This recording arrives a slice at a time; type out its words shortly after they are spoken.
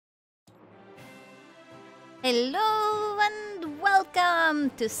Hello and welcome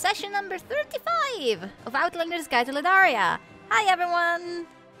to session number 35 of Outlander's Guide to Ledaria. Hi everyone!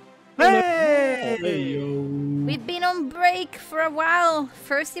 Hey! We've been on break for a while.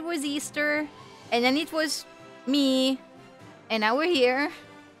 First it was Easter, and then it was me, and now we're here.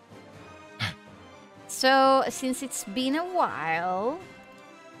 So, since it's been a while,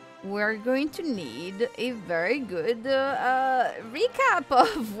 we're going to need a very good recap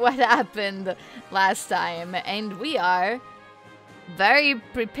of what happened last time, and we are very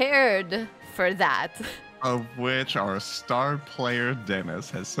prepared for that. Of which our star player Dennis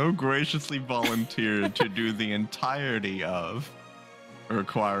has so graciously volunteered to do the entirety of,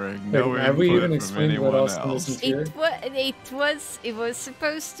 requiring no have we even input from explained what anyone Austin else. isn't here? It was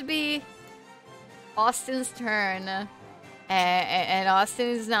supposed to be Austin's turn. And Austin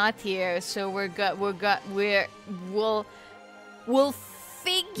is not here, so we'll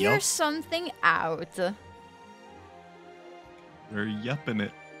figure something out. We're yupping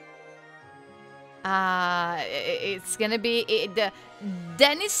it. It's gonna be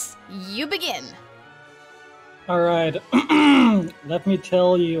Dennis. You begin. All right. Let me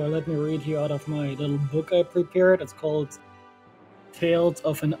tell you, or let me read you out of my little book I prepared. It's called Tales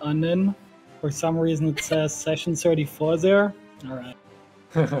of an Onion. For some reason, it says session 34 there. All right.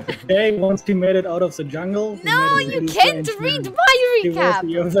 Okay, once he made it out of the jungle. No, you can't read my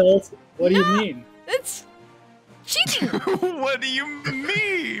recap. What do you mean? It's cheating. What do you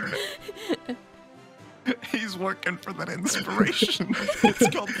mean? He's working for that inspiration.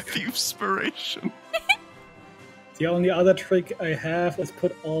 It's called Thiefspiration. The only other trick I have is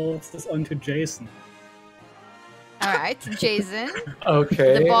put all of this onto Jason. All right, Jason.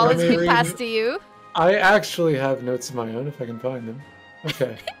 Okay. The ball has been passed to you. I actually have notes of my own if I can find them.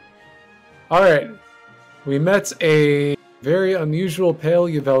 Okay. Alright. We met a very unusual pale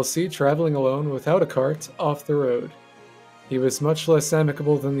Yvelsi traveling alone without a cart off the road. He was much less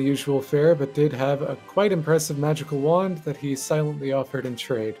amicable than the usual fare, but did have a quite impressive magical wand that he silently offered in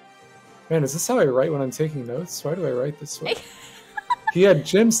trade. Man, is this how I write when I'm taking notes? Why do I write this way? He had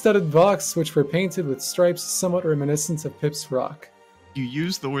gem-studded blocks which were painted with stripes somewhat reminiscent of Pip's rock. You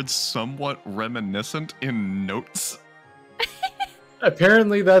use the word somewhat reminiscent in notes?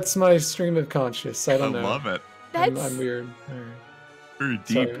 Apparently that's my stream of conscious. I don't know. I love it. I'm weird. Right. Very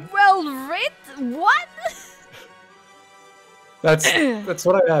deep. Sorry. Well writ? What? That's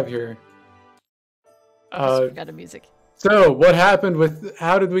what I have here. I just forgot the music. So, what happened with...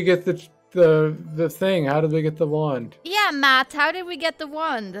 How did we get the thing? How did we get the wand? Yeah, Matt, how did we get the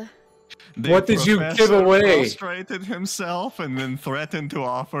wand? What did you give away? Prostrated himself and then threatened to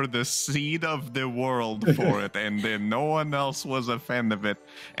offer the seed of the world for it, and then no one else was a fan of it.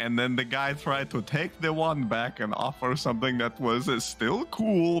 And then the guy tried to take the wand back and offer something that was still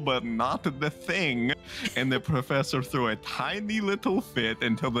cool, but not the thing. And the professor threw a tiny little fit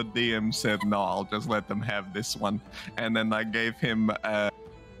until the DM said, "No, I'll just let them have this one." And then I gave him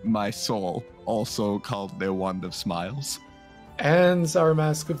my soul, also called the Wand of Smiles. And our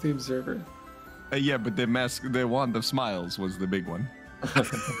Mask of the Observer. Yeah, but the Wand of Smiles was the big one.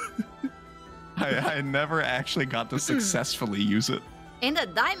 I never actually got to successfully use it. And a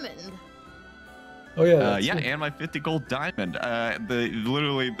diamond. Oh yeah. Yeah, and my 50 gold diamond.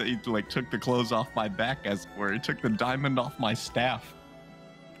 He like took the clothes off my back, as it were. He took the diamond off my staff.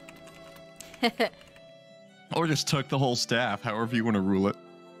 Or just took the whole staff, however you want to rule it.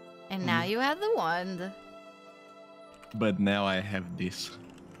 And now you have the wand. But now I have this.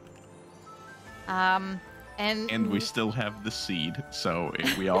 And we still have the seed, so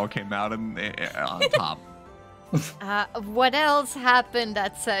we all came out on top. What else happened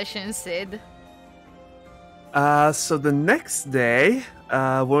that session, Sid? So the next day,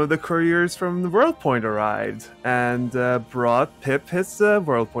 one of the couriers from the World Point arrived and brought Pip his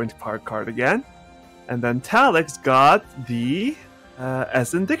World Point card again. And then Talix got the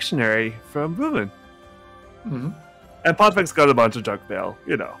Essen Dictionary from Blumen. Mm-hmm. And Podfix got a bunch of junk mail,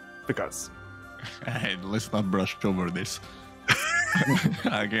 because. Hey, let's not brush over this.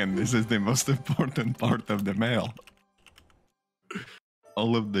 Again, this is the most important part of the mail.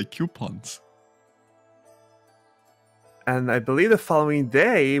 All of the coupons. And I believe the following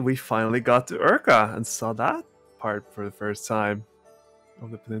day, we finally got to Urka and saw that part for the first time of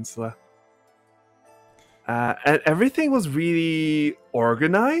the peninsula. And everything was really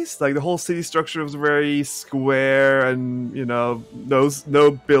organized. Like, the whole city structure was very square, and, no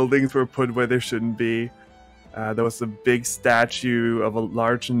buildings were put where there shouldn't be. There was a big statue of a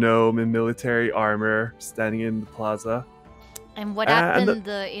large gnome in military armor standing in the plaza. And what happened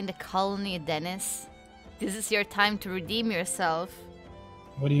in the colony, Dennis? This is your time to redeem yourself.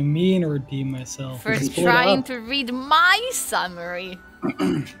 What do you mean redeem myself? For Split trying up. to read my summary.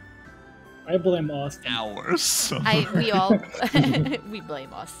 I blame Austin. Hours. We all we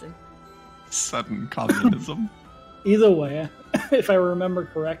blame Austin. Sudden communism. Either way, if I remember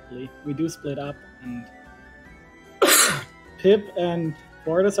correctly, we do split up, and Pip and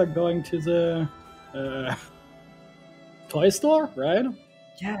Borders are going to the toy store, right?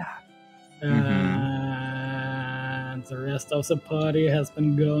 Yeah. And the rest of the party has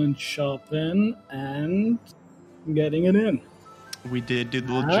been going shopping and getting it in. We did do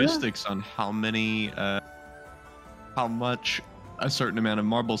the logistics on how much a certain amount of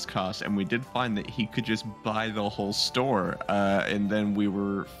marbles cost, and we did find that he could just buy the whole store. And then we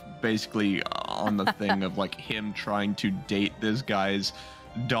were basically on the thing of like him trying to date this guy's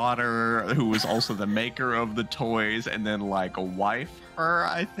daughter, who was also the maker of the toys, and then like a wife her,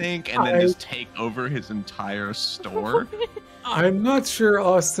 I think, and then just take over his entire store. I'm not sure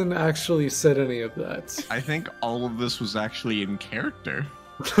Austin actually said any of that. I think all of this was actually in character.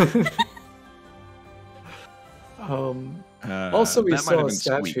 Also, we that might saw have a been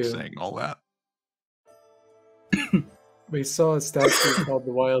Squeak statue. saying all that. We saw a statue called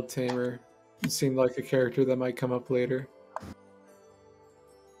the Wild Tamer. It seemed like a character that might come up later.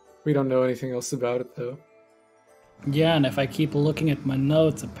 We don't know anything else about it, though. Yeah, and if I keep looking at my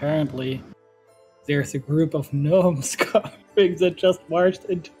notes, apparently there's a group of gnomes coming that just marched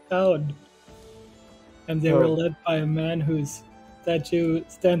into town. And they were led by a man whose statue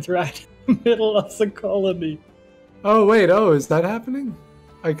stands right in the middle of the colony. Oh, wait, is that happening?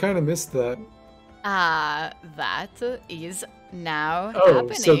 I kind of missed that. That is now Oh,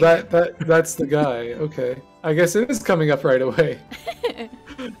 happening. so that's the guy. Okay. I guess it is coming up right away.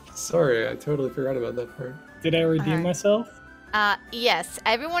 Sorry, I totally forgot about that part. Did I redeem myself? Yes,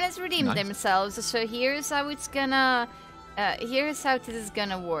 everyone has redeemed Nice. themselves, so here's how it's gonna... here's how this is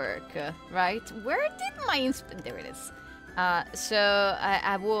gonna work, right? Where did my there it is. So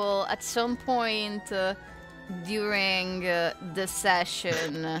I will, at some point during the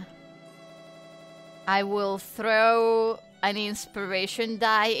session, I will throw an inspiration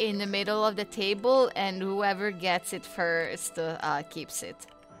die in the middle of the table, and whoever gets it first keeps it.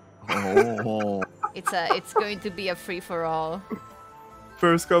 Oh. It's going to be a free-for-all.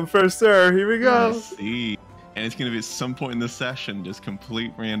 First come, first serve. Here we go. See. And it's gonna be at some point in the session, just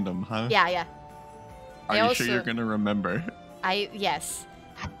complete random, huh? Yeah. Are I you sure you're also- gonna remember? Yes.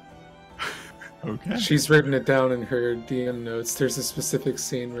 Okay. She's written it down in her DM notes. There's a specific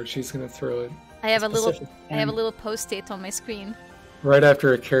scene where she's gonna throw it I have a Specific little post-it on my screen. right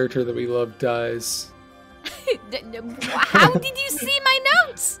after a character that we love dies. How did you see my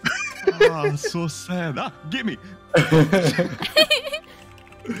notes? Ah, so sad. Gimme.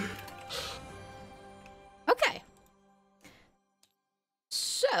 Okay.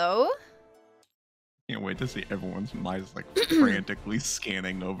 So, Can't wait to see everyone's minds like frantically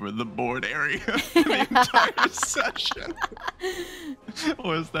scanning over the board area for the entire session.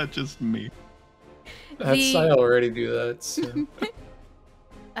 Or is that just me? I already do that. So.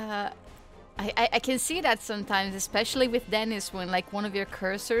 I can see that sometimes, especially with Dennis, when like one of your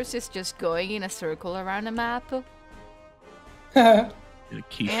cursors is just going in a circle around a map, To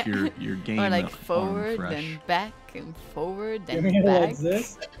keep your game or like on forward fresh. and back and forward You and mean back. like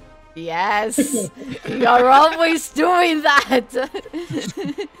this? Yes, you're always doing that.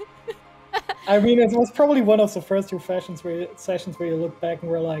 I mean, it was probably one of the first two sessions where you look back and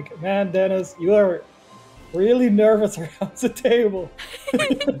were like, man, Dennis, you are really nervous around the table.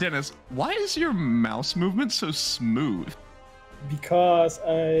 Dennis, why is your mouse movement so smooth? Because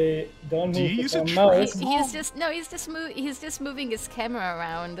I don't Do you move use with a my mouse. He's just moving his camera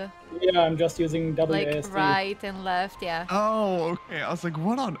around, Yeah, I'm just using like WASD. right and left. Yeah. Oh, okay. I was like,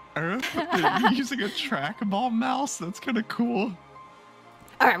 what on earth? You're using a trackball mouse? That's kind of cool.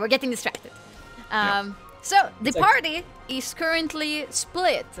 All right, we're getting distracted. So the like- party is currently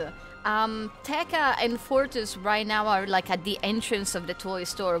split. Tekka and Fortus right now are like at the entrance of the toy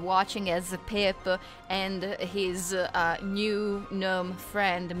store, watching as Pip and his new gnome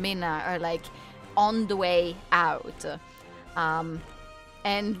friend Minna are like on the way out.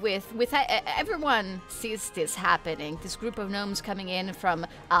 And with everyone sees this happening, this group of gnomes coming in from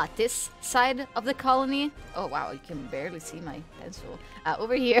this side of the colony. Oh wow, you can barely see my pencil.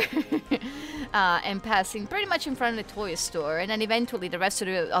 Over here, and passing pretty much in front of the toy store. And then eventually the rest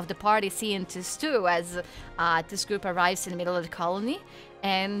of the party seeing this too, as this group arrives in the middle of the colony.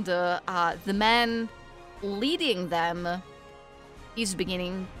 And the man leading them is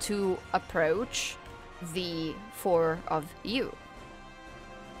beginning to approach the four of you.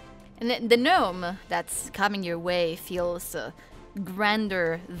 And the gnome that's coming your way feels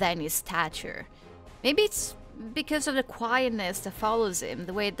grander than his stature. Maybe it's because of the quietness that follows him,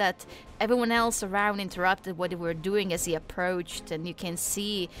 the way that everyone else around interrupted what they were doing as he approached, and you can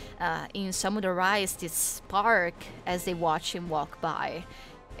see in some of their eyes this spark as they watch him walk by.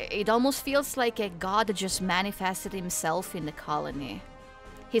 It almost feels like a god just manifested himself in the colony.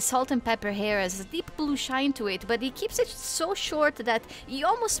 His salt and pepper hair has a deep blue shine to it, but he keeps it so short that you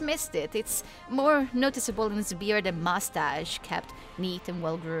almost missed it. It's more noticeable in his beard and mustache, kept neat and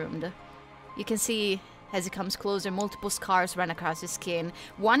well-groomed. You can see, as he comes closer, multiple scars run across his skin,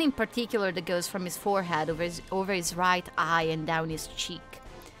 one in particular that goes from his forehead over his right eye and down his cheek.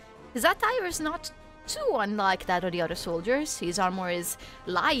 His attire is not too unlike that of the other soldiers. His armor is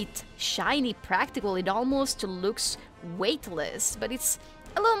light, shiny, practical. It almost looks weightless, but it's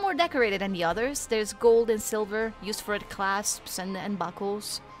a little more decorated than the others. There's gold and silver used for the clasps and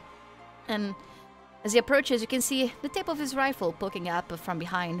buckles. And as he approaches, you can see the tip of his rifle poking up from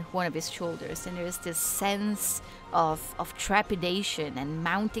behind one of his shoulders, and there's this sense of trepidation and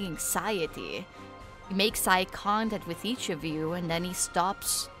mounting anxiety. He makes eye contact with each of you, and then he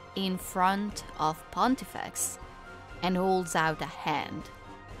stops in front of Pontifex and holds out a hand.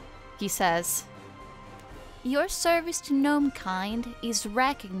 He says, "Your service to gnomekind is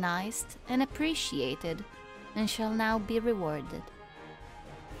recognized and appreciated, and shall now be rewarded."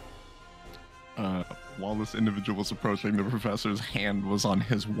 While this individual was approaching, the professor's hand was on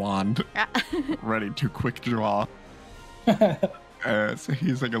his wand, ready to quick draw. So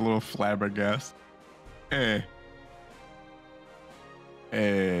he's like a little flabbergasted.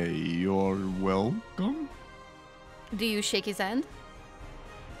 You're welcome? Do you shake his hand?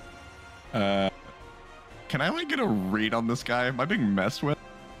 Can I like get a read on this guy? Am I being messed with?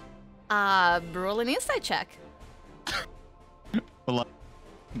 Roll an insight check. Well,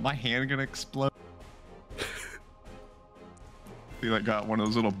 my hand gonna explode? He like got one of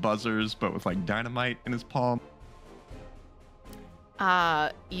those little buzzers, but with like dynamite in his palm.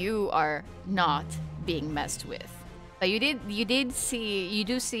 You are not being messed with. You do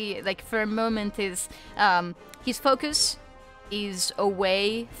see, like, for a moment his focus is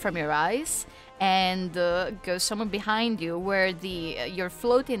away from your eyes and goes somewhere behind you, where your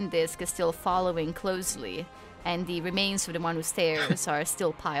floating disc is still following closely, and the remains of the one who stares are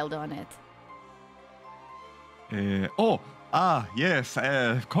still piled on it. Yes,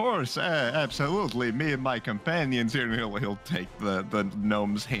 of course, absolutely. Me and my companions here, and he'll take the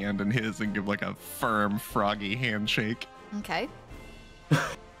gnome's hand in his and give like a firm, froggy handshake. Okay.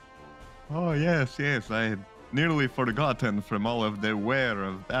 Oh, yes, I had nearly forgotten from all of the wear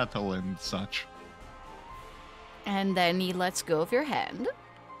of battle and such. And then he lets go of your hand,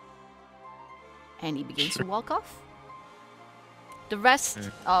 and he begins to walk off. The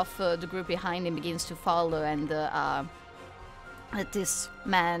rest of the group behind him begins to follow, and this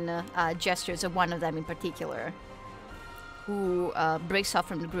man gestures at one of them in particular, who breaks off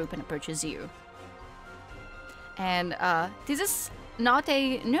from the group and approaches you. And this is not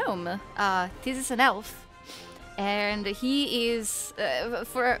a gnome, this is an elf. And he is,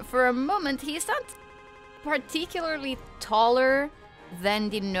 for a moment, he is not particularly taller than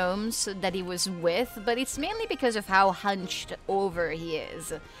the gnomes that he was with, but it's mainly because of how hunched over he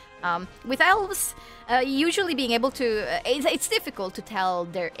is. With elves, usually being able to... it's difficult to tell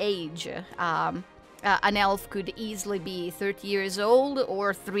their age. An elf could easily be 30 years old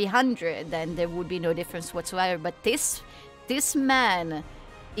or 300, and there would be no difference whatsoever. But this man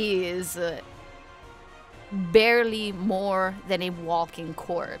is barely more than a walking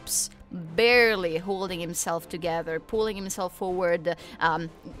corpse. Barely holding himself together, pulling himself forward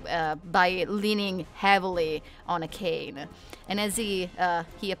by leaning heavily on a cane. And as he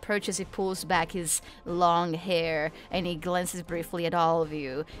approaches, he pulls back his long hair, and he glances briefly at all of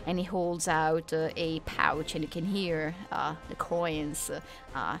you, and he holds out a pouch, and you can hear the coins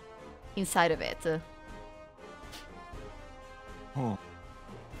inside of it. Oh.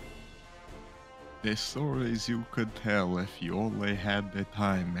 The stories you could tell if you only had the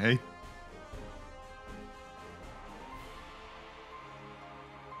time, eh?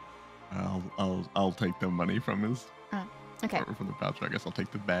 I'll take the money from his... Okay. Or from the pouch. I guess I'll take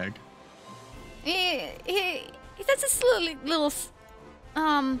the bag. He does this little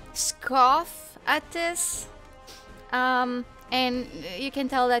scoff at this. And you can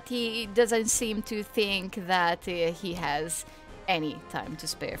tell that he doesn't seem to think that he has any time to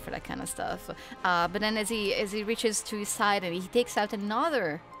spare for that kind of stuff. But then as he reaches to his side, and he takes out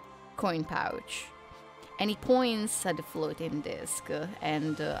another coin pouch, and he points at the floating disc,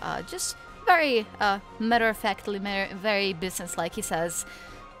 and just very matter-of-factly, very business-like, he says,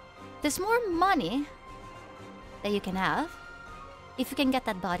 "There's more money that you can have if you can get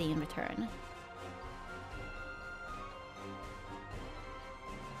that body in return.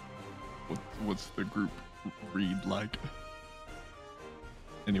 What's the group read like?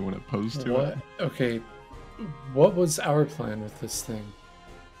 Anyone opposed to What? it? Okay. What was our plan with this thing?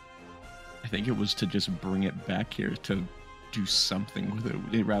 I think it was to just bring it back here to do something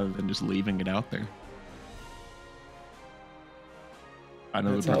with it rather than just leaving it out there. I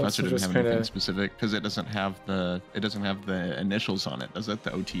know That's the also professor didn't just have anything kinda- specific because it doesn't have the initials on it. Does it?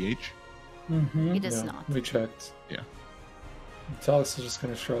 The OTH? Mm-hmm. It does No, not. we checked. Yeah. Talus is just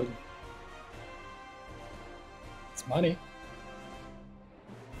gonna shrug. It's money.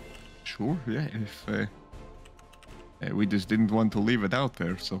 Sure. Yeah. If we just didn't want to leave it out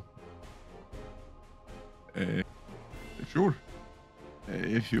there, so sure.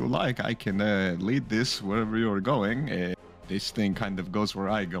 If you like, I can lead this wherever you're going. This thing kind of goes where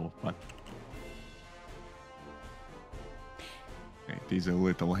I go, but it is a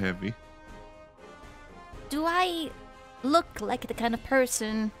little heavy. Do I look like the kind of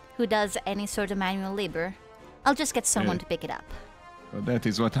person who does any sort of manual labor? I'll just get someone to pick it up. Well, that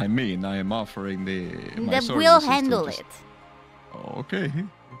is what I mean. I am offering my That will services to handle just- it. Oh, okay,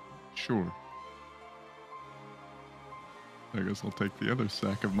 sure. I guess I'll take the other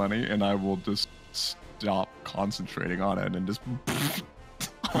sack of money, and I will just stop concentrating on it and just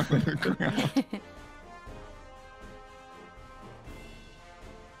on the ground.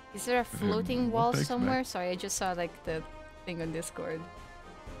 Is there a floating we'll wall take that. somewhere? Sorry, I just saw like the thing on Discord.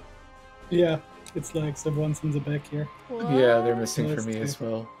 Yeah, it's like someone's in the back here. Yeah, they're missing for That's me true. as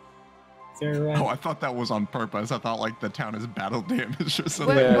well. They're right. Oh, I thought that was on purpose. I thought like the town is battle damage or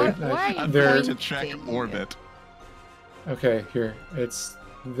something. Where, Yeah, why are you I'm they're- there to pointing? check orbit. Okay, here. It's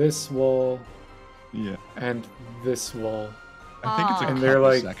this wall Yeah, and this wall. I think it's a And couple they're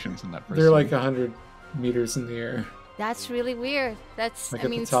like- sections in that. They're like 100 meters in the air. That's really weird. That's, Like I at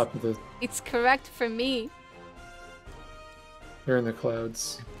mean, the top of the... it's correct for me. They're in the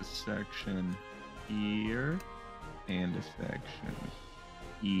clouds. a section here and a section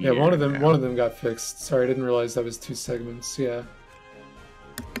Yeah, here. one of them now. got fixed. Sorry, I didn't realize that was 2 segments. Yeah.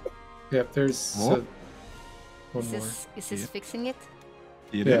 Yep, there's What? one Is more. this Yeah. fixing it?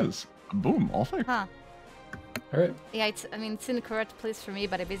 It Yeah. is. Boom, all fixed. Huh. All right. Yeah, it's in the correct place for me,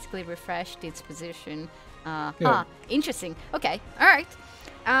 but I basically refreshed its position. Yeah. Interesting. Okay, all right.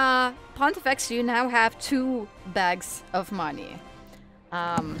 Pontifex, you now have 2 bags of money.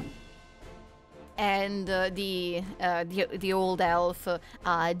 And the old elf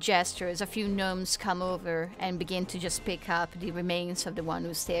gestures. A few gnomes come over and begin to just pick up the remains of the one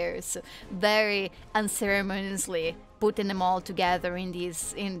who stares, very unceremoniously putting them all together in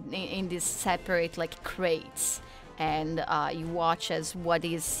these separate like crates. And you watch as what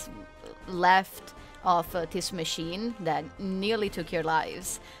is left of this machine that nearly took your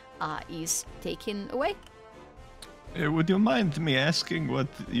lives is taken away. Would you mind me asking what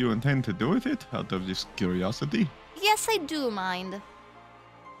you intend to do with it, out of just curiosity? Yes, I do mind.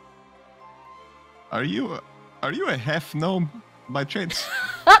 Are you a half gnome by chance?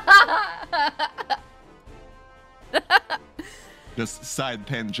 Just side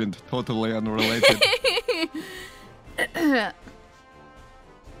tangent, totally unrelated.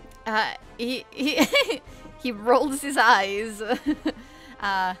 He he rolls his eyes,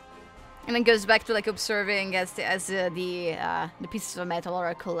 and then goes back to like observing as the pieces of metal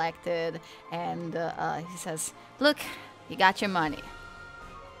are collected, and he says, "Look, you got your money."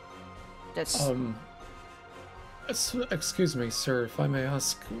 Just Excuse me, sir, if I may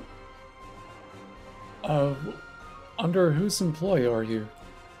ask. Under whose employ are you?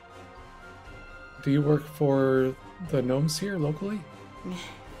 Do you work for the gnomes here locally?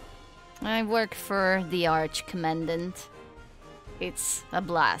 I work for the Archcommandant. It's a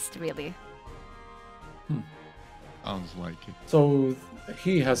blast, really. Sounds like it. So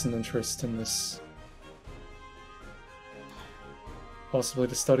he has an interest in this. Possibly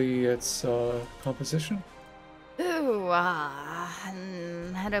to study its composition? Ooh,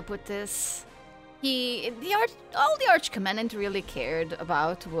 how do I put this? All the Archcommandant really cared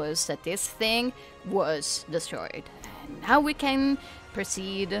about was that this thing was destroyed. And now we can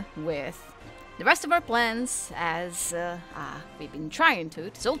proceed with the rest of our plans as we've been trying to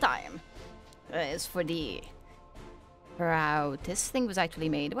this whole time. As for how this thing was actually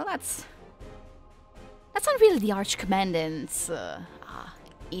made, well, that's not really the Archcommandant's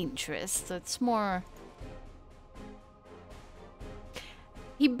interest. It's more.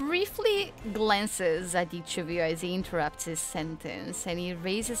 He briefly glances at each of you as he interrupts his sentence, and he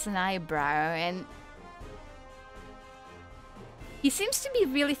raises an eyebrow, and He seems to be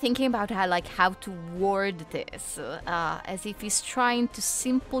really thinking about how to word this, as if he's trying to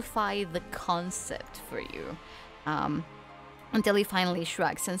simplify the concept for you, until he finally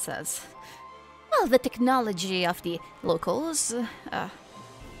shrugs and says, "Well, the technology of the locals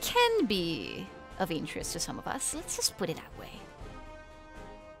can be of interest to some of us. Let's just put it that way."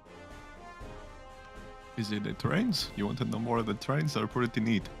 Is it the trains? You want to know more of the trains? They're pretty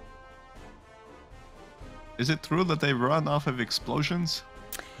neat. Is it true that they run off of explosions?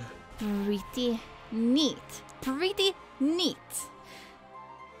 Pretty neat. Pretty neat.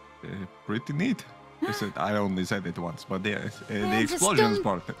 Pretty neat. I only said it once, but yeah, the just explosions don't-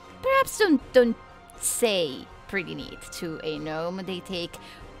 part. Perhaps don't say pretty neat to a gnome. They take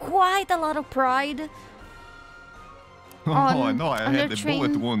quite a lot of pride. Oh, I On- know. I on had their the bullet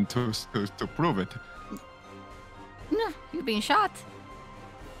train. wound to prove it. No, you've been shot.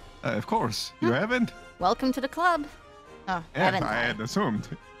 Of course. You haven't? Welcome to the club. Oh, Yeah, haven't I I? had assumed.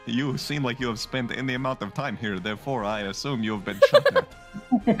 You seem like you have spent any amount of time here, therefore I assume you've been shot at.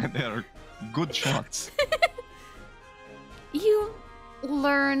 And they are good shots. You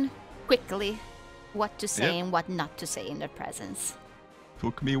learn quickly what to say Yep. and what not to say in their presence.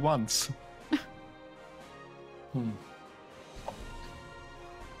 Took me once.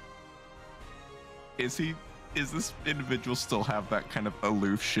 Is this individual still have that kind of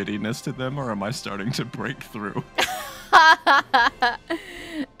aloof shittiness to them, or am I starting to break through?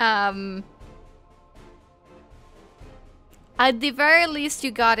 At the very least,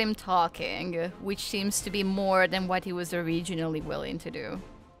 you got him talking, which seems to be more than what he was originally willing to do.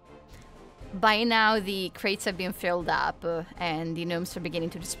 By now, the crates have been filled up, and the gnomes are beginning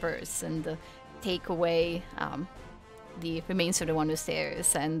to disperse and take away the remains of the one on the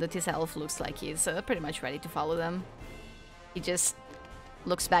stairs, and this elf looks like he's pretty much ready to follow them. He just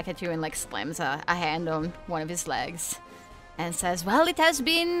looks back at you and slams a hand on one of his legs and says, "Well, it has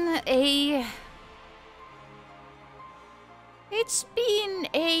been a... It's been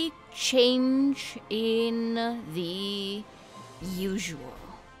a change in the usual."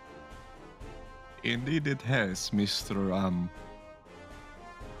 Indeed it has, Mr.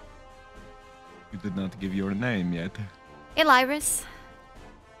 You did not give your name yet. Elyrus.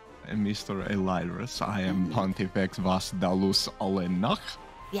 Mr. Elyrus, I am Pontifex Vasdalus Olenach.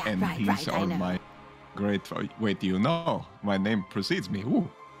 Yeah, and right, these I are know. my great... Wait, you know? My name precedes me. Ooh.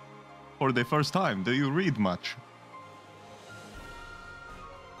 For the first time, do you read much?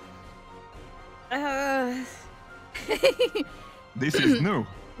 This is new.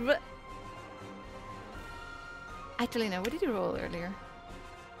 Actually, no. What did you roll earlier?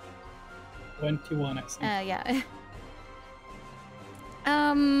 21, I think. Yeah.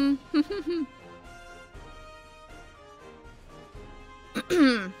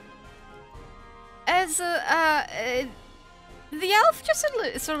 As the elf just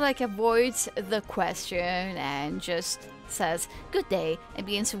sort of avoids the question and just says "good day" and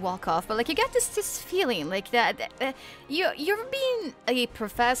begins to walk off. But you get this feeling that you've been a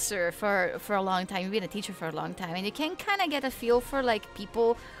professor for a long time, you've been a teacher for a long time, and you can kind of get a feel for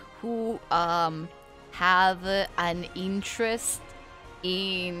people who have an interest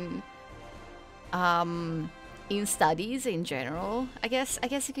in studies in general. I guess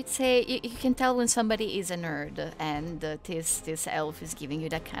you could say you can tell when somebody is a nerd, and this elf is giving you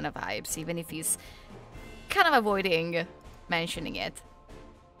that kind of vibes, even if he's kind of avoiding mentioning it.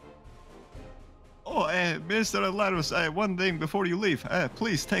 Oh, Mr. Elyrus, one thing before you leave.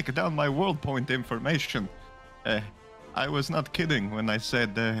 Please take down my world point information. I was not kidding when I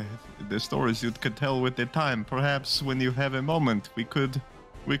said the stories you could tell with the time. Perhaps when you have a moment, we could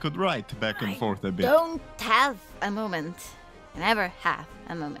write back and forth a bit. Don't have a moment. Never have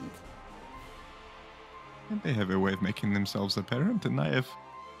a moment. And they have a way of making themselves apparent, and I have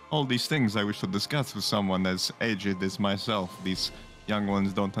all these things I wish to discuss with someone as aged as myself. These young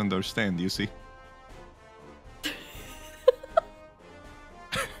ones don't understand, you see.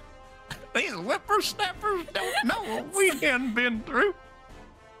 These whippersnappers don't know what we done been through.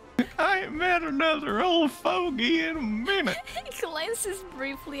 I ain't met another old fogey in a minute. He glances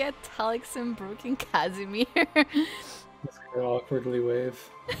briefly at Talix and Brooke and Casimir. Just gonna awkwardly wave.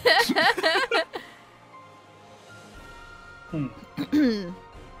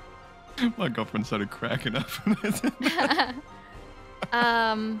 My girlfriend started cracking up.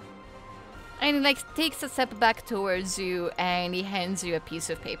 And he takes a step back towards you and he hands you a piece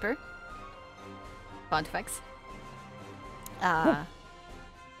of paper. Pontifex.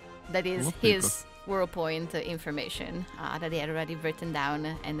 That is What his world point information that he had already written down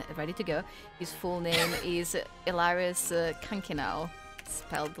and ready to go. His full name is Elyrus Kankinau,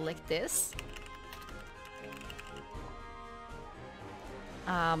 spelled like this.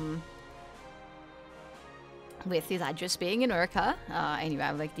 with his address being in Urca, and you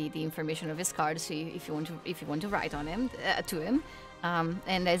have like the information of his card, so if you want to write on him to him.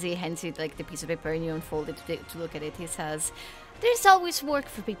 And as he hands you like the piece of paper and you unfold it to look at it, he says, "There's always work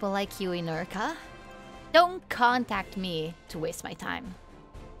for people like you in Urca. Don't contact me to waste my time."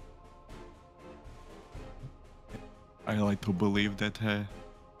 I like to believe that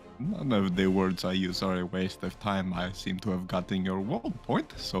none of the words I use are a waste of time. I seem to have gotten your world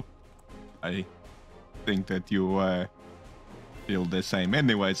point, so I think that you feel the same.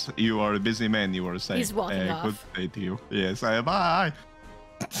 Anyways, you are a busy man, you were saying. He's walking off. Good day to you. Yes, bye.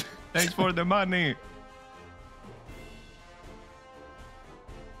 Thanks for the money.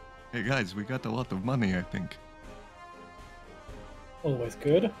 Hey guys, we got a lot of money, I think. Always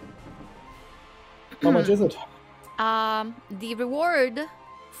good. How much is it? The reward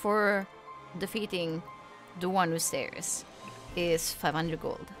for defeating the one who stares is 500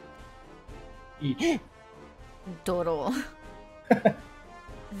 gold. Each. Total.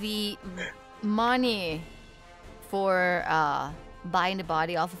 The money for buying the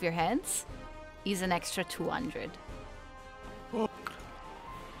body off of your hands is an extra 200.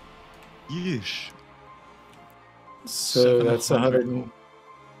 Yeesh. So that's 700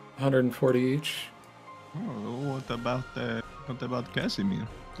 140 each. Oh, what about Casimir?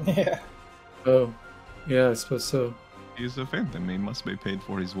 Yeah. Oh, yeah, I suppose so. He's a phantom. He must be paid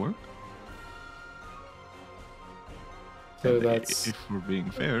for his work. So And that's if we're being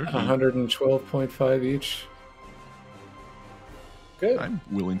fair, 112.5 each. Good. I'm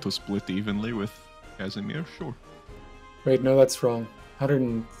willing to split evenly with Casimir. Sure. Wait, no, that's wrong.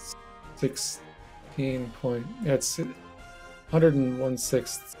 116 point. Yeah, it's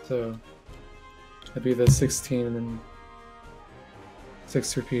 101/6. So that'd be the 16 and then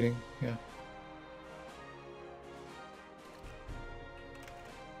 6 repeating. Yeah.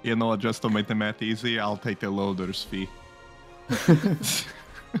 You know what? Just to make the math easy, I'll take the loader's fee.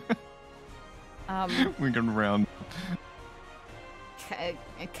 We can round.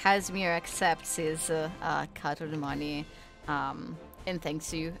 Casimir accepts his cut of the money and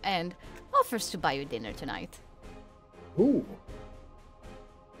thanks you and offers to buy you dinner tonight. Ooh.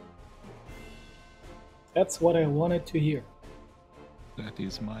 That's what I wanted to hear. That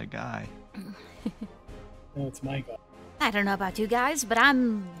is my guy. No, it's my god. I don't know about you guys, but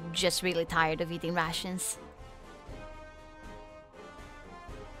I'm just really tired of eating rations.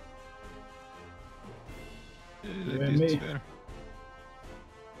 That and is me. fair.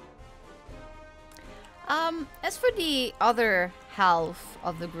 As for the other half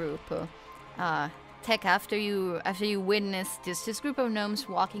of the group, Tech, after you witness this group of gnomes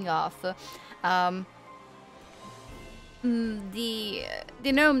walking off, the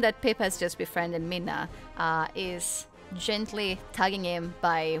gnome that Pip has just befriended, Minna, is gently tugging him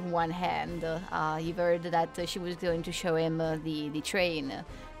by one hand. You've heard that she was going to show him the train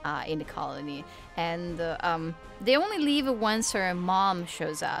in the colony, and they only leave once her mom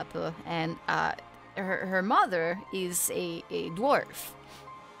shows up, and her mother is a dwarf.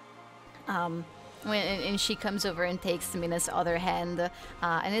 And she comes over and takes Mina's other hand,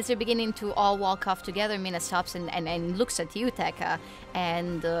 and as they're beginning to all walk off together, Mina stops and looks at you, Tekka,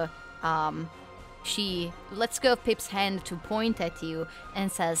 and she lets go of Pip's hand to point at you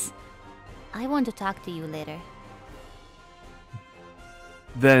and says, "I want to talk to you later."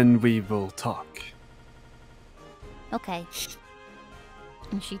 Then we will talk. Okay.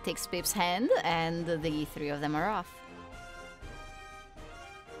 And she takes Pip's hand, and the three of them are off.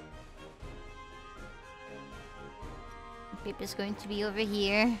 Pip is going to be over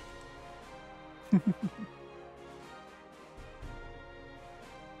here.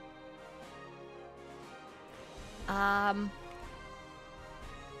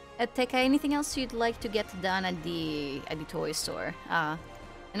 Teka, anything else you'd like to get done at the toy store?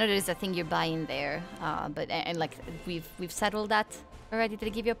 I know there's a thing you're buying there, but and like we've settled that already. Did I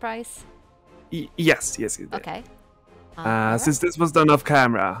give you a price? Yes, you did. Okay. Since this was done off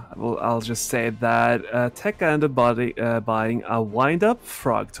camera, I'll just say that Tekka ended up buying a wind-up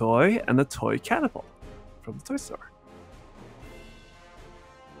frog toy and a toy catapult from the toy store.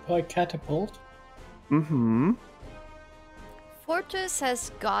 Toy catapult? Mm-hmm. Fortus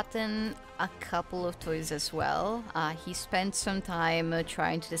has gotten a couple of toys as well. He spent some time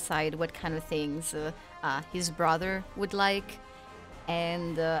trying to decide what kind of things his brother would like,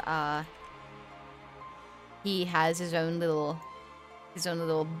 and he has his own little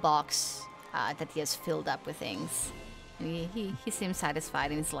box that he has filled up with things. And he seems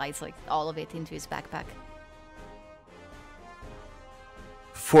satisfied and he slides like all of it into his backpack.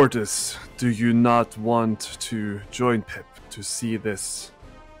 Fortis, do you not want to join Pip to see this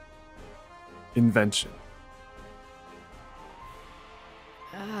invention?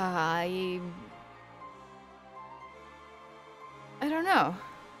 I don't know.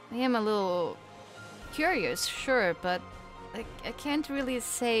 I am a little curious, sure, but I can't really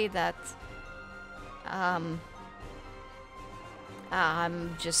say that. I'm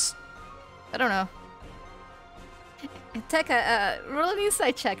just. I don't know. Take roll an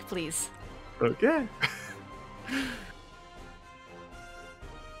insight check, please. Okay.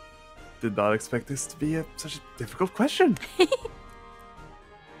 Did not expect this to be such a difficult question.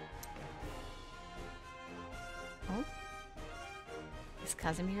 Oh, is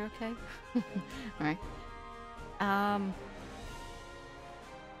Casimir okay? All right.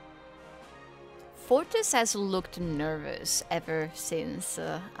 Fortis has looked nervous ever since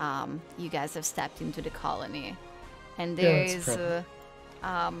you guys have stepped into the colony, and there Yeah, that's is a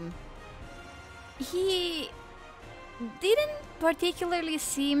he didn't particularly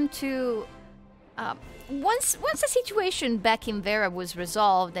seem to. Once the situation back in Vera was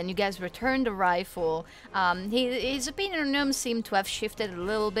resolved and you guys returned the rifle, his opinion on them seemed to have shifted a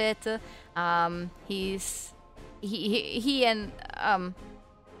little bit. He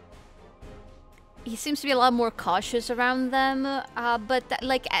seems to be a lot more cautious around them. But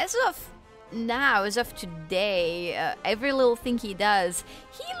like as of now, as of today, every little thing he does,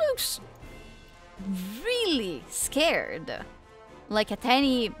 he looks really scared. Like at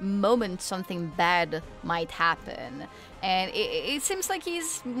any moment something bad might happen. And it seems like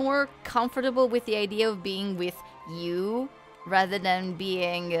he's more comfortable with the idea of being with you rather than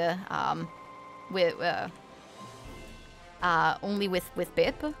being only with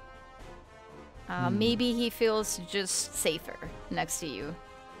Pip. Maybe he feels just safer next to you.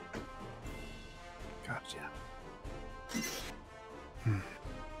 Gotcha.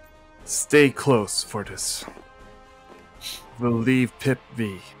 Stay close, Fortis. We'll leave Pip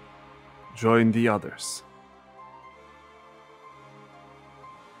be. Join the others.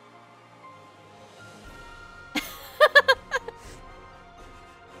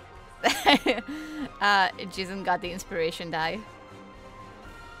 Jason got the inspiration die.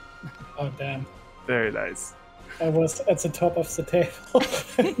 Oh damn! Very nice. I was at the top of the table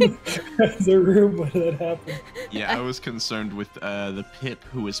in the room when that happened. Yeah, I was concerned with the Pip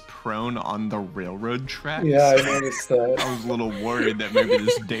who is prone on the railroad tracks. Yeah, I noticed that. I was a little worried that maybe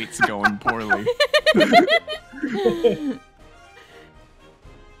this date's going poorly. It's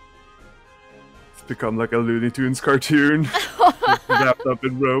become like a Looney Tunes cartoon. Wrapped up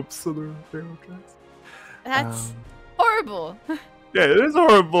in ropes on the railroad tracks. That's horrible. Yeah, it is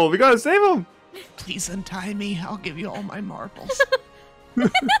horrible. We gotta save him. Please untie me. I'll give you all my marbles.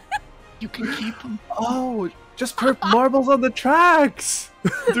 You can keep them. Oh, just put marbles on the tracks.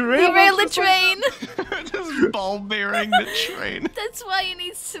 Derail the train. Just ball bearing the train. That's why he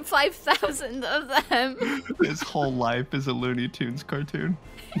needs 5,000 of them. His whole life is a Looney Tunes cartoon.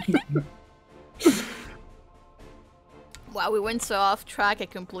 Wow, we went so off track, I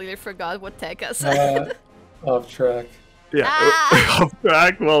completely forgot what Tekka said. Off track. Yeah, off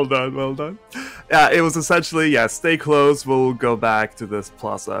track. Well done, well done. Yeah, it was essentially, yeah, stay close. We'll go back to this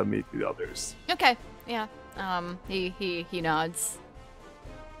plaza and meet the others. Okay, yeah. He nods.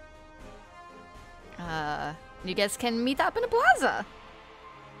 You guys can meet up in the plaza.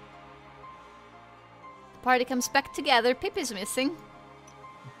 The party comes back together. Pip is missing.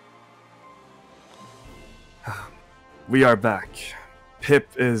 We are back. Pip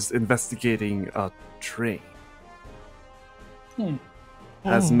is investigating a train.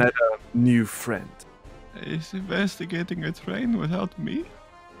 Has met a new friend. He's investigating a train without me?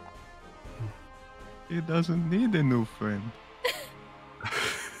 He doesn't need a new friend.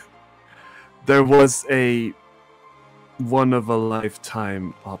 There was a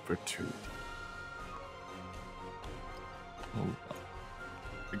one-of-a-lifetime opportunity. Oh,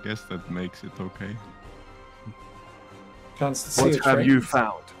 I guess that makes it okay. Chance to see What a have train. you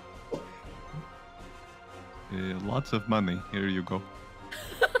found? Lots of money. Here you go.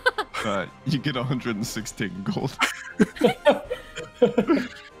 You get 116 gold.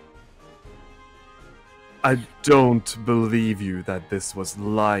 I don't believe you that this was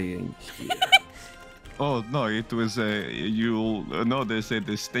lying here. Oh no, it was you'll notice a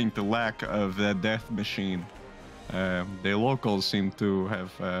distinct lack of the death machine. The locals seem to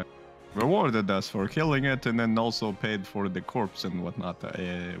have rewarded us for killing it and then also paid for the corpse and whatnot.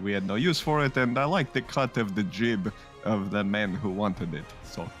 We had no use for it, and I like the cut of the jib of the man who wanted it.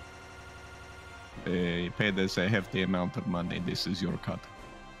 So they paid us a hefty amount of money. This is your cut.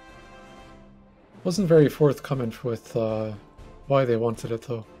 Wasn't very forthcoming with why they wanted it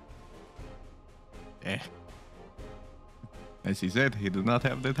though. As he said, he did not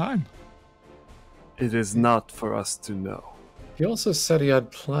have the time. It is not for us to know. He also said he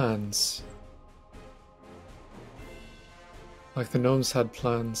had plans. Like the gnomes had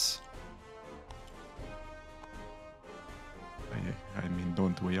plans. I mean,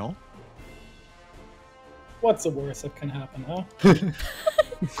 don't we all? What's the worst that can happen, huh?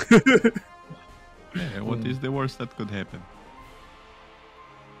 Yeah, what is the worst that could happen?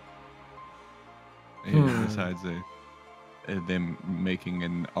 Besides them making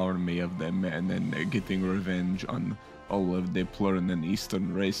an army of them and then getting revenge on all of the Plurnan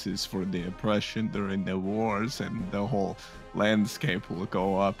eastern races for the oppression during the wars, and the whole landscape will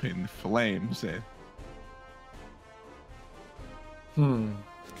go up in flames.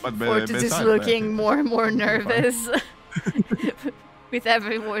 But Fortis is looking more and more nervous with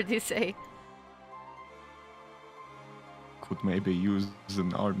every word you say. Could maybe use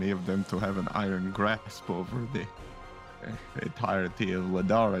an army of them to have an iron grasp over the entirety of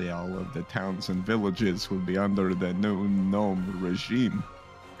Ledaria. All of the towns and villages will be under the new gnome regime.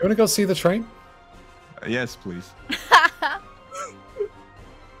 You want to go see the train? Yes, please.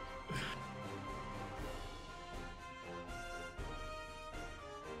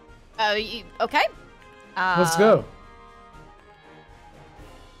 Okay. Let's go.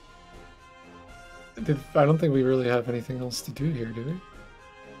 I don't think we really have anything else to do here, do we?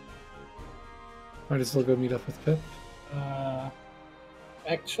 Might as well go meet up with Pip.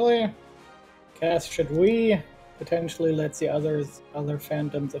 Actually, Cass, should we potentially let the other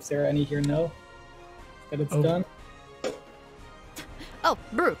phantoms, if there are any here, know that it's done? Oh,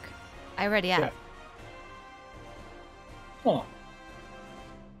 Brooke. I already have. Yeah. Huh.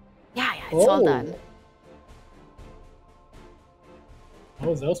 Yeah, it's all done.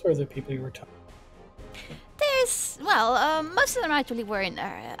 Oh, those were the people you were talking. Most of them actually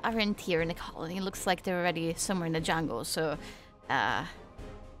aren't here in the colony. It looks like they're already somewhere in the jungle, so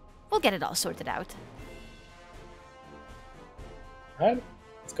we'll get it all sorted out. Alright,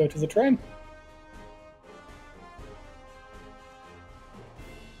 let's go to the train.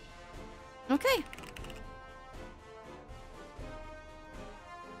 Okay.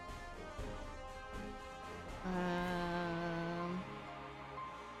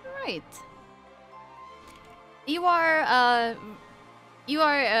 Right. You are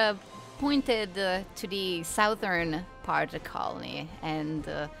pointed to the southern part of the colony, and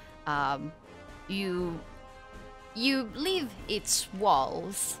you leave its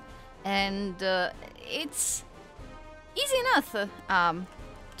walls, and it's easy enough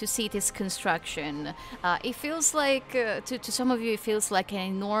to see this construction. It feels like, to some of you, it feels like an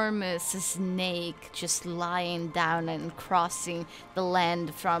enormous snake just lying down and crossing the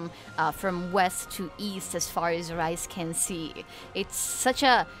land from west to east as far as your eyes can see. It's such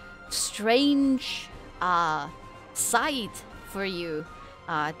a strange sight for you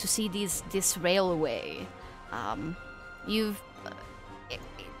to see this railway. You've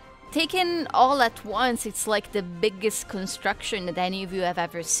taken all at once. It's like the biggest construction that any of you have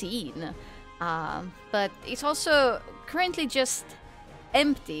ever seen. But it's also currently just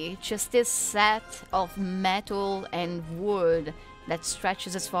empty, just this set of metal and wood that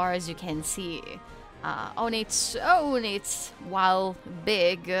stretches as far as you can see. On its own, it's, while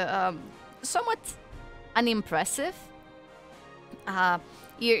big, somewhat unimpressive.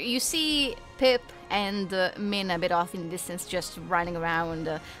 You see Pip and Min a bit off in the distance, just running around.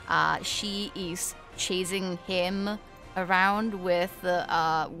 She is chasing him around with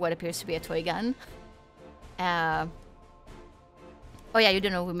what appears to be a toy gun. Oh yeah, you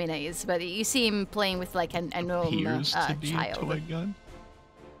don't know who Mina is, but you see him playing with like a gnome Appears to be child. a toy gun?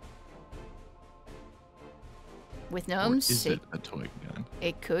 With gnomes? Or is it a toy gun?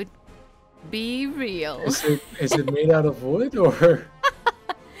 It could be real. Is it made out of wood or?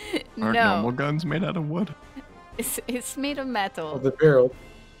 Aren't normal guns made out of wood? It's made of metal. Oh, the barrel.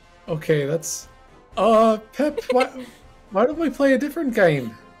 Okay, that's. Pep, why don't we play a different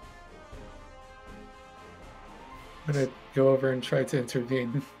game? I'm gonna go over and try to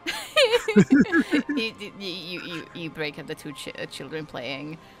intervene. you break up the two children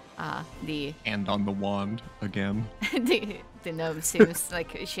playing. And on the wand again. The gnome seems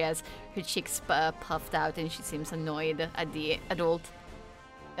like she has her cheeks puffed out, and she seems annoyed at the adult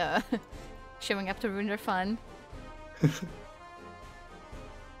showing up to ruin their fun.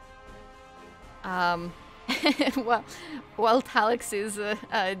 While Talix is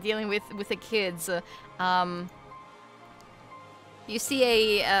dealing with the kids, you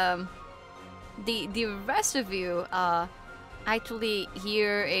see the rest of you actually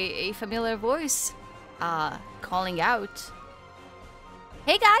hear a familiar voice calling out,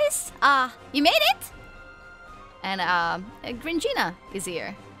 "Hey guys, you made it!" And Gringina is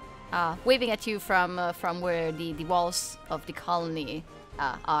here. waving at you from where the walls of the colony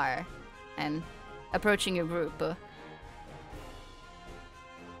are, and approaching your group.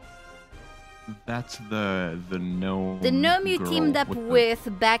 That's the gnome. The gnome you girl teamed up with the-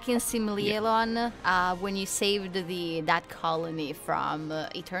 with back in Simlielon when you saved that colony from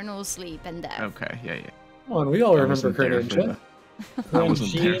eternal sleep and death. Okay, yeah. Come on, we all I remember wasn't her there name, for Jen. that. I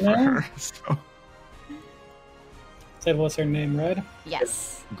wasn't there for Gringina? her. So. That was her name, right?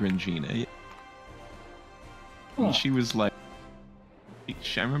 Yes. Gringina. Yeah. Huh. And she was like,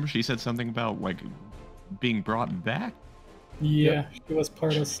 I remember she said something about like being brought back. Yeah, she was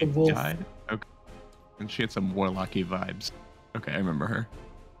part of the wolf. Died. Okay. And she had some warlocky vibes. Okay, I remember her.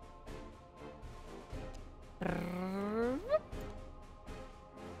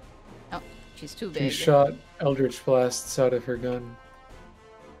 Oh, she's too She big. shot eldritch blasts out of her gun.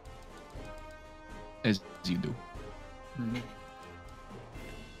 As you do. Mhm.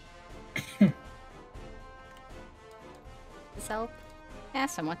 This help? Yeah,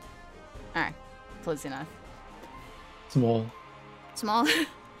 somewhat. Alright, close enough. Small. Small?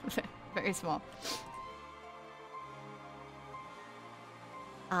 Very small.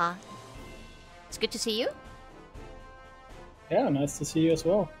 It's good to see you. Yeah, nice to see you as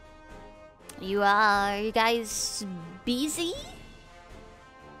well. You guys busy?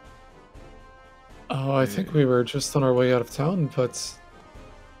 Oh, I think we were just on our way out of town, but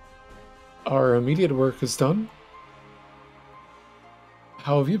our immediate work is done.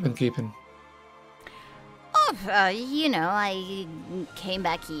 How have you been keeping? Oh, you know, I came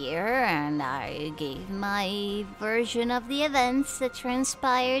back here and I gave my version of the events that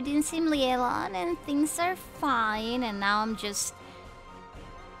transpired in Simlielon, and things are fine, and now I'm just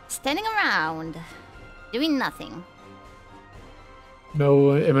standing around, doing nothing.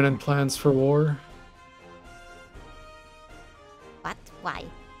 No imminent plans for war? What? Why?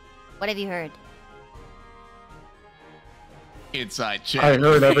 What have you heard? Inside check. I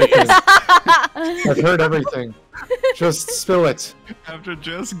heard everything. I've heard everything. Just spill it. After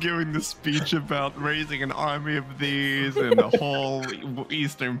just giving the speech about raising an army of these and the whole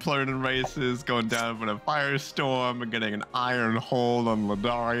Eastern Plurnan races going down with a firestorm and getting an iron hold on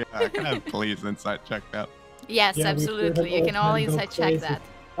Ledaria, can I have please inside check that? Yes, Yeah, we've heard absolutely. You it can all all kinds of inside check crazy. that.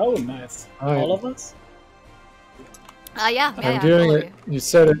 Oh, nice. Alright. All of us? Yeah, I'm yeah, doing all it. of You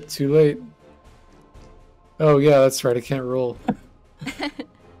said it too late. Oh yeah, that's right. I can't roll.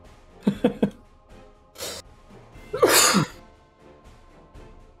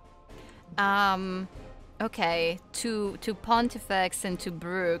 you. Okay. To Pontifex and to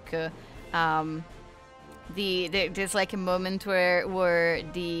Brooke, there's like a moment where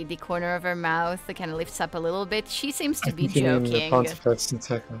the corner of her mouth kind of lifts up a little bit. She seems to be You mean the joking. Pontifex and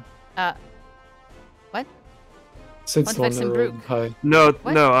Tekla. What? Sid's the one Pontifex that and rolled Brooke. high. No,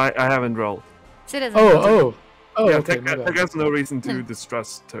 What? no, I haven't rolled. Citizen. Oh, Yeah, okay, Tech my bad. has no reason to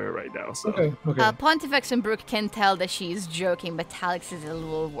distrust her right now. So Okay. Pontifex and Brooke can tell that she's joking, but Talix is a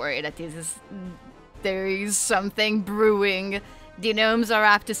little worried that there is something brewing. The gnomes are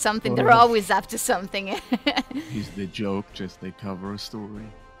up to something. They're Oh. always up to something. He's the joke, just they cover a story.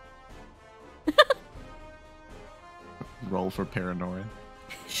 Roll for paranoia.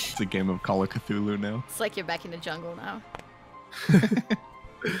 It's a game of Call of Cthulhu now. It's like you're back in the jungle now.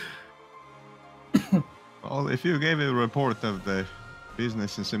 Well, if you gave a report of the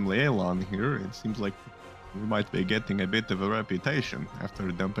business in Simlielon here, it seems like we might be getting a bit of a reputation after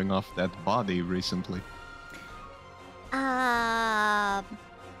dumping off that body recently.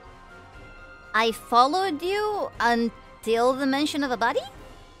 I followed you until the mention of a body?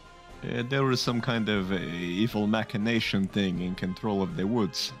 There was some kind of evil machination thing in control of the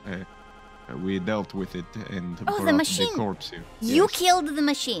woods. We dealt with it and Oh, the brought machine. the corpse here. You Yes. killed the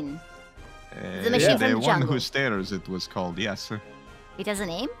machine. The machine from the the one jungle. who stares, it was called, yes. It has a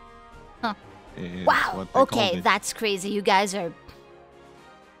name? It's Wow. what they called Okay, it. that's crazy. You guys are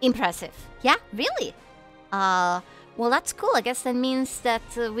impressive. Yeah, really? Well, that's cool. I guess that means that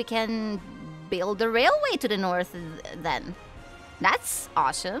we can build a railway to the north then. That's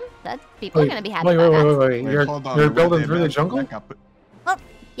awesome. That people are gonna be happy wait, about wait, that. wait. Wait, You're hold on, you're wait, building they through the back- jungle? back up. Well,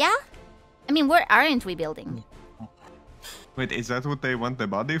 yeah. I mean, where aren't we building? Wait, is that what they want the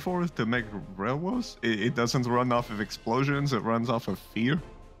body for? To make railroads? It doesn't run off of explosions, it runs off of fear?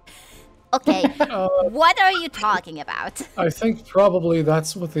 Okay, what are you talking about? I think probably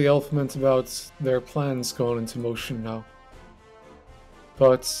that's what the elf meant about their plans going into motion now.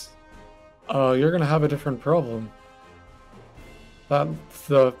 But you're gonna have a different problem. That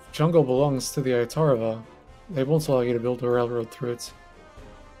the jungle belongs to the Aitarva. They won't allow you to build a railroad through it.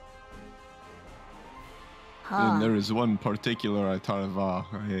 And there is one particular Atarva,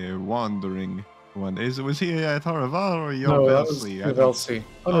 a wandering one. Was he Atarva or No, that was Yovelsi? Yovelsi.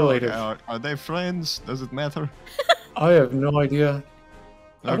 Unrelated. Are they friends? Does it matter? I have no idea.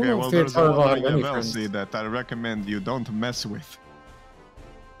 I don't Okay, know well, if the there's a Atarva wandering had any Yovelsi friends. that I recommend you don't mess with.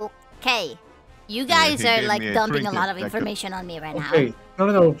 Okay. You guys he are gave like me a dumping a trinket lot of that could- information on me right Okay, now.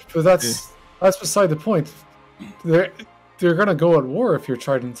 no, but that's beside the point. They're gonna go at war if you're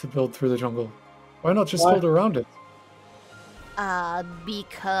trying to build through the jungle. Why not just Why? build around it?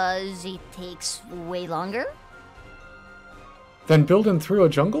 Because it takes way longer? Then building through a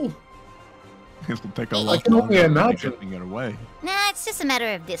jungle? It will take a I lot can only longer than imagine. getting it away. Nah, it's just a matter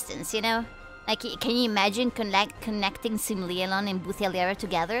of distance, you know? Like, can you imagine connecting Simlealon and Butheliera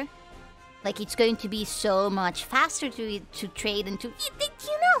together? Like, it's going to be so much faster to trade and to...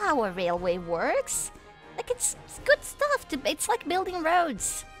 You know how a railway works? Like, it's good stuff. It's like building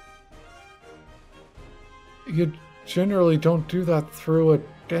roads. You generally don't do that through a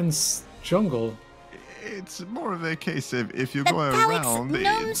dense jungle. It's more of a case of if you But go Alex, around,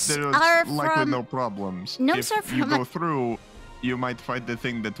 gnomes there's are likely from- no problems. Gnomes if are you from a- go through, you might find the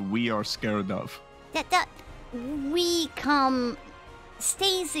thing that we are scared of. We come...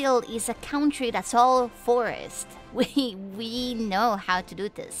 Stazil is a country that's all forest. We know how to do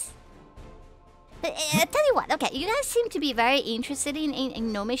this. Tell you what, okay, you guys seem to be very interested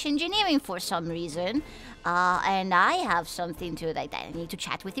in gnomish engineering for some reason. And I have something that I need to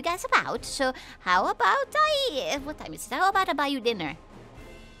chat with you guys about. So how about what time is it? How about I buy you dinner?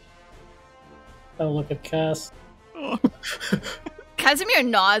 I'll look at Cass. Casimir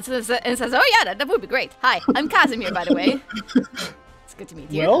nods and says, oh yeah, that would be great. Hi, I'm Casimir, by the way. It's good to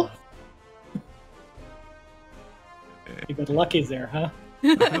meet you. Well, you got lucky there, huh?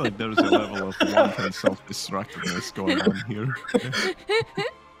 I feel like there's a level of wanton self-destructiveness going on here.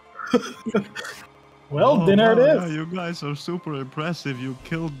 Well, dinner wow, it yeah, is. you guys are super impressive. You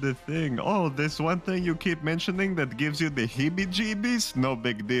killed the thing. Oh, this one thing you keep mentioning that gives you the heebie-jeebies? No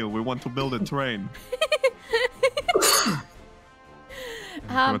big deal. We want to build a train.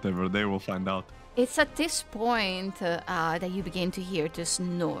 Whatever, they will find out. It's at this point that you begin to hear this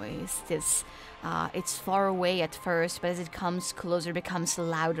noise. It's far away at first, but as it comes closer, it becomes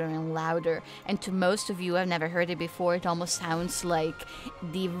louder and louder. And to most of you, I've never heard it before, it almost sounds like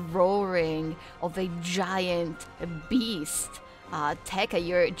the roaring of a giant beast. Tekka,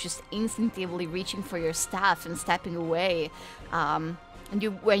 you're just instinctively reaching for your staff and stepping away. And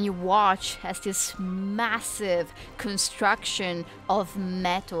when you watch as this massive construction of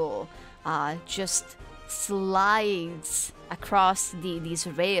metal just slides across these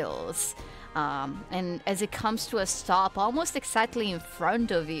rails. And as it comes to a stop almost exactly in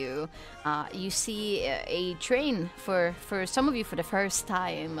front of you, you see a train for some of you for the first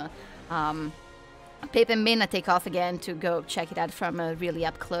time. Pip and Minna take off again to go check it out from really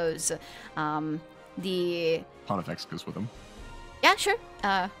up close. The Pontifex goes with them. Yeah, sure.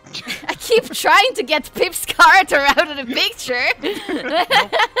 I keep trying to get Pip's character out of the picture.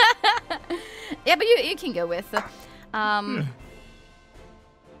 Yeah, but you can go with.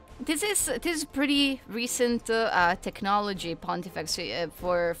 This is pretty recent technology, Pontifex.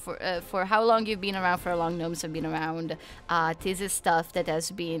 For how long you've been around, for how long gnomes have been around. This is stuff that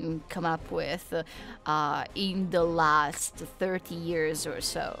has been come up with in the last 30 years or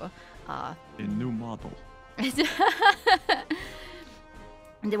so. A new model.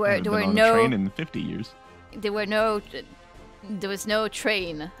 There were on no a train in 50 years. there was no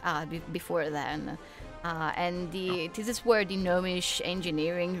train before then. And this is where the gnomish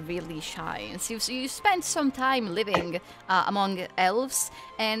engineering really shines. You spent some time living among elves,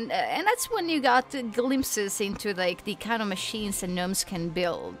 and that's when you got glimpses into like the kind of machines that gnomes can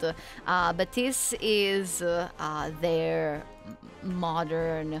build. But this is their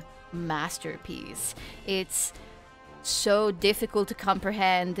modern masterpiece. It's so difficult to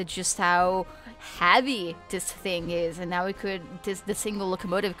comprehend just how heavy this thing is, and now the single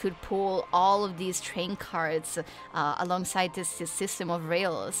locomotive could pull all of these train cars alongside this system of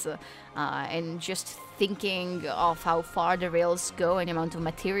rails, and just thinking of how far the rails go and the amount of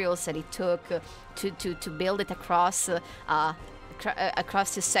materials that it took to build it across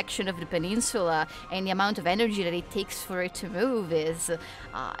this section of the peninsula, and the amount of energy that it takes for it to move is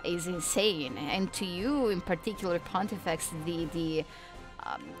insane. And to you in particular, Pontifex,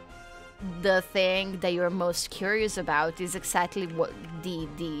 the thing that you're most curious about is exactly what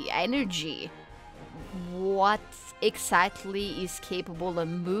the energy. What exactly is capable of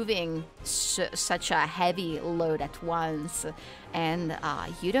moving such a heavy load at once? And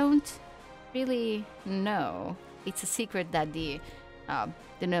you don't really know. It's a secret that the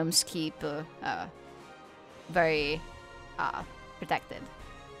gnomes keep very protected.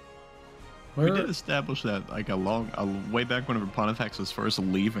 We did establish that like a way back whenever Pontifex was first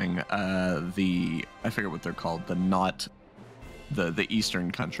leaving I forget what they're called, the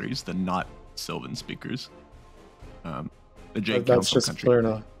Eastern countries, the not Sylvan speakers. The Jade that's Council just country.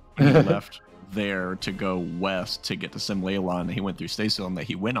 Plurna. When he left there to go west to get to Simlaelon, he went through Stasilon, that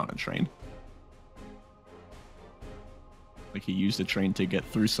he went on a train. Like he used a train to get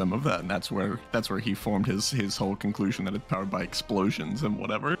through some of that, and that's where he formed his whole conclusion that it's powered by explosions and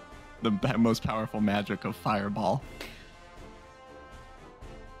whatever. The most powerful magic of Fireball.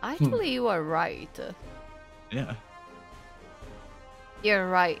 Actually, you are right. Yeah. You're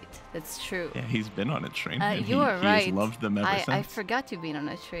right. That's true. Yeah, he's been on a train. And you are right. He's loved them ever since. I forgot you've been on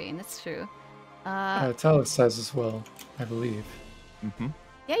a train. That's true. Talus says as well, I believe. Mm-hmm.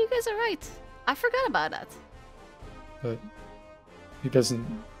 Yeah, you guys are right. I forgot about that. But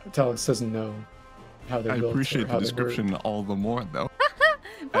Talus doesn't know how they're I built. appreciate or the how they description work. all the more, though.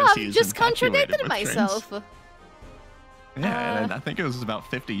 Well, As I've he's just infatuated contradicted with myself. trains. Yeah, and I think it was about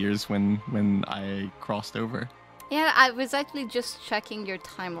 50 years when I crossed over. Yeah, I was actually just checking your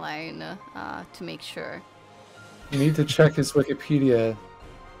timeline to make sure. You need to check his Wikipedia.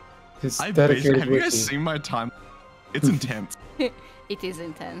 His Have dedicated you wiki. guys seen my time? It's intense. It is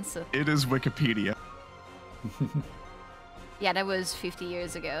intense. It is Wikipedia. Yeah, that was 50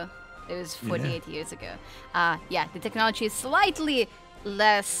 years ago. It was 48 years ago. Yeah, the technology is slightly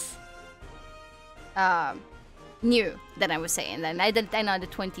less new than I was saying. And I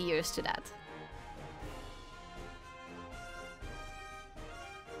added 20 years to that.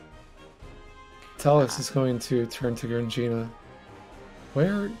 Talus is going to turn to Gringina.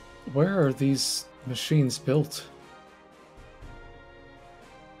 Where are these machines built?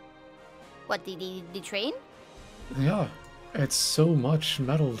 What, the train? Yeah, it's so much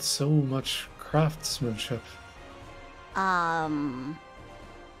metal, so much craftsmanship. You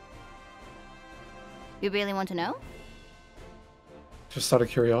really want to know? Just out of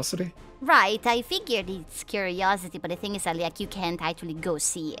curiosity? Right, I figured it's curiosity, but the thing is that like you can't actually go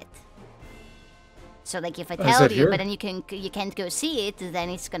see it. So like if I Is tell it you, here? but then you can't go see it, then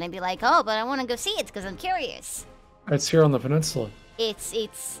it's gonna be like, oh, but I want to go see it because I'm curious. It's here on the peninsula.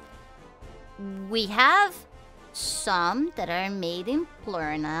 We have some that are made in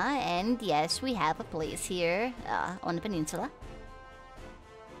Plurna, and yes, we have a place here on the peninsula.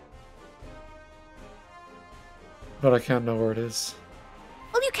 But I can't know where it is.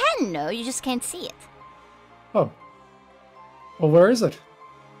 Well, you can know, you just can't see it. Oh. Well, where is it?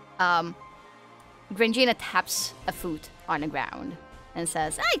 Gringina taps a foot on the ground and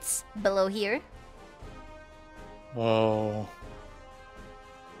says, Ah, it's below here. Whoa.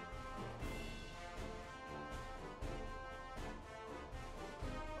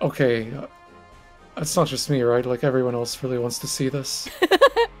 Okay, it's not just me, right? Like everyone else really wants to see this.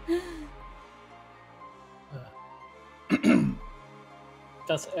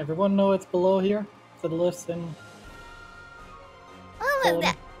 Does everyone know it's below here? That lives in...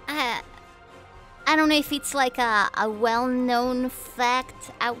 Well, I don't know if it's like a well-known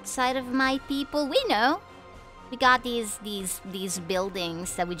fact outside of my people. We know. We got these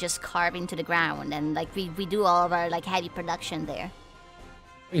buildings that we just carve into the ground, and like we do all of our like heavy production there.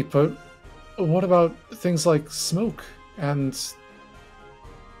 Wait, but what about things like smoke and,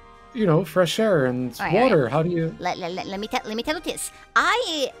 you know, fresh air and All right, water? How do you... Let me tell you this.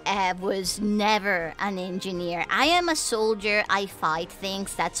 I was never an engineer. I am a soldier. I fight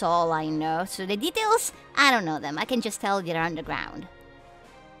things. That's all I know. So the details, I don't know them. I can just tell they're underground.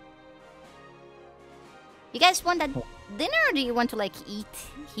 You guys want that dinner, or do you want to like eat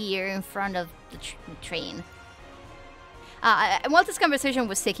here in front of the train? while this conversation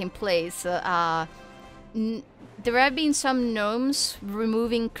was taking place, there have been some gnomes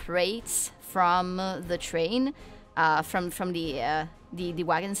removing crates from the train, from the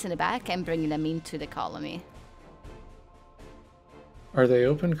wagons in the back, and bringing them into the colony. Are they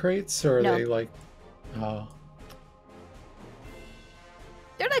open crates, or are No. they like... Oh.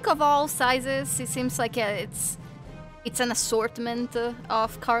 They're like of all sizes. It seems like it's an assortment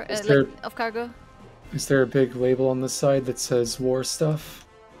of cargo. Is there a big label on the side that says war stuff?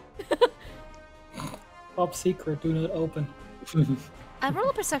 Top secret, do not open. Roll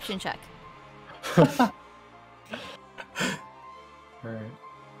a perception check. Alright.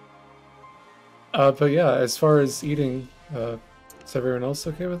 But yeah, as far as eating, is everyone else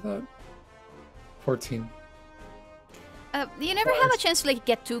okay with that? 14. You never have a chance to like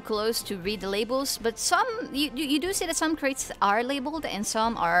get too close to read the labels, but some you do see that some crates are labeled and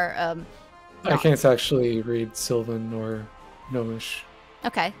some are. I can't actually read Sylvan or Gnomish.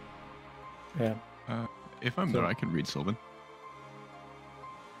 Okay. Yeah. If I'm there, I can read Sylvan.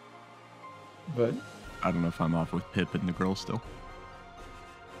 But I don't know if I'm off with Pip and the girl still.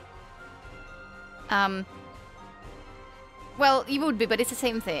 Well, you would be, but it's the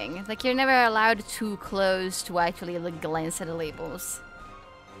same thing. Like, you're never allowed too close to actually like glance at the labels.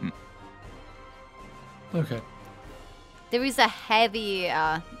 okay. There is a heavy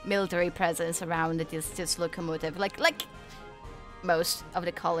military presence around this locomotive, like most of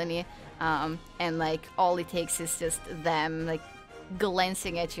the colony, and like all it takes is just them like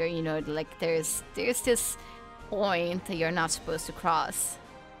glancing at you. You know, like there's this point that you're not supposed to cross.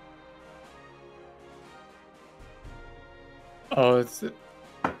 Oh, it's.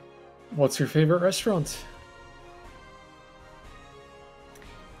 What's your favorite restaurant?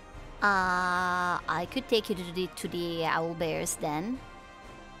 I could take you to the Owl Bears then.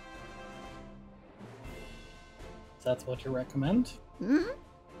 That's what you recommend? Hmm?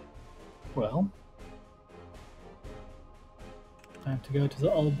 Well, time to go to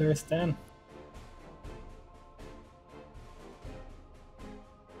the Owl Bears then.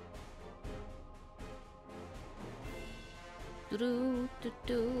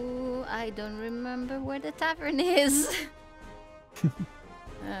 I don't remember where the tavern is. Hold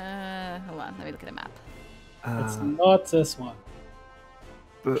on, let me look at the map. It's not this one.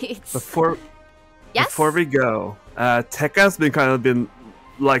 It's- Before Yes? before we go, Tekka's been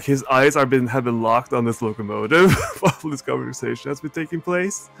like his eyes have been locked on this locomotive while this conversation has been taking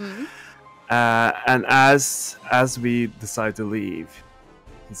place. Mhm. And as we decide to leave,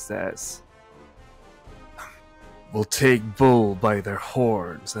 he says, "We'll take bull by their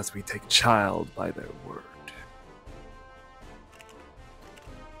horns as we take child by their word."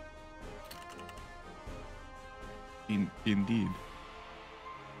 Indeed.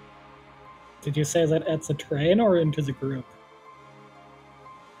 Did you say that at the train or into the group?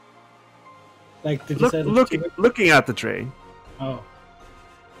 Like, did you say that Looking at the train. Oh,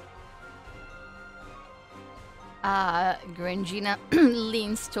 Grangina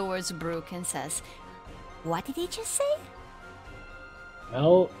leans towards Brooke and says, What did he just say?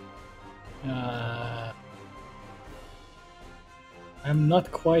 well, I'm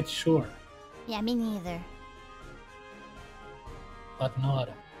not quite sure, Yeah, me neither. but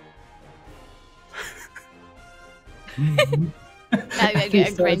nod.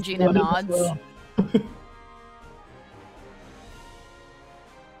 Grangina nods.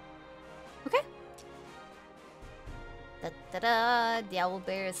 Okay. Da-da-da, the Owl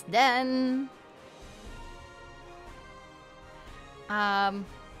Bear's den. What time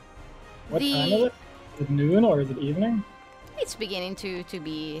is it? Is it noon or is it evening? It's beginning to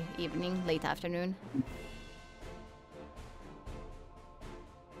be evening, late afternoon.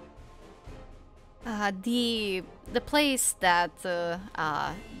 The place that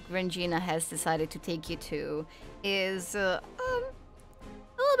Grangina has decided to take you to is a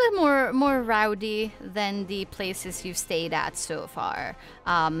little bit more rowdy than the places you've stayed at so far.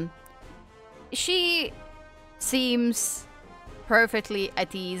 She seems perfectly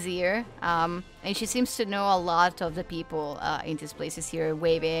at ease here, and she seems to know a lot of the people in these places here,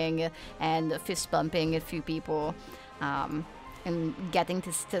 waving and fist bumping a few people. And getting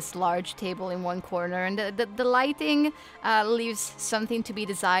this large table in one corner, and the lighting leaves something to be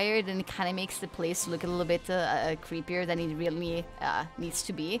desired, and it kind of makes the place look a little bit creepier than it really needs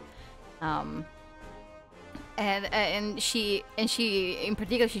to be. And she in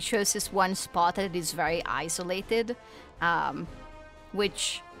particular, she chose this one spot that is very isolated,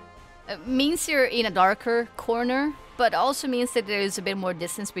 which means you're in a darker corner, but also means that there is a bit more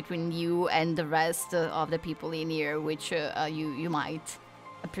distance between you and the rest of the people in here, which you might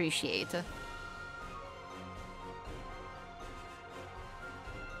appreciate.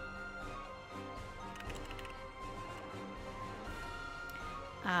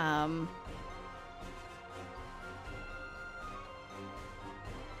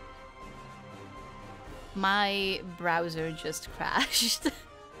 My browser just crashed.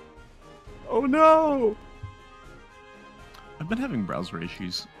 Oh no! I've been having browser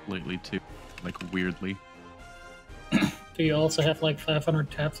issues lately too, like weirdly. Do you also have like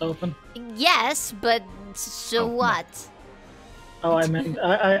 500 tabs open? Yes, but so Oh, no. what? Oh, I meant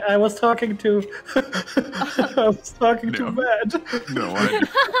I was talking to I was talking to No. Matt. No,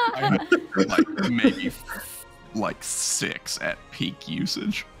 I like maybe like 6 at peak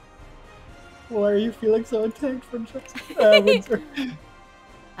usage. Why are you feeling so attacked from Windsor?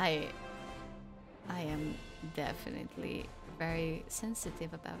 I am definitely very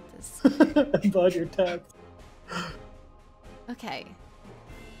sensitive about this. About your tabs. Okay.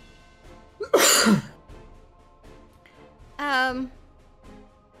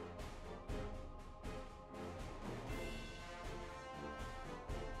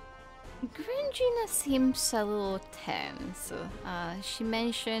 Gringina seems a little tense. She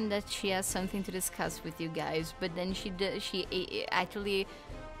mentioned that she has something to discuss with you guys, but then she actually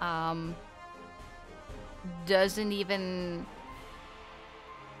doesn't even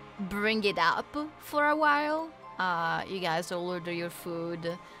bring it up for a while. You guys all order your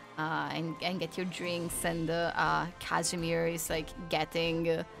food and get your drinks, and Casimir is like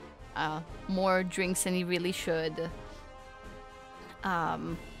getting more drinks than he really should.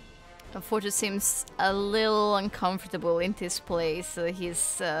 Fortus seems a little uncomfortable in this place.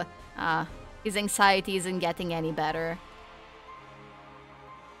 His anxiety isn't getting any better.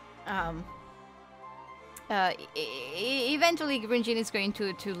 Eventually, Gringin is going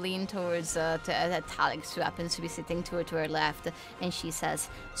to lean towards Talix, who happens to be sitting to her left, and she says,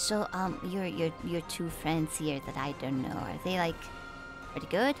 "So, your two friends here that I don't know, are they like pretty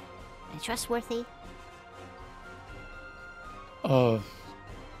good and trustworthy?"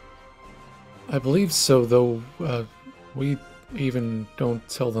 I believe so, though we even don't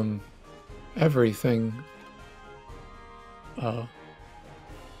tell them everything.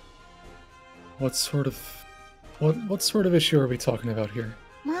 What sort of issue are we talking about here?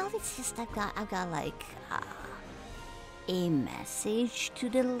 Well, it's just I've got like a message to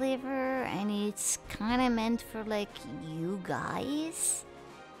deliver, and it's kind of meant for like you guys.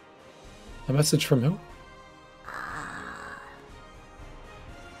 A message from who?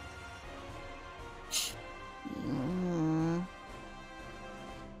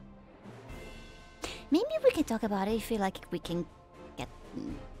 Maybe we can talk about it if you like. We can get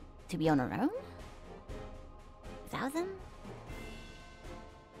to be on our own without them.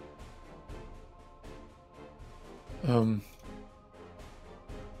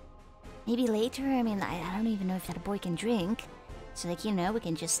 Maybe later. I mean, I don't even know if that boy can drink. So like, you know, we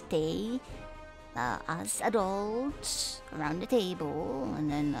can just stay as adults around the table, and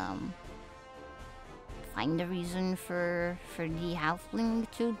then find a reason for the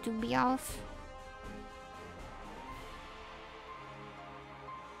halfling to be off.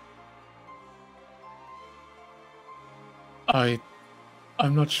 I'm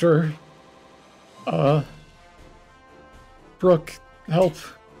not sure. Brooke, help.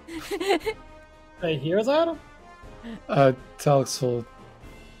 I hear that? Talix will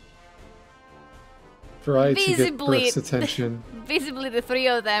try to get Brooke's attention. Visibly, the three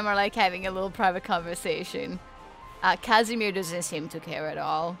of them are like having a little private conversation. Casimir doesn't seem to care at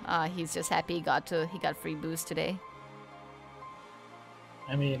all. He's just happy he got free booze today.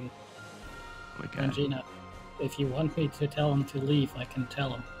 I mean, Angina, if you want me to tell him to leave, I can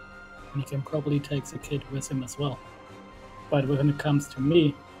tell him. And he can probably take the kid with him as well. But when it comes to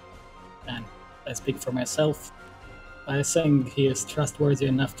me, and I speak for myself, I think he is trustworthy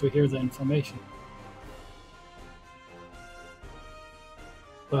enough to hear the information.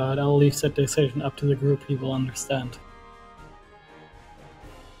 But I'll leave that decision up to the group. He will understand.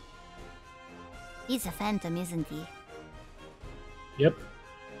 He's a phantom, isn't he? Yep.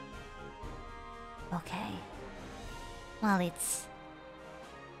 Okay. Well, it's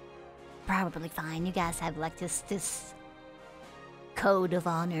probably fine. You guys have like this code of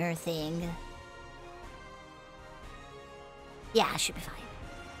honor thing. Yeah, should be fine.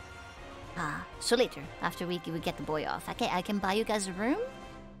 So later, after we get the boy off, I can buy you guys a room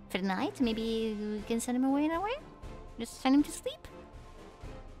for the night. Maybe we can send him away that way. Just send him to sleep.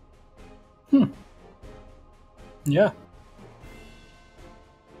 Yeah.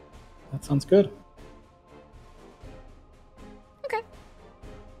 That sounds good.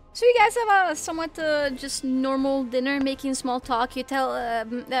 So you guys have a somewhat just normal dinner, making small talk. You tell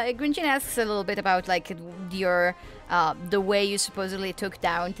Gringin asks a little bit about like your the way you supposedly took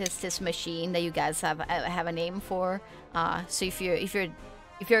down this machine that you guys have a name for. So if you're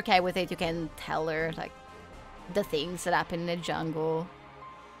okay with it, you can tell her like the things that happen in the jungle.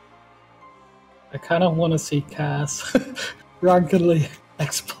 I kind of want to see Cass drunkenly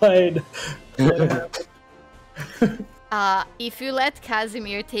explain what happened. If you let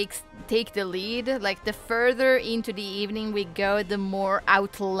Casimir take the lead, like the further into the evening we go, the more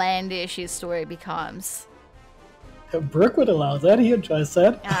outlandish his story becomes. Brooke would allow that. He enjoys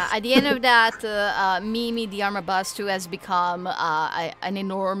that. At the end of that, Mimi, the Armabustu, has become an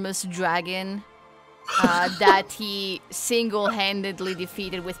enormous dragon that he single-handedly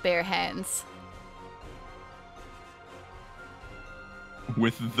defeated with bare hands.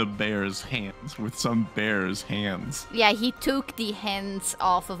 With the bear's hands, with some bear's hands. Yeah, he took the hands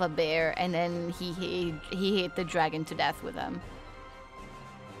off of a bear and then he hit the dragon to death with them.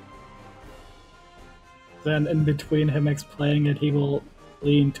 Then in between him explaining it, he will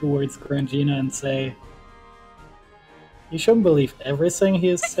lean towards Grangina and say, You shouldn't believe everything he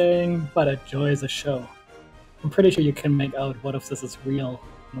is saying, but a joy is a show. I'm pretty sure you can make out what of this is real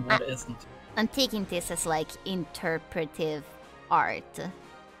and what isn't. I'm taking this as like interpretive art.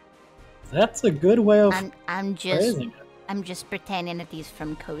 That's a good way of I'm phrasing it. I'm just pretending that he's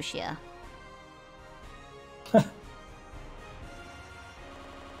from Koshia.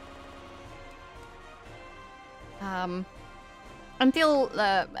 Until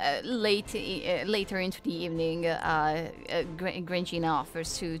later into the evening, Gringina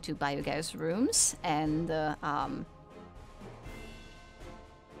offers to buy you guys rooms, and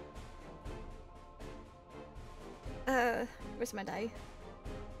where's my die?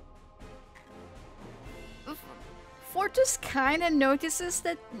 Fortus kind of notices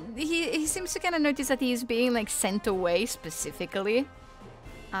that he seems to kind of notice that he's being like sent away specifically,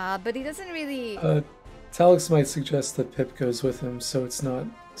 but he doesn't really. Talix might suggest that Pip goes with him, so it's not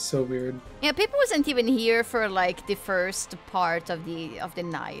so weird. Yeah, Pip wasn't even here for like the first part of the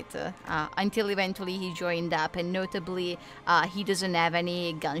night until eventually he joined up, and notably, he doesn't have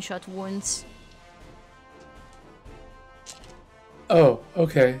any gunshot wounds. Oh,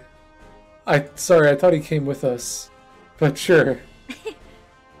 okay. Sorry, I thought he came with us, but sure.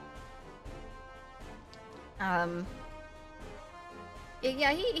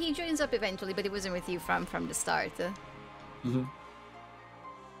 Yeah, he joins up eventually, but he wasn't with you from the start. Mm-hmm.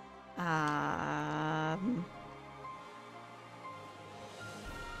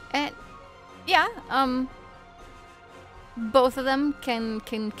 And yeah, both of them can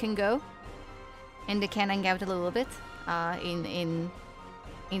go, and they can hang out a little bit, in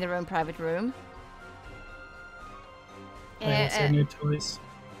their own private room. Their new toys.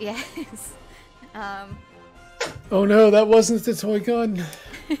 Yes. Oh no, that wasn't the toy gun.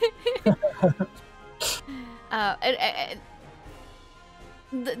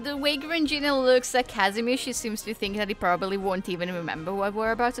 The way Gringina looks at Casimir, she seems to think that he probably won't even remember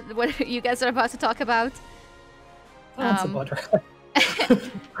what you guys are about to talk about. That's about right.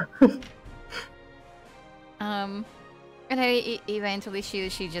 And then eventually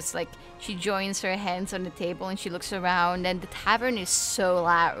she just like she joins her hands on the table and she looks around, and the tavern is so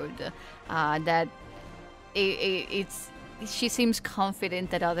loud that she seems confident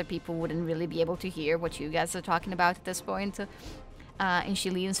that other people wouldn't really be able to hear what you guys are talking about at this point. And she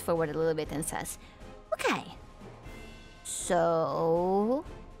leans forward a little bit and says, Okay. So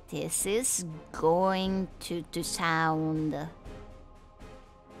this is going to sound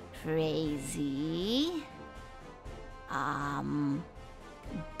crazy.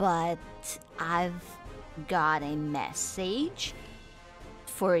 But I've got a message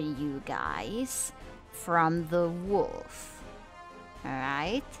for you guys from the wolf.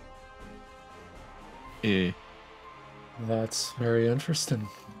 Alright? That's very interesting.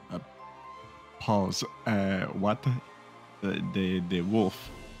 Pause. What? The wolf?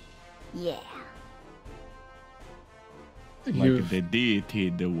 Yeah. Like the deity,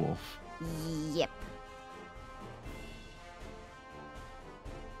 the wolf. Yep.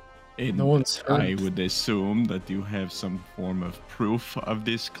 And No one's heard. I would assume that you have some form of proof of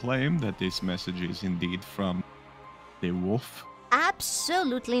this claim, that this message is indeed from the wolf.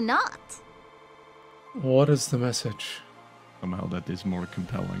 Absolutely not. What is the message? Somehow that is more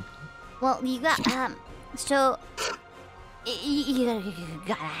compelling. Well, you got, so, you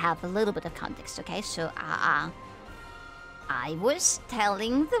gotta have a little bit of context, okay? So, I was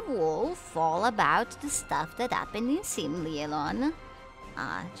telling the wolf all about the stuff that happened in Simleon.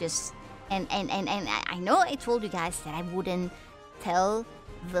 And I know I told you guys that I wouldn't tell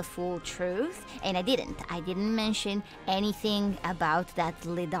the full truth, and I didn't. I didn't mention anything about that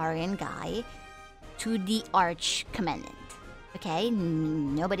Ledarian guy to the Arch Commandant. Okay,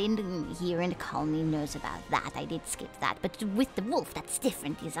 nobody here in the colony knows about that. I did skip that. But with the wolf, that's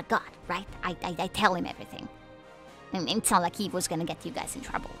different. He's a god, right? I tell him everything. And it's not like he was gonna get you guys in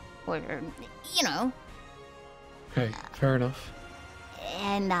trouble. Or you know. Okay, fair enough.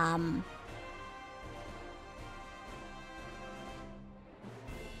 And,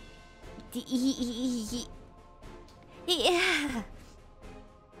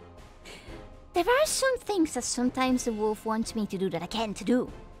 there are some things that sometimes the wolf wants me to do that I can't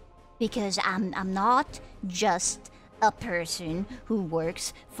do. Because I'm not just a person who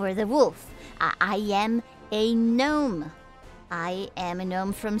works for the wolf. I am a gnome. I am a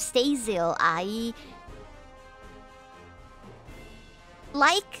gnome from Stazil. I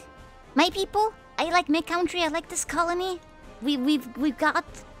like my people. I like my country. I like this colony. We've got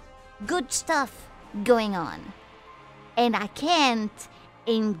good stuff going on. And I can't,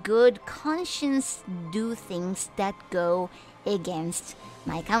 in good conscience, do things that go against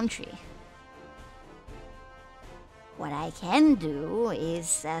my country. what I can do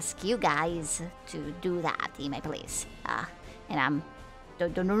is ask you guys to do that in my place. And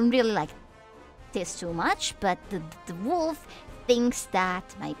don't really like this too much, but the wolf thinks that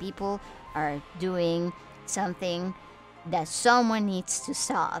my people are doing something that someone needs to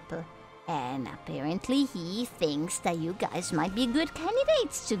stop. And apparently he thinks that you guys might be good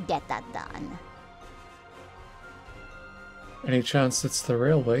candidates to get that done. Any chance it's the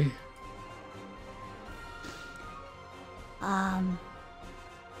railway?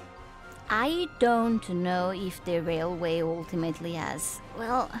 I don't know if the railway ultimately has...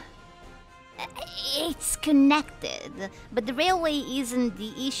 Well, it's connected, but the railway isn't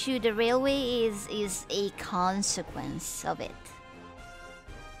the issue. The railway is a consequence of it.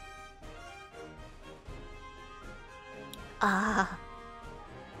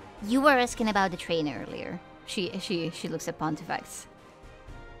 You were asking about the train earlier. She looks at Pontifex.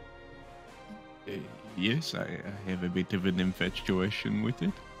 Yes, I have a bit of an infatuation with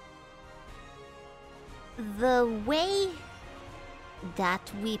it. The way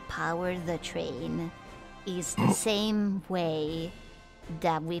that we power the train is the same way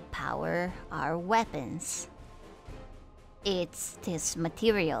that we power our weapons. It's this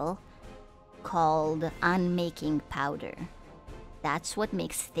material called unmaking powder. That's what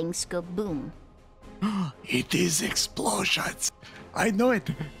makes things go boom. It is explosions. I know it.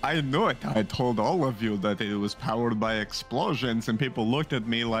 I told all of you that it was powered by explosions, and people looked at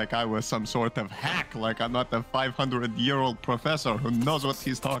me like I was some sort of hack, like I'm not a 500-year-old professor who knows what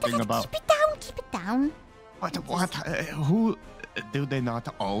he's talking about. Keep it down. What? Who? Do they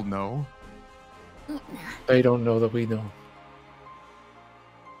not all know? They don't know that we know.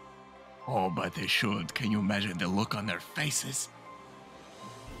 Oh, but they should. Can you imagine the look on their faces?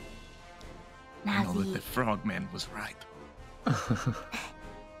 I know that the frogman was right.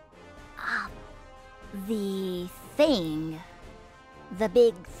 The thing, the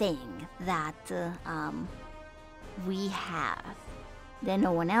big thing that we have that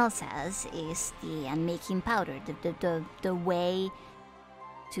no one else has is the unmaking powder, the way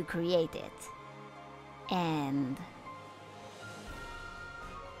to create it. And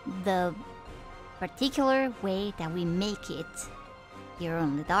the particular way that we make it here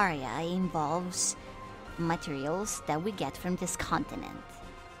on Ledaria involves materials that we get from this continent.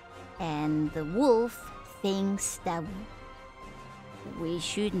 And the wolf thinks that we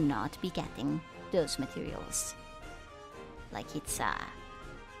should not be getting those materials. Like it's,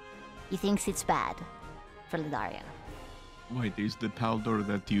 he thinks it's bad for Ledaria. Wait, is the powder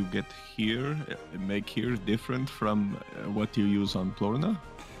that you get here, make here, different from what you use on Plurna?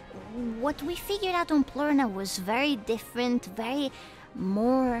 What we figured out on Plurna was very different, very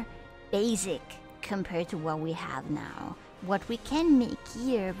more basic compared to what we have now. What we can make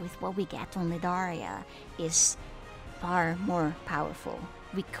here with what we get on Ledaria is far more powerful.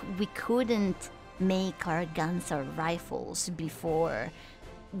 We couldn't make our guns or rifles before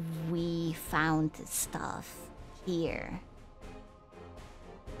we found stuff here.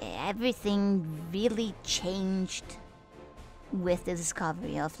 Everything really changed with the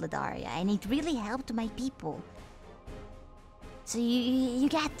discovery of Ledaria, and it really helped my people. So you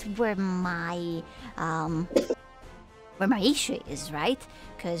get where my issue is, right?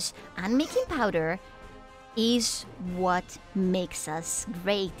 Because unmaking powder is what makes us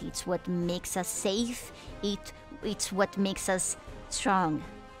great. It's what makes us safe. It's what makes us strong.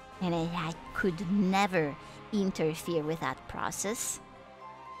 And I could never interfere with that process.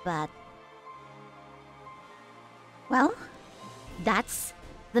 But, well, that's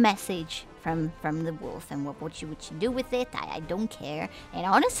the message from the wolf, and what you do with it, I don't care. And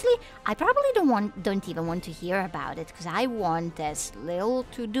honestly, I probably don't even want to hear about it, because I want as little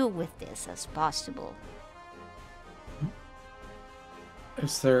to do with this as possible.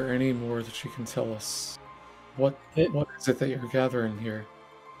 Is there any more that you can tell us? What is it that you're gathering here?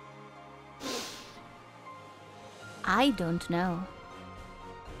 I don't know.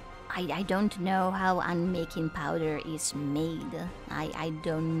 I don't know how unmaking powder is made. I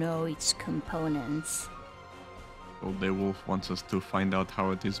don't know its components. So the wolf wants us to find out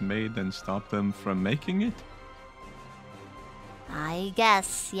how it is made and stop them from making it? I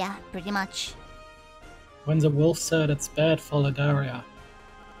guess, yeah, pretty much. When the wolf said it's bad for Ledaria,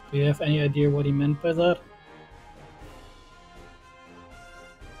 do you have any idea what he meant by that?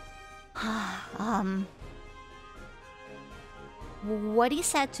 What he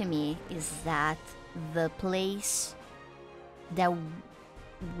said to me is that the place that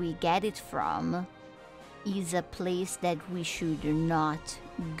we get it from is a place that we should not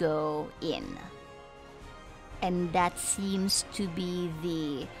go in. And that seems to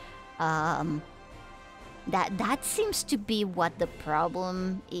be That seems to be what the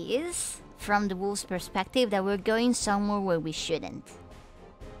problem is from the wolf's perspective, that we're going somewhere where we shouldn't.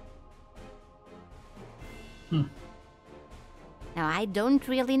 Now, I don't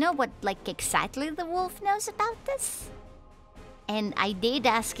really know what, like, exactly the wolf knows about this. And I did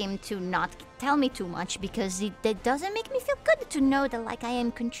ask him to not tell me too much, because that doesn't make me feel good to know that, like, I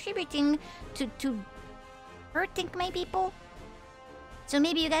am contributing to hurting my people. So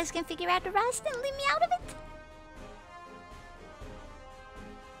maybe you guys can figure out the rest and leave me out of it?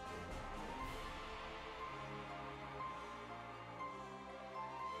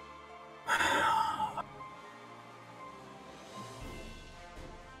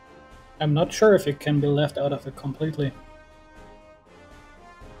 I'm not sure if it can be left out of it completely.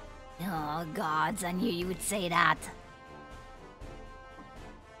 Oh, gods, I knew you would say that.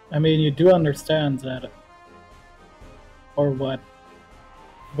 I mean, you do understand that, or what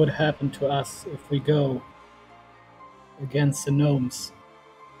would happen to us if we go against the gnomes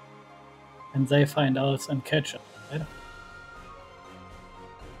and they find us and catch us, right?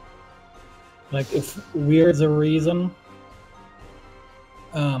 Like, if we're the reason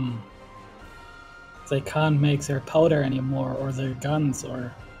they can't make their powder anymore, or their guns,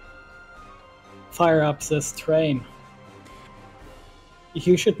 or fire up this train,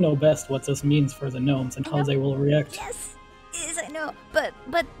 you should know best what this means for the gnomes and how they will react. Yes, I know. But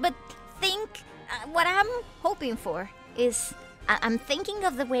think, what I'm hoping for is, I'm thinking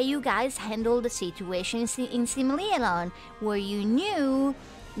of the way you guys handled the situation in Simleon, where you knew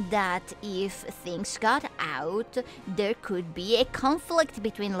that if things got out, there could be a conflict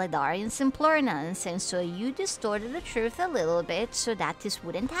between Ledarians and Plurnans, and so you distorted the truth a little bit so that this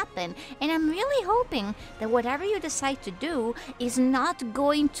wouldn't happen. And I'm really hoping that whatever you decide to do is not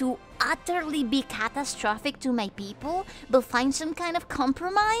going to utterly be catastrophic to my people, but find some kind of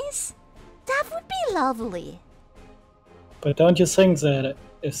compromise. That would be lovely. But don't you think that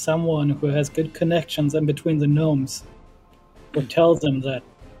if someone who has good connections in between the gnomes would tell them that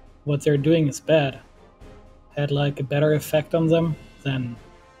what they're doing is bad, had like a better effect on them than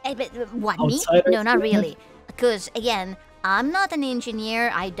But what, me? outsiders? No, not really. Because, again, I'm not an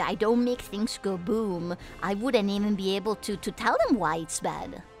engineer. I don't make things go boom. I wouldn't even be able to tell them why it's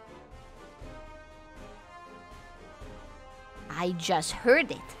bad. I just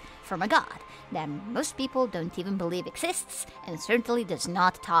heard it from a god that most people don't even believe exists, and certainly does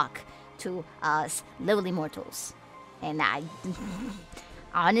not talk to us lowly mortals. And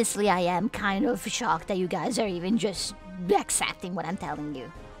honestly, I am kind of shocked that you guys are even just accepting what I'm telling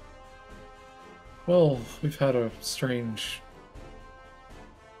you. Well, we've had a strange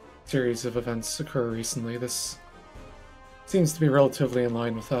series of events occur recently. This seems to be relatively in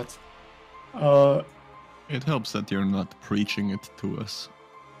line with that. It helps that you're not preaching it to us.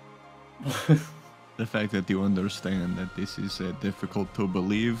 The fact that you understand that this is difficult to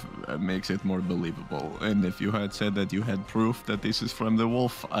believe makes it more believable. And if you had said that you had proof that this is from the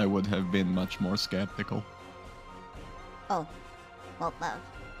wolf, I would have been much more skeptical. Oh, well,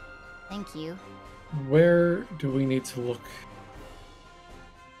 thank you. Where do we need to look?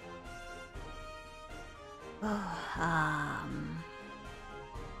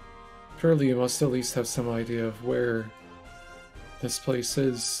 Surely you must at least have some idea of where this place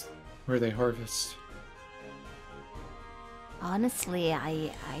is, where they harvest. Honestly,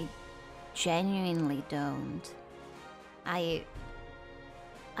 I genuinely don't. I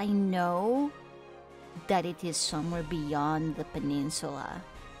know that it is somewhere beyond the peninsula,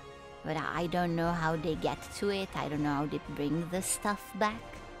 but I don't know how they get to it. I don't know how they bring the stuff back.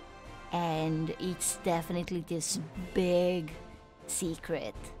 And it's definitely this big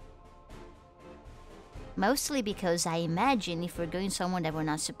secret. Mostly because I imagine if we're going somewhere that we're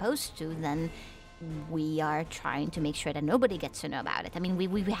not supposed to, then we are trying to make sure that nobody gets to know about it. I mean,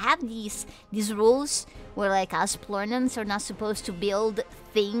 we have these rules where, like, us Plurnans are not supposed to build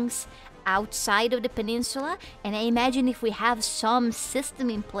things outside of the peninsula, and I imagine if we have some system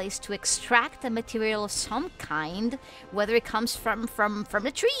in place to extract a material of some kind, whether it comes from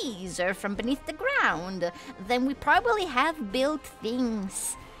the trees or from beneath the ground, then we probably have built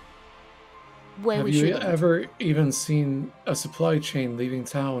things where Have we you shouldn't. ever even seen a supply chain leaving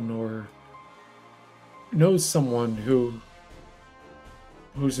town, or knows someone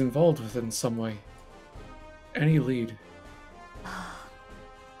who's involved with it in some way? Any lead?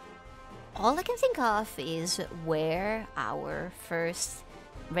 All I can think of is where our first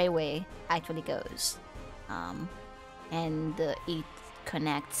railway actually goes. And it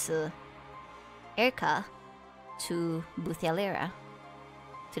connects Erka to Buthialera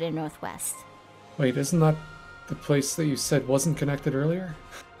to the northwest. Wait, isn't that the place that you said wasn't connected earlier?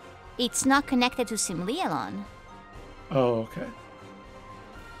 It's not connected to Simlealon. Oh, okay.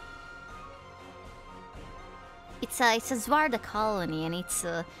 It's a Zvarda colony, and it's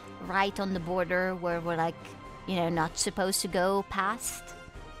right on the border where we're like, not supposed to go past.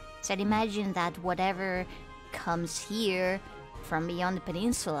 So I'd imagine that whatever comes here from beyond the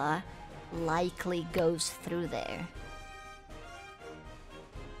peninsula likely goes through there.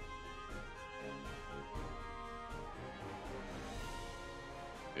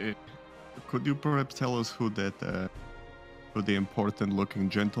 Could you perhaps tell us who the important-looking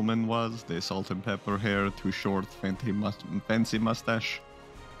gentleman was? The salt and pepper hair, too short, fancy mustache.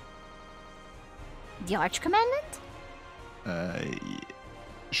 The Archcommandant?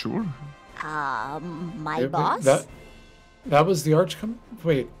 Sure. My boss? That was the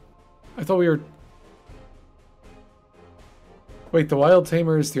Wait, I thought we were... Wait, the Wild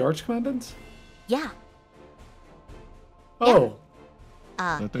Tamer is the Archcommandant? Yeah. Oh.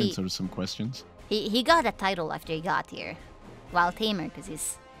 That answers some questions. He got a title after he got here. Wild Tamer, because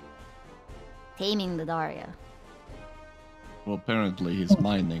he's taming Ledaria. Well, apparently he's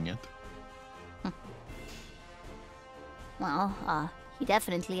mining it. Well, he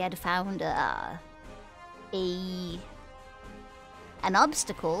definitely had found an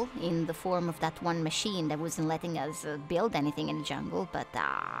obstacle in the form of that one machine that wasn't letting us build anything in the jungle, but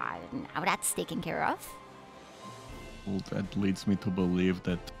now that's taken care of. Well, that leads me to believe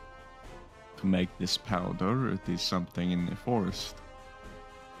that to make this powder, it is something in the forest.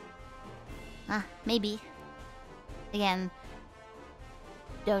 Maybe. Again,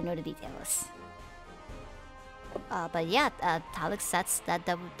 don't know the details. But yeah, Talix,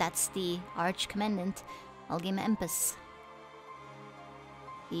 that's the Archcommandant. I'll give him Empus.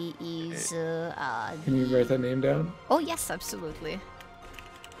 He is. Can you write that name down? Oh yes, absolutely.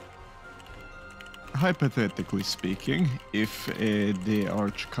 Hypothetically speaking, if the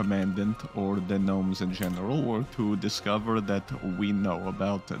Archcommandant or the gnomes in general were to discover that we know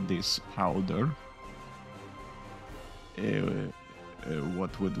about this powder,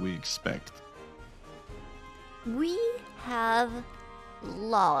 what would we expect? We have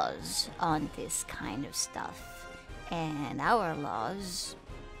laws on this kind of stuff, and our laws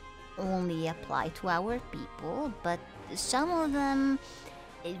only apply to our people, but some of them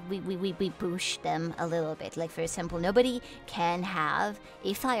we push them a little bit. Like, for example, nobody can have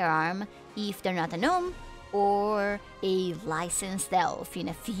a firearm if they're not a gnome or a licensed elf, in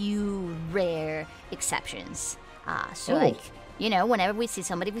a few rare exceptions. Like, whenever we see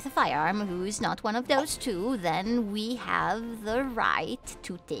somebody with a firearm who is not one of those two, then we have the right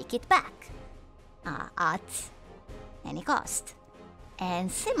to take it back at any cost.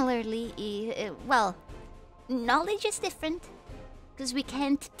 And similarly, knowledge is different, because we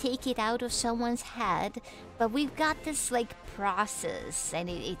can't take it out of someone's head, but we've got this process, and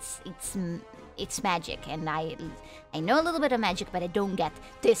it's magic, and I know a little bit of magic, but I don't get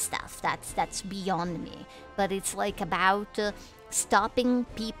this stuff. That's beyond me. But it's about stopping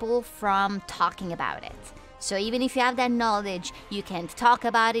people from talking about it. So even if you have that knowledge, you can't talk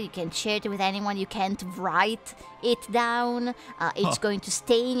about it, you can't share it with anyone, you can't write it down. It's going to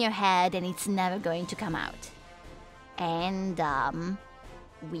stay in your head, and it's never going to come out. And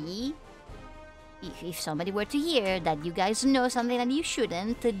if somebody were to hear that you guys know something that you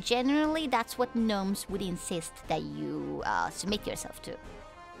shouldn't, generally that's what gnomes would insist that you submit yourself to.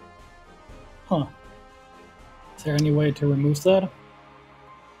 Huh. Is there any way to remove that?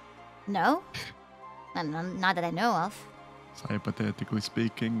 No? Not that I know of. So hypothetically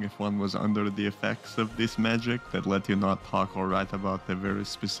speaking, if one was under the effects of this magic that let you not talk or write about a very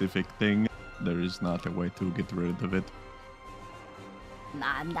specific thing, there is not a way to get rid of it.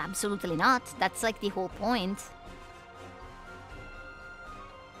 Absolutely not. That's the whole point.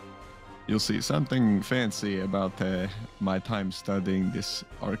 You'll see, something fancy about my time studying this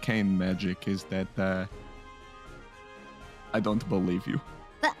arcane magic is that I don't believe you.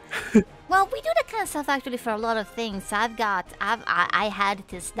 Well, we do that kind of stuff actually for a lot of things. I had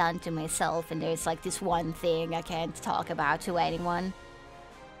this done to myself, and there's this one thing I can't talk about to anyone.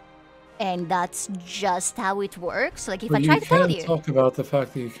 And that's just how it works. If I try to tell you, can't talk about the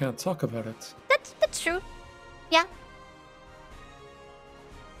fact that you can't talk about it. That's true. Yeah.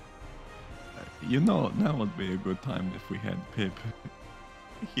 Now would be a good time if we had Pip.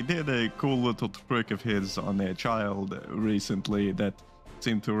 He did a cool little trick of his on a child recently that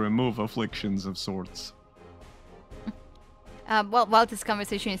seemed to remove afflictions of sorts. While this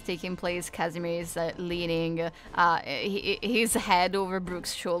conversation is taking place, Casimir is leaning his head over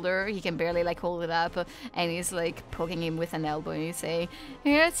Brooke's shoulder. He can barely hold it up, and he's poking him with an elbow, and he's saying,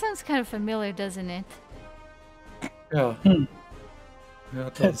 "Yeah, it sounds kind of familiar, doesn't it?" Yeah. Yeah,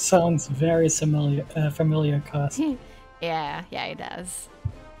 it That does. sounds very familiar, Cos. Yeah, it does.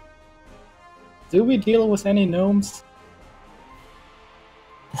 Do we deal with any gnomes?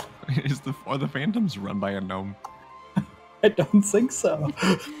 Are the phantoms run by a gnome? I don't think so.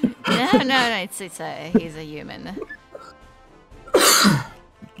 No, he's a human.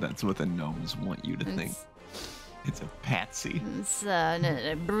 That's what the gnomes want you to think. It's a patsy. It's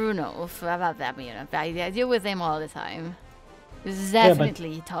no, Bruno. I deal with him all the time. He's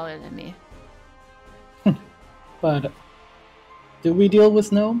definitely taller than me. But do we deal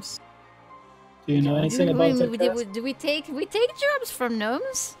with gnomes? Do you know anything about that? Cos? Do we take jobs from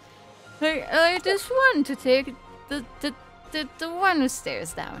gnomes? I just want to take the one who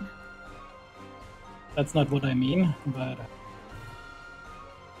stares down. That's not what I mean, but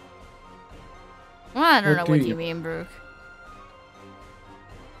Well, I don't What know do what you- you mean, Brooke.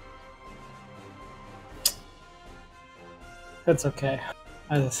 it's okay.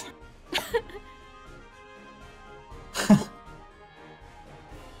 I just...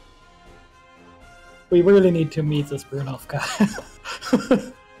 We really need to meet this Brunov guy.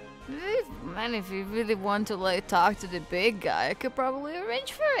 Man, if you really want to like talk to the big guy, I could probably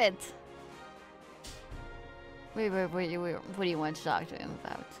arrange for it. Wait, what do you want to talk to him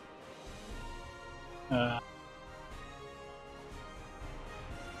about?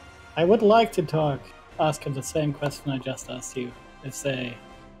 I would like to ask him the same question I just asked you. If they,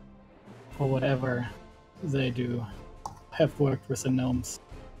 for whatever they do, have worked with the gnomes.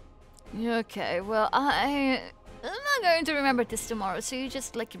 Okay, well, I'm not going to remember this tomorrow, so you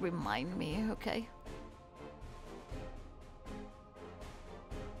just like remind me, okay?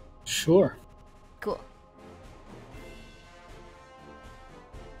 Sure. Cool.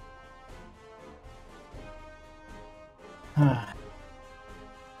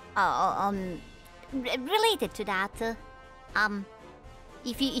 Related to that,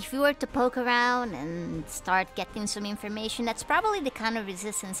 if you were to poke around and start getting some information, that's probably the kind of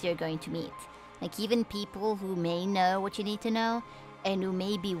resistance you're going to meet. Like even people who may know what you need to know and who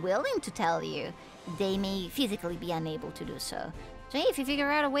may be willing to tell you, they may physically be unable to do so. So hey, if you figure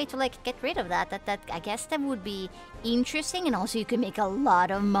out a way to like get rid of that I guess that would be interesting, and also you could make a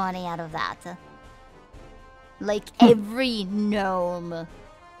lot of money out of that. Like every gnome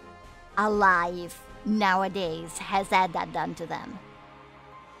alive nowadays has had that done to them.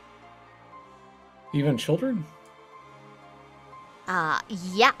 Even children?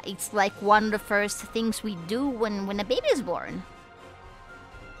 Yeah, it's like one of the first things we do when a baby is born.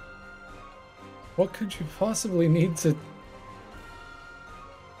 What could you possibly need to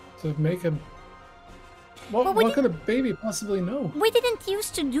make a... What could a baby possibly know? We didn't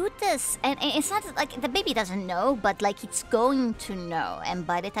used to do this, and it's not like the baby doesn't know, but like it's going to know, and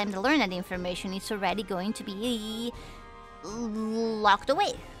by the time they learn that information, it's already going to be locked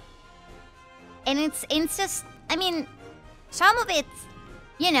away. And it's just, I mean, some of it,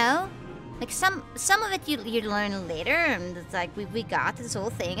 you know, like some of it you learn later, and it's like we got this whole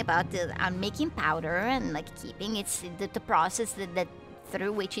thing about the making powder and like keeping it's the process that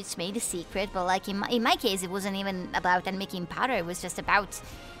through which it's made a secret. But like in my case, it wasn't even about making powder. It was just about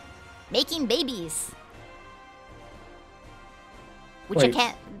making babies, which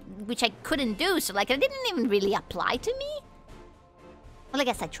I couldn't do. So like it didn't even really apply to me. Well, I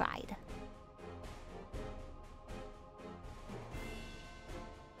guess I tried.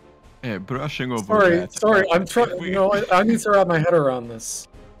 Yeah, brushing over that. Sorry, I'm trying. No, I need to wrap my head around this.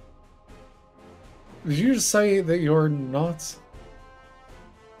 Did you just say that you're not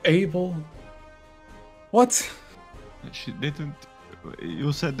able? What? She didn't.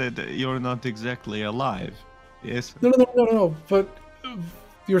 You said that you're not exactly alive. Yes. No. But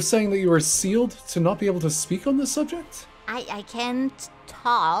you're saying that you were sealed to not be able to speak on this subject? I can't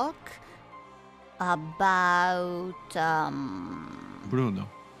talk about Bruno.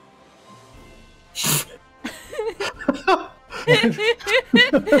 Did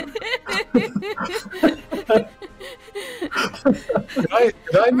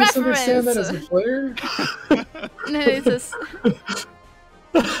I misunderstand that as a player? No, it's just...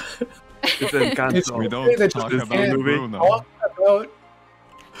 It's in cancel. We don't That talk you about can't Bruno. talk about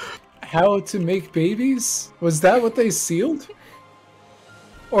how to make babies? Was that what they sealed?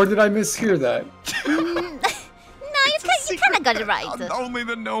 Or did I mishear that? No, you kind of got it right. Only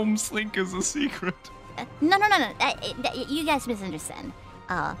the gnomes think is a secret. No. You guys misunderstand.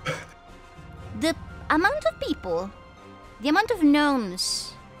 The amount of people, the amount of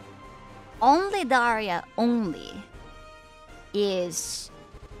gnomes on Ledaria only is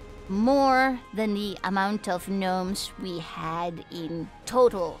more than the amount of gnomes we had in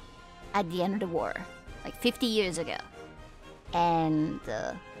total at the end of the war, like 50 years ago. And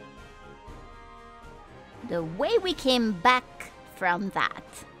the way we came back from that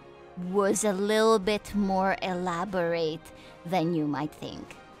was a little bit more elaborate than you might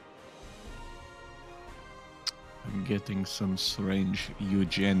think. I'm getting some strange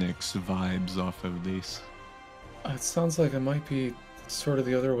eugenics vibes off of this. It sounds like it might be sort of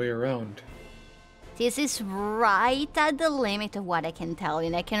the other way around. This is right at the limit of what I can tell you,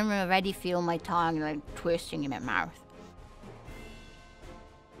 and I can already feel my tongue like twisting in my mouth.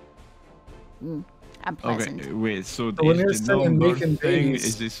 Unpleasant. Okay, wait, so when you're is the saying gnome bird making thing, babies-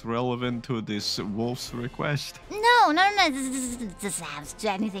 is this relevant to this wolf's request? No. This doesn't have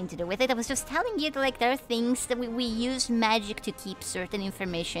anything to do with it. I was just telling you that, like, there are things that we use magic to keep certain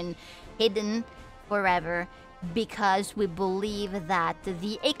information hidden forever because we believe that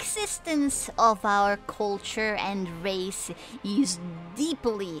the existence of our culture and race is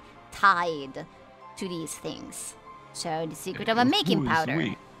deeply tied to these things. So the secret of a making Who is powder.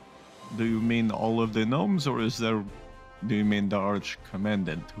 we? Do you mean all of the gnomes, or do you mean the arch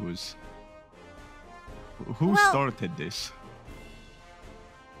commandant who Well- started this?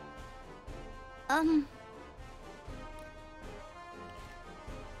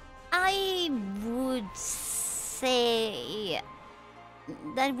 I would say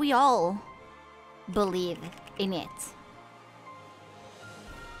that we all believe in it.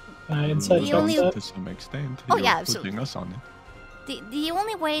 Inside The check only- that. To some extent, Oh, you're yeah, putting absolutely. us on it. The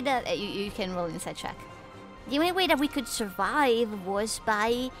only way that you can roll inside check. The only way that we could survive was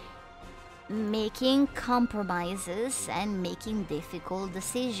by making compromises and making difficult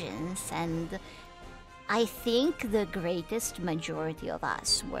decisions, and I think the greatest majority of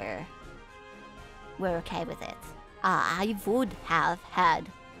us were okay with it. I would have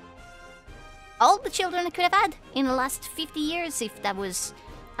had all the children I could have had in the last 50 years if that was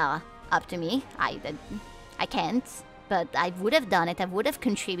up to me. I can't, but I would have done it. I would have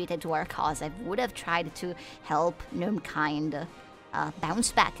contributed to our cause. I would have tried to help gnomekind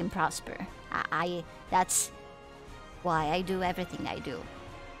bounce back and prosper. That's why I do everything I do.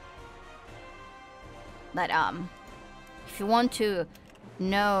 But if you want to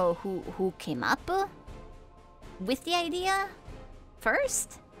know who came up with the idea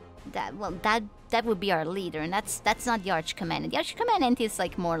first, that would be our leader, and that's not the arch commandant. The arch commandant is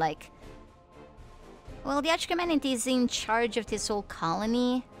like more like, well, the arch commandant is in charge of this whole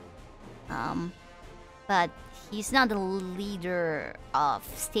colony, but he's not the leader of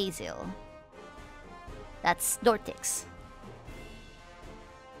Stasil. That's Dortix.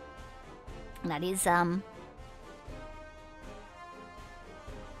 That is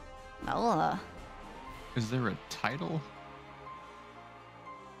Is there a title?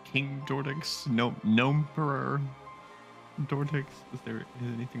 King Dortix? No, Gnomeperor Dortix? Is there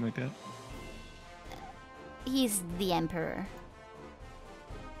anything like that? he's the emperor.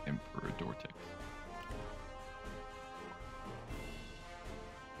 Emperor Dortix.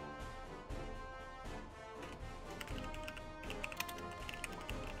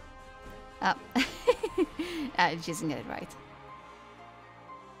 Oh, I just didn't get it right.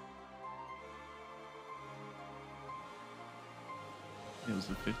 It was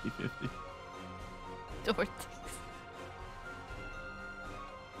a 50-50. Dortix.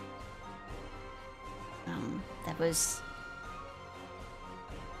 That was.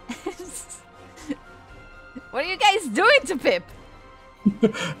 What are you guys doing to Pip?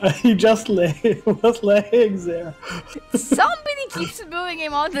 He just was laying there. Somebody keeps moving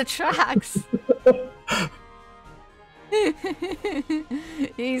him on the tracks.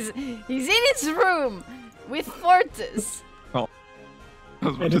 he's in his room with Fortis. I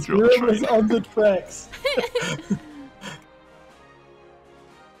was about And to his draw a room is triangle. on the tracks.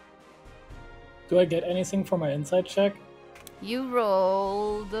 Do I get anything for my insight check? You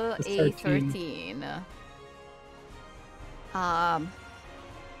rolled It's a 13. 13.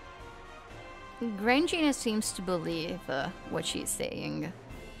 Grangina seems to believe what she's saying.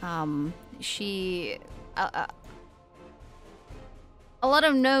 She... a lot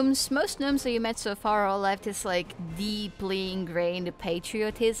of gnomes, most gnomes that you met so far all left is like deeply ingrained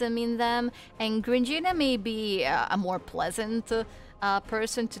patriotism in them, and Grangina may be a more pleasant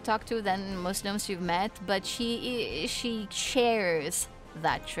person to talk to than most gnomes you've met, but she shares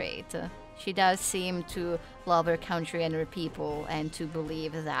that trait. She does seem to love her country and her people, and to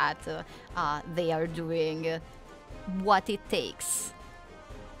believe that they are doing what it takes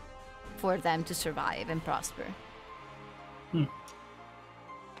for them to survive and prosper.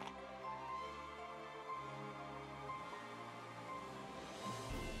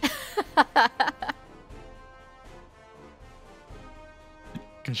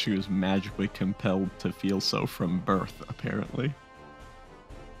 because she was magically compelled to feel so from birth, apparently.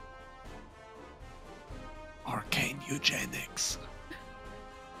 Arcane eugenics.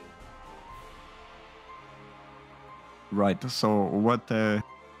 Right, so what, I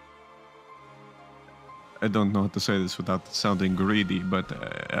don't know how to say this without sounding greedy, but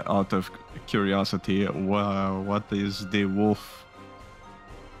out of curiosity, what is the wolf?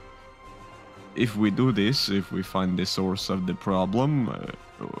 If we do this, if we find the source of the problem,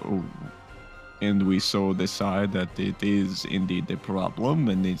 and we so decide that it is indeed a problem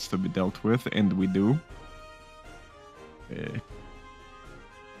and needs to be dealt with, and we do,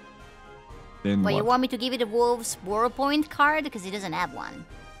 then Well, what? you want me to give you the wolf's war point card? Because he doesn't have one.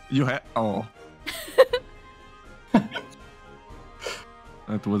 You have... Oh.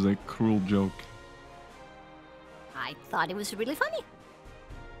 That was a cruel joke. I thought it was really funny.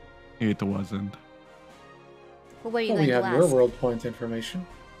 It wasn't. What were you Well, going we to have your ask? world point information.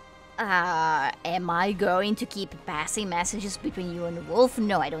 Am I going to keep passing messages between you and the wolf?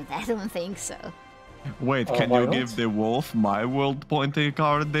 No, I don't think so. Wait, can why you not? give the wolf my world pointing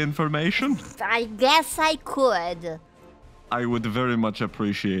card information? I guess I could. I would very much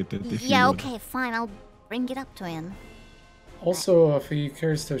appreciate it if Yeah, you would. okay, fine. I'll bring it up to him. Also, if he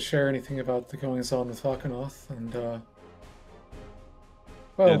cares to share anything about the goings on with Vakanoth, and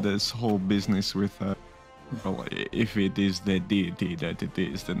well, Yeah, this whole business with, well, if it is the deity that it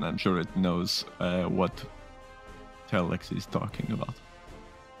is, then I'm sure it knows what Telex is talking about.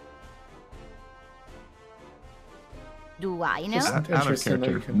 Do I know? Just- Out of Interesting that you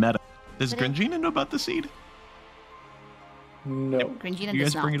character. can- Meta. Does But I- Grangina know about the seed? no. Gringina You does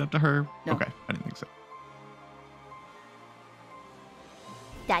guys not. bring it up to her? No. Okay, I didn't think so.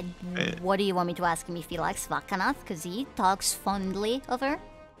 That, what do you want me to ask him if he likes Vakanath? Because he talks fondly of her.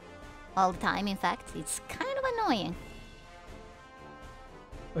 All the time, in fact. It's kind of annoying.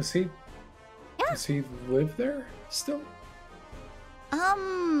 Does he? Yeah. Does he live there still?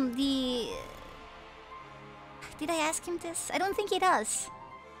 Did I ask him this? I don't think he does.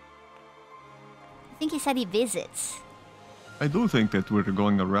 I think he said he visits. I do think that we're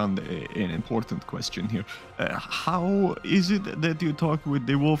going around an important question here. How is it that you talk with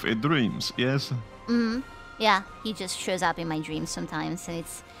the wolf in dreams? Yes? Yeah, he just shows up in my dreams sometimes, and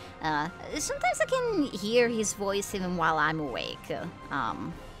it's sometimes I can hear his voice even while I'm awake.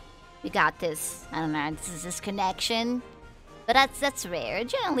 We got this, I don't know, this connection, but that's rare.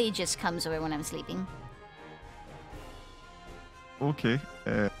 Generally, it just comes over when I'm sleeping. Okay.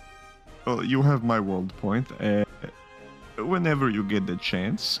 Well, you have my world point. Whenever you get the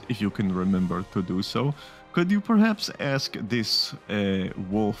chance, if you can remember to do so, could you perhaps ask this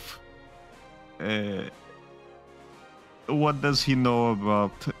wolf, what does he know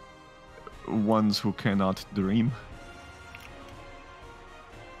about ones who cannot dream?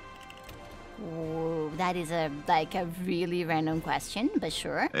 Ooh, that is a really random question, but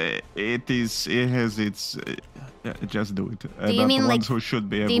sure. It has its... just do it. Do you About mean, the like- ones who should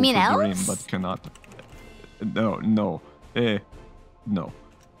be able do you mean to dream elves? but cannot. No. No.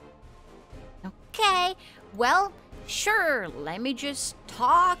 Okay, well, sure, let me just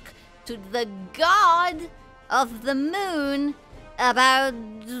talk to the god of the moon about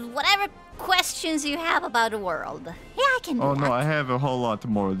whatever questions you have about the world. Yeah, I can do Oh that. no, I have a whole lot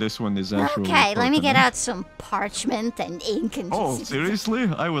more. This one is actually... Okay, let me get pertinent. out some parchment and ink and Oh, just... seriously?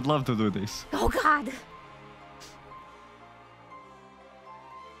 I would love to do this. Oh, God.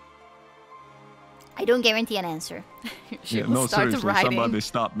 I don't guarantee an answer. She Yeah, will no, start seriously, writing. somebody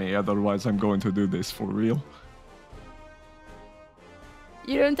stop me, otherwise I'm going to do this for real.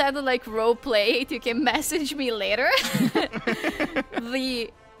 You don't have to like role play it. You can message me later.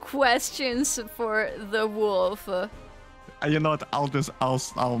 The questions for the wolf. You know what?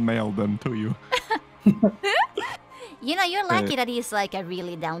 I'll mail them to you. You know, you're lucky that he's like a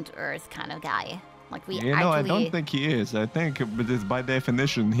really down-to-earth kind of guy. Like, we You know, I actually... don't think he is. I think, but it's by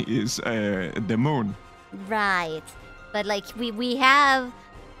definition, he is the moon. Right. But, like, we have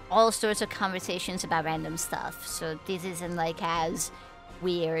all sorts of conversations about random stuff, so this isn't, like, as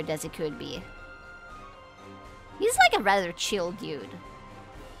weird as it could be. He's, like, a rather chill dude.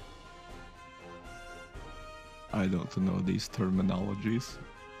 I don't know these terminologies.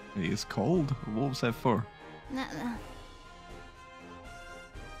 He is cold. Wolves have fur. No.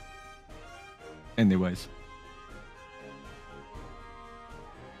 Anyways.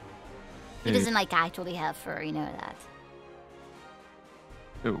 He doesn't, like, actually have fur, you know that.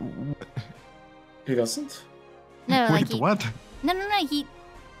 He doesn't? No, like, Wait, what? No,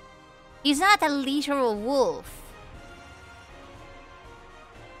 he's not a literal wolf.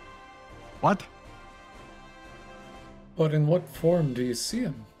 What? But in what form do you see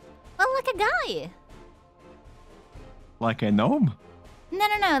him? Well, like a guy. Like a gnome? No,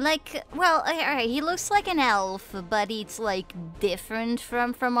 like, well, alright, he looks like an elf, but it's, like, different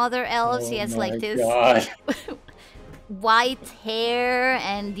from other elves. He has, like, this God. white hair,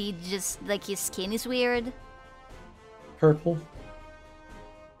 and he just, like, his skin is weird. Purple?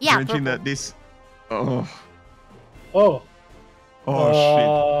 Yeah, Mention purple. that this. Oh. Oh.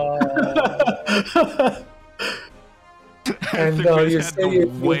 Oh shit. shit. I And think we you had say the you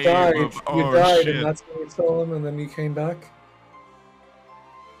wave died. of, You oh, died, shit. and that's when you saw him, and then you came back?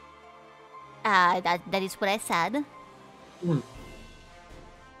 That is what I said.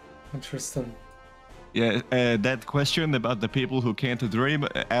 Interesting. Yeah, that question about the people who can't dream,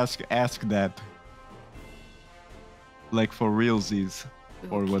 ask that. Like for realsies,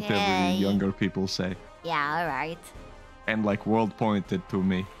 or whatever Okay. younger people say. Yeah, alright. And like world pointed to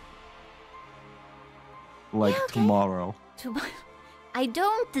me. Like Yeah, okay. tomorrow. I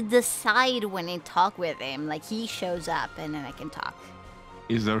don't decide when I talk with him. Like, he shows up, and then I can talk.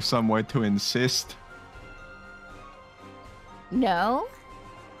 Is there some way to insist? No?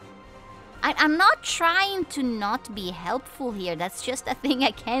 I'm not trying to not be helpful here. That's just a thing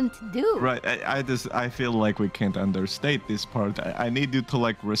I can't do. Right, I feel like we can't understate this part. I need you to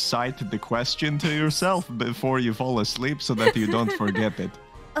like recite the question to yourself before you fall asleep so that you don't forget it.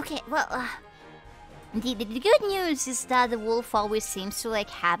 Okay, well, the good news is that the wolf always seems to, like,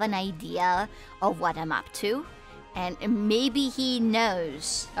 have an idea of what I'm up to. And maybe he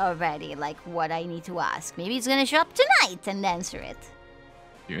knows already, like, what I need to ask. Maybe he's gonna show up tonight and answer it.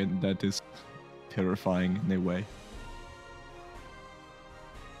 Yeah, that is terrifying in a way.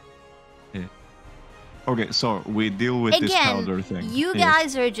 Yeah. Okay, so we deal with this powder Again, thing. you Yeah.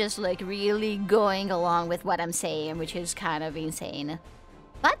 guys are just, like, really going along with what I'm saying, which is kind of insane.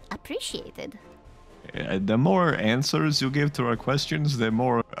 But appreciated. The more answers you give to our questions, the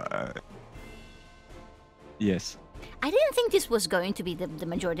more... Yes. I didn't think this was going to be the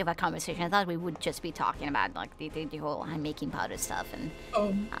majority of our conversation. I thought we would just be talking about, like, the whole Unmaking powder stuff. And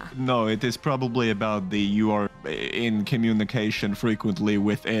No, it is probably about you are in communication frequently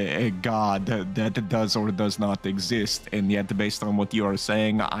with a god that does or does not exist, and yet based on what you are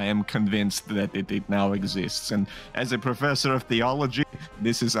saying, I am convinced that it now exists. And as a professor of theology,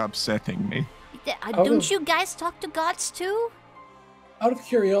 this is upsetting me. don't you guys talk to gods too? Out of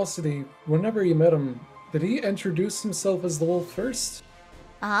curiosity, whenever you met him, did he introduce himself as the wolf first?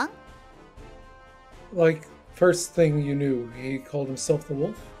 Uh-huh. Like, first thing you knew, he called himself the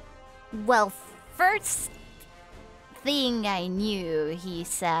wolf? Well, first thing I knew, he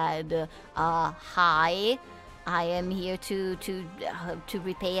said, hi, I am here to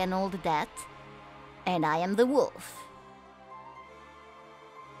repay an old debt, and I am the wolf.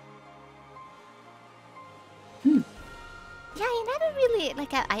 Yeah, he never really, like,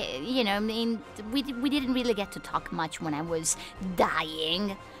 I mean, we didn't really get to talk much when I was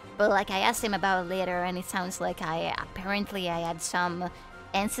dying. But, like, I asked him about it later, and it sounds like apparently I had some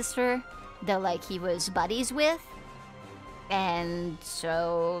ancestor that, like, he was buddies with. And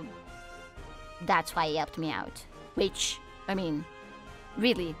so that's why he helped me out. Which, I mean,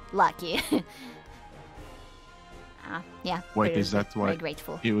 really lucky. Yeah. Wait, is that why? Very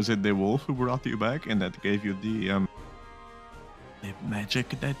grateful. Was it the wolf who brought you back and that gave you the magic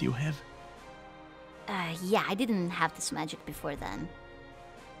that you have? Yeah, I didn't have this magic before then.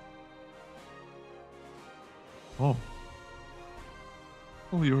 Oh.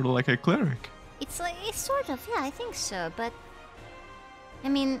 Oh, you're like a cleric. It's sort of, yeah, I think so, but I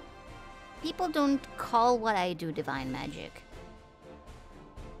mean, people don't call what I do divine magic.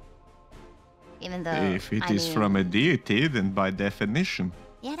 Even though If it is from a deity, then by definition.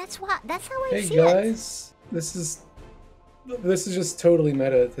 Yeah, that's how I Hey see it. guys, this is just totally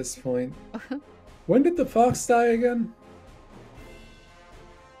meta at this point. When did the fox die again?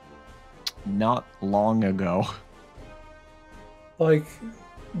 Not long ago. Like,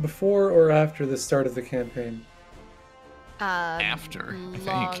 before or after the start of the campaign? After,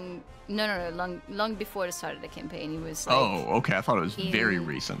 I think. Long before the start of the campaign. It was like, Oh, okay. I thought it was very in-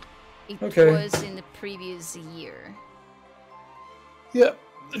 recent. It Okay. was in the previous year. Yeah,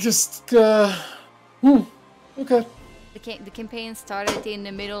 just, okay. The campaign started in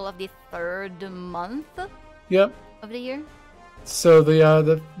the middle of the 3rd month Yep. of the year. So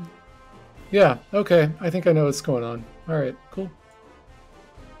yeah, okay. I think I know what's going on. Alright, cool.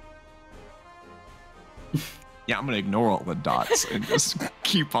 Yeah, I'm gonna ignore all the dots and just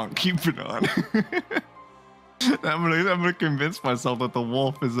keep on keeping on. I'm gonna convince myself that the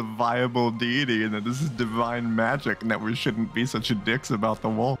wolf is a viable deity and that this is divine magic and that we shouldn't be such dicks about the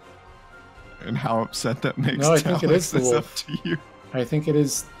wolf. And how upset that makes No, I think it is Talix the is up wolf. to you. I think it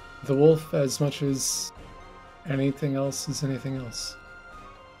is the wolf as much as anything else is anything else.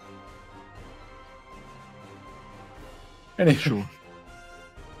 Anyway. Sure.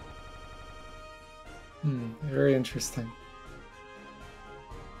 Very interesting.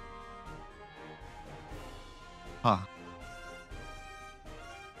 Ah.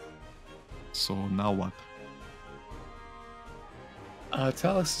 So now what?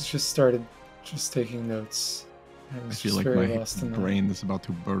 Talix has just started just taking notes. And I is feel just like very my lost in them. brain is about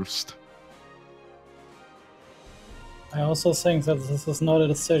to burst. I also think that this is not a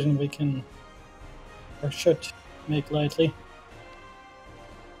decision we can or should make lightly.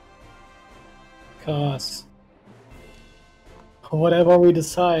 Because whatever we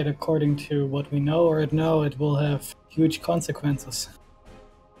decide according to what we know or know, it will have huge consequences.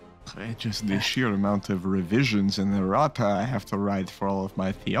 Just the sheer amount of revisions and errata I have to write for all of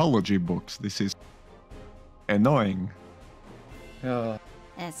my theology books. This is annoying. Yeah.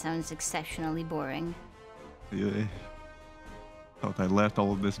 That sounds exceptionally boring. I thought I left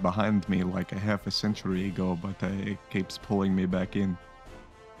all of this behind me like a half a century ago, but it keeps pulling me back in.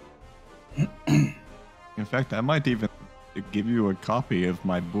 In fact, I might even give you a copy of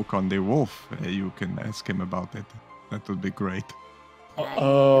my book on the wolf. You can ask him about it. That would be great.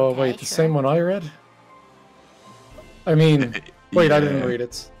 Oh, Okay, wait, the sure. same one I read? I mean, wait, I didn't Yeah. read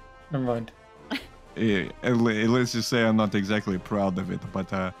it. Never mind. Let's just say I'm not exactly proud of it,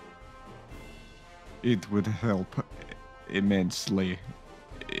 but it would help immensely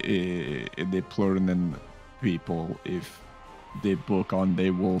the Plurnan people if the book on the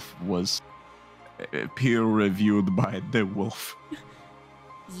wolf was peer-reviewed by the wolf.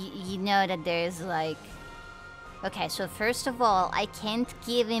 You know that there's like... Okay, so first of all, I can't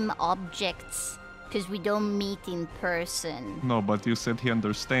give him objects because we don't meet in person. No, but you said he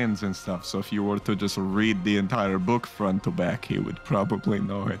understands and stuff, so if you were to just read the entire book front to back, he would probably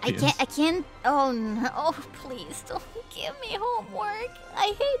know it is. I can't... Oh no, oh, please don't give me homework.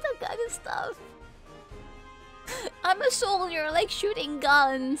 I hate that kind of stuff. I'm a soldier, I like shooting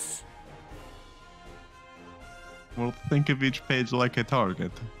guns. Well, think of each page like a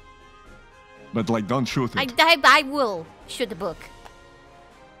target. But, like, don't shoot it. I will shoot the book.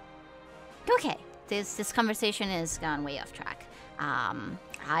 Okay, this conversation has gone way off track.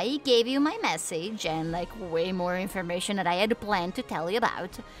 I gave you my message and like way more information that I had planned to tell you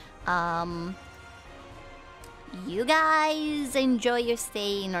about. You guys enjoy your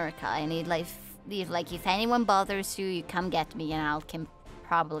stay in Urka, and if anyone bothers you, you come get me, and I can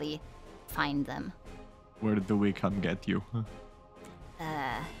probably find them. Where do we come get you?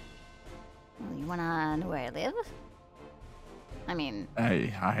 You wanna know where I live? I mean,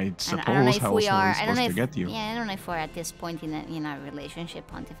 I suppose I don't know if how we else are. we I don't supposed know to if get you. Yeah, I don't know if we're at this point in our relationship,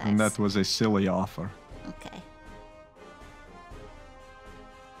 Pontifex. And that was a silly offer. Okay.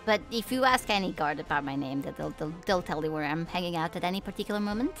 But if you ask any guard about my name, they'll tell you where I'm hanging out at any particular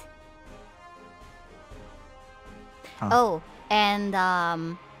moment. Huh. Oh, and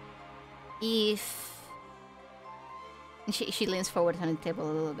if she leans forward on the table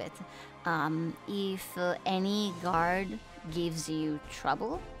a little bit, if any guard gives you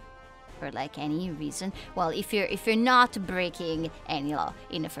trouble for like any reason, well, if you're not breaking any law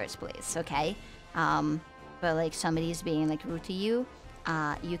in the first place, okay, but like somebody's being like rude to you,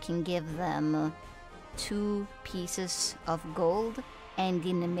 you can give them 2 pieces of gold and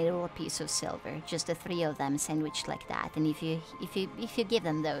in the middle a piece of silver, just the 3 of them sandwiched like that, and if you give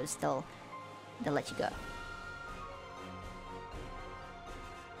them those, they'll let you go.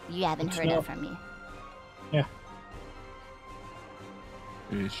 You haven't Good to heard know. that from me. Yeah.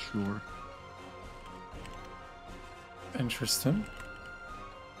 Sure. Interesting.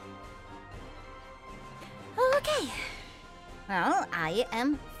 Okay. Well, I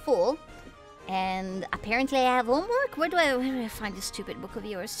am full, and apparently I have homework. Where do I find this stupid book of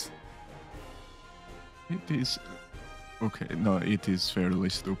yours? It is... Okay, no, it is fairly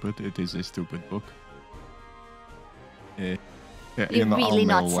stupid. It is a stupid book. Yeah, You're I'll really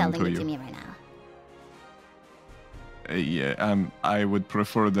mail not one selling it you. to me right now. Yeah, I would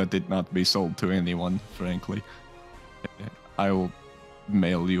prefer that it not be sold to anyone, frankly. I will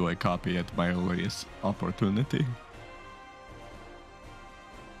mail you a copy at my earliest opportunity.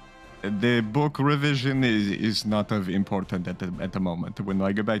 The book revision is not of important at the moment. When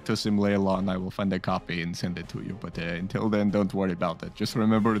I go back to Simleilon, I will find a copy and send it to you. But until then, don't worry about it. Just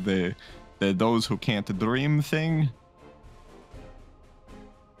remember the those who can't dream thing.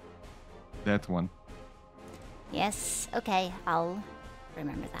 That one. Yes, okay, I'll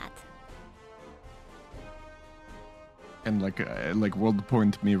remember that. And like world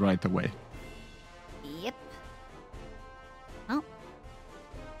point me right away.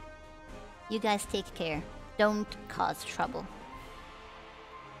 You guys take care. Don't cause trouble.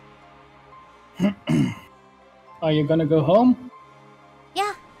 Are you gonna go home?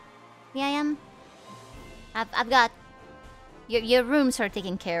 Yeah, I am. I've got your rooms are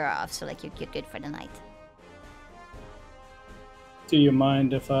taken care of, so like you're good for the night. Do you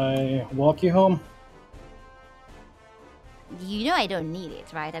mind if I walk you home? You know I don't need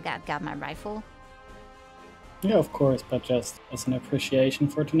it, right? I've got my rifle. Yeah, of course, but just as an appreciation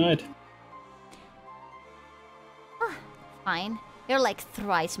for tonight. Fine. You're like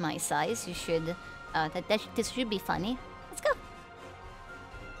thrice my size. You should. This should be funny. Let's go.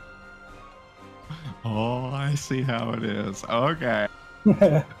 Oh, I see how it is. Okay.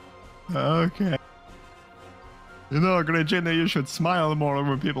 Okay. You know, Gregina, you should smile more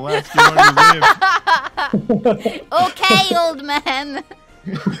when people ask you where you live. Okay, old man.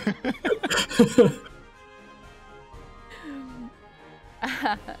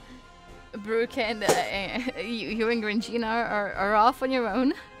 Brooke and you and Gregina are off on your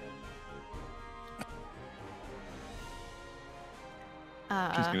own.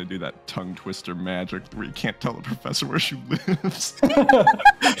 She's gonna do that tongue twister magic where you can't tell the professor where she lives.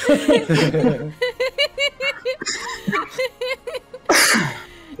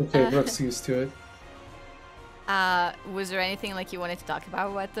 Okay, Brooke's used to it. Was there anything like you wanted to talk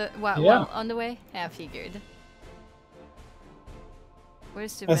about Yeah. while on the way? Yeah, I figured.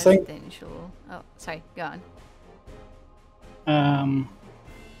 Where's the I think- residential? Oh, sorry, go on.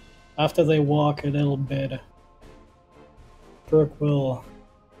 After they walk a little bit, Brooke will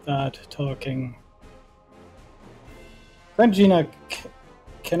start talking. Regina,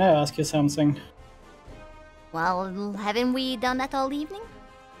 can I ask you something? Well, haven't we done that all evening?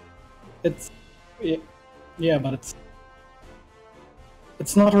 Yeah, but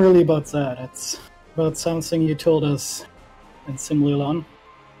it's not really about that. It's about something you told us in Simulon.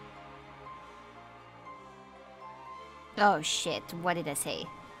 Oh shit! What did I say?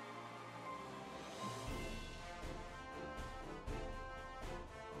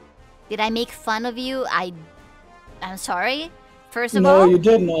 Did I make fun of you? I'm sorry. First of No, all, you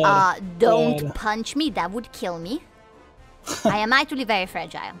did not. don't But- punch me. That would kill me. I am actually very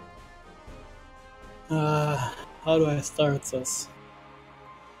fragile. How do I start this?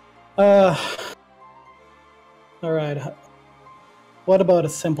 Alright. What about a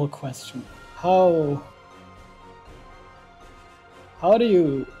simple question? How do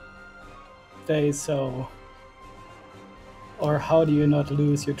you stay so, or how do you not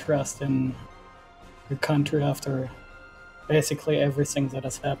lose your trust in your country after basically everything that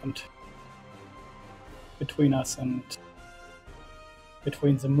has happened between us and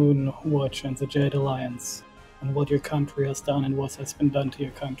between the Moon Watch and the Jade Alliance, and what your country has done and what has been done to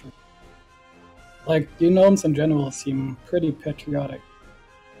your country? Like, you gnomes in general seem pretty patriotic.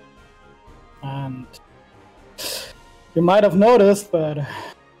 And you might have noticed, but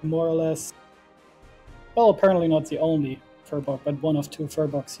more or less, well, apparently not the only furbolg, but one of two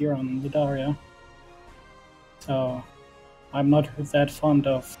furbolgs here on Ledaria. So, I'm not that fond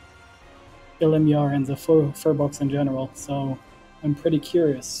of Ilimyar and the furbolgs in general, so I'm pretty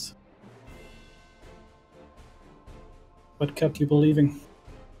curious. What kept you believing?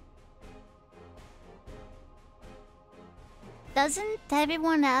 Doesn't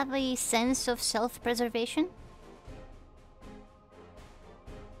everyone have a sense of self-preservation?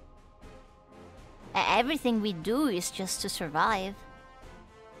 Everything we do is just to survive.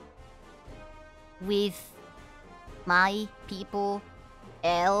 With my people,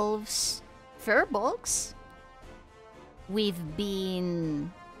 elves, furbolgs, we've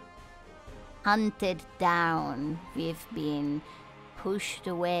been hunted down, we've been pushed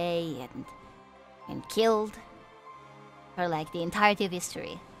away and killed for like the entirety of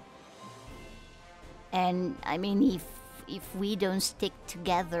history. And I mean, if we don't stick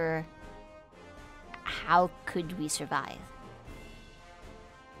together, how could we survive?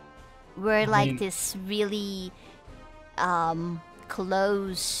 We're like this really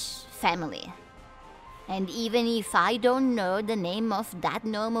close family. And even if I don't know the name of that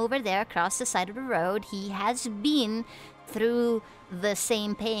gnome over there across the side of the road, he has been through the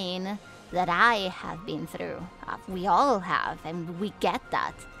same pain that I have been through. We all have, and we get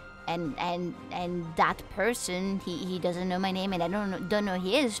that. And that person, he doesn't know my name, and I don't know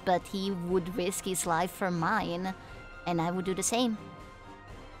his, but he would risk his life for mine, and I would do the same.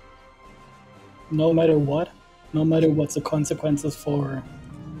 No matter what? No matter what the consequences for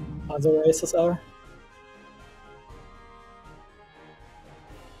other races are?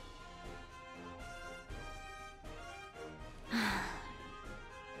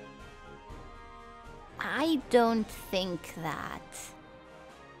 I don't think that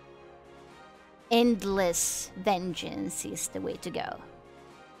endless vengeance is the way to go.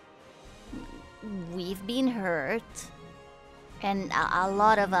 We've been hurt, and a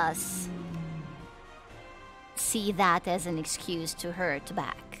lot of us see that as an excuse to hurt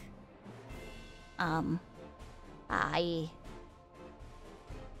back. I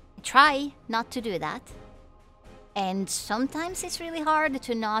try not to do that. And sometimes it's really hard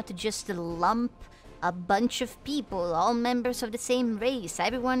to not just lump a bunch of people, all members of the same race,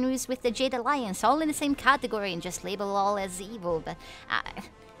 everyone who's with the Jade Alliance, all in the same category, and just label all as evil. But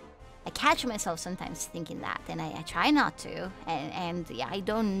I catch myself sometimes thinking that, and I try not to. And I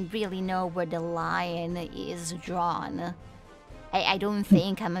don't really know where the line is drawn. I don't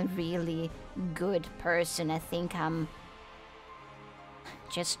think I'm a really good person. I think I'm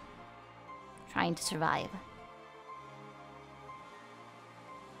just trying to survive.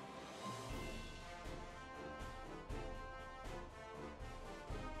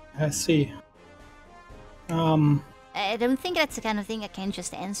 I see. I don't think that's the kind of thing I can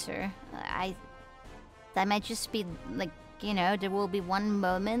just answer. That might just be like, you know, there will be one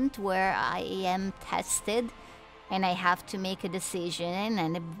moment where I am tested and I have to make a decision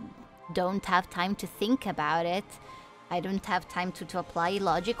and I don't have time to think about it. I don't have time to apply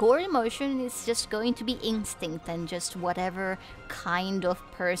logic or emotion. It's just going to be instinct and just whatever kind of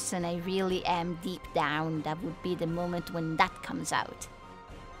person I really am deep down. That would be the moment when that comes out.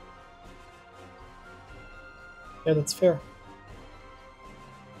 Yeah, that's fair.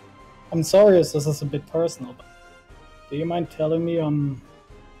 I'm sorry if this is a bit personal, but do you mind telling me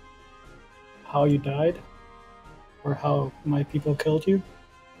how you died? Or how my people killed you?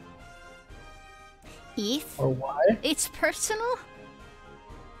 If Or why? it's personal?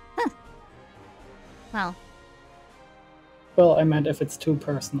 Huh. Well, Well, I meant if it's too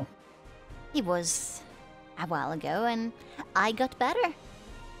personal. it was a while ago and I got better.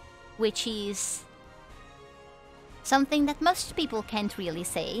 Which is something that most people can't really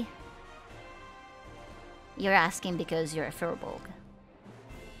say. You're asking because you're a furbolg.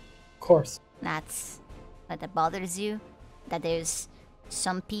 Of course. That bothers you? That there's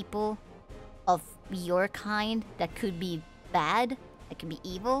some people of your kind that could be bad, that could be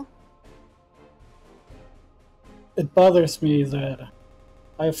evil? It bothers me that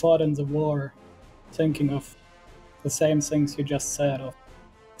I fought in the war thinking of the same things you just said, of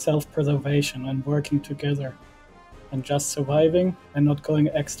self-preservation and working together and just surviving and not going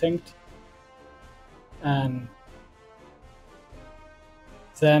extinct. And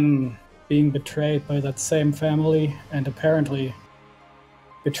then being betrayed by that same family and apparently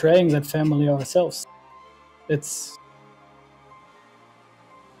betraying that family ourselves. It's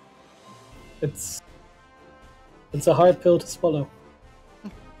a hard pill to swallow.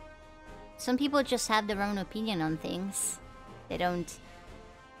 Some people just have their own opinion on things. They don't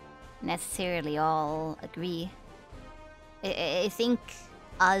necessarily all agree. I think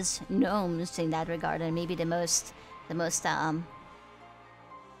us gnomes in that regard are maybe the most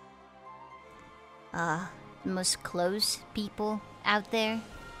close people out there.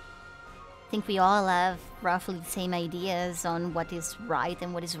 I think we all have roughly the same ideas on what is right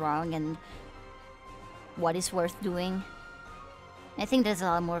and what is wrong and what is worth doing. I think there's a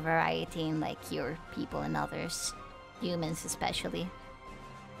lot more variety in like your people and others, humans especially.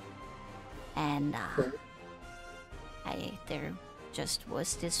 And there just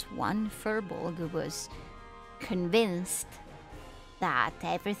was this one furbolg who was convinced that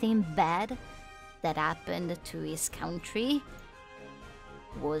everything bad that happened to his country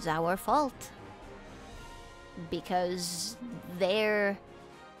was our fault. Because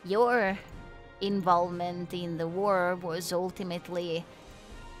your involvement in the war was ultimately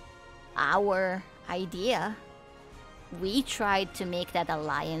our idea. We tried to make that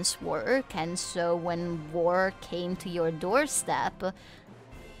alliance work, and so when war came to your doorstep,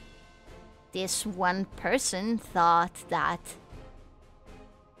 this one person thought that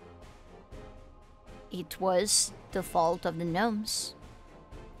it was the fault of the gnomes.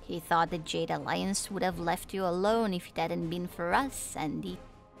 He thought the Jade Alliance would have left you alone if it hadn't been for us, and he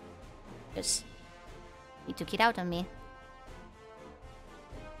took it out on me.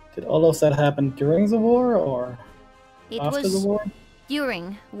 Did all of that happen during the war or It after was the war?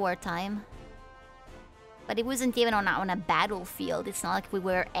 during wartime. But it wasn't even on a battlefield. It's not like we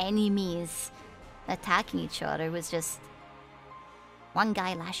were enemies attacking each other. It was just one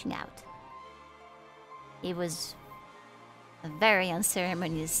guy lashing out. It was a very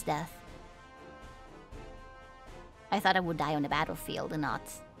unceremonious death. I thought I would die on the battlefield and not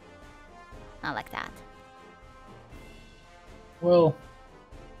like that. Well,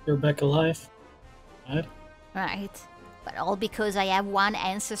 you're back alive, right? Right. But all because I have one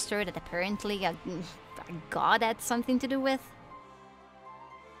ancestor that apparently a god had something to do with?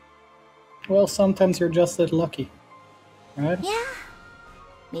 Well, sometimes you're just that lucky, right? Yeah.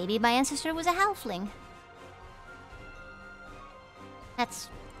 Maybe my ancestor was a halfling. That's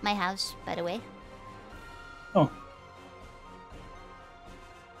my house, by the way. Oh.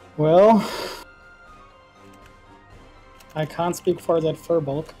 Well, I can't speak for that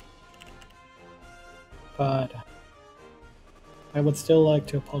furbolg, but I would still like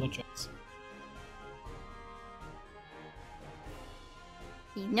to apologize.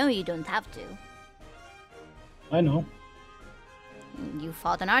 You know you don't have to. I know. You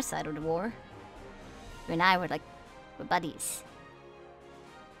fought on our side of the war. You and I were like buddies.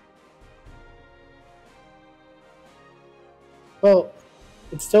 Well,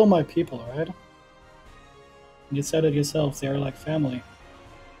 it's still my people, right? You said it yourself, they are like family.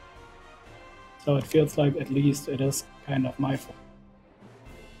 So it feels like at least it is kind of my fault.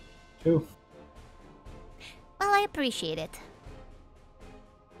 Too. Well, I appreciate it.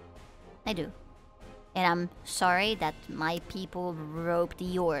 I do. And I'm sorry that my people roped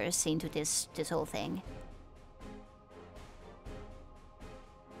yours into this whole thing.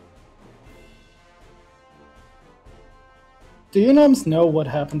 Do you gnomes know what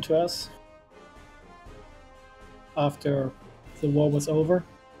happened to us after the war was over?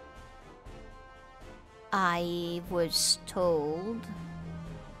 I was told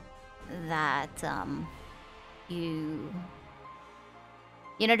that, you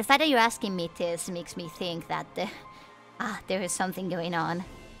know, the fact that you're asking me this makes me think that there is something going on.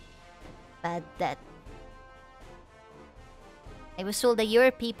 But that I was told that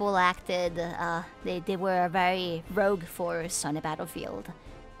your people acted, they were a very rogue force on the battlefield.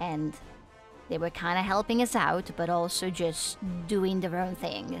 And they were kind of helping us out, but also just doing their own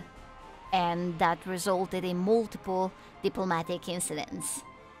thing. And that resulted in multiple diplomatic incidents.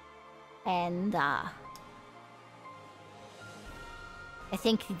 And, I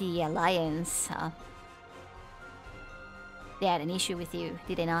think the Alliance, they had an issue with you,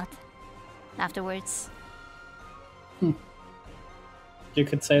 did they not? Afterwards? You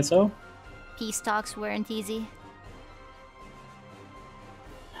could say so. Peace talks weren't easy.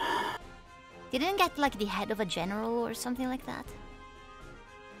 You didn't get, like, the head of a general or something like that?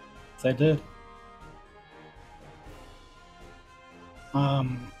 Yes, I did.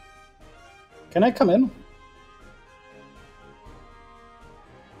 Can I come in?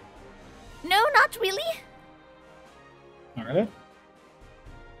 No, not really. Alright.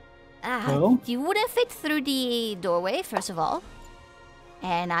 Well? You wouldn't fit through the doorway, first of all.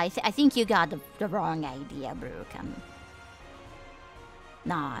 And I think you got the wrong idea, Brooke. I'm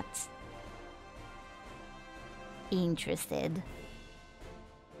not interested.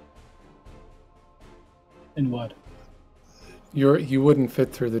 In what? You wouldn't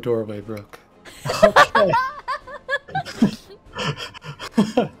fit through the doorway, Brooke. Okay.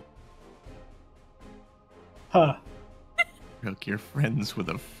 Huh. Look, you're friends with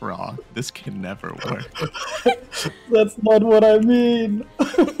a frog. This can never work. That's not what I mean.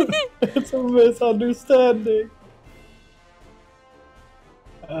 It's a misunderstanding.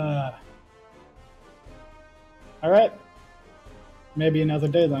 Alright. Maybe another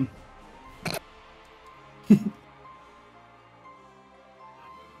day then.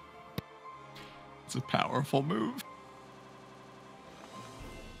 It's a powerful move.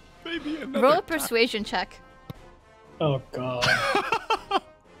 Maybe another Roll a time. persuasion check. Oh god.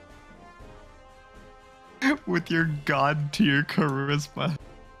 With your god tier charisma.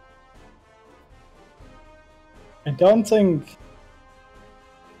 I don't think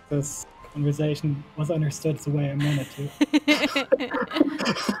this conversation was understood the way I meant it to.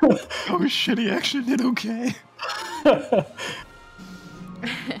 Oh shit, he actually did okay.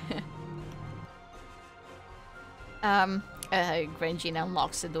 Grangina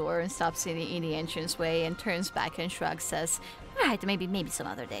unlocks the door and stops in the entranceway and turns back and shrugs, says, "Alright, maybe some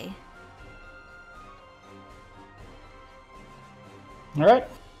other day." Alright.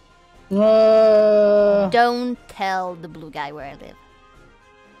 Don't tell the blue guy where I live.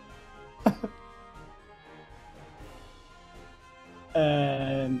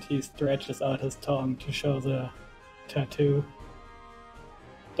 And he stretches out his tongue to show the tattoo.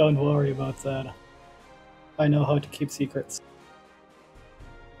 Don't worry about that. I know how to keep secrets.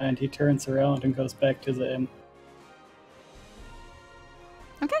 And he turns around and goes back to the inn.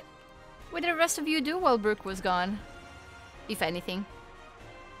 Okay. What did the rest of you do while Brooke was gone? If anything.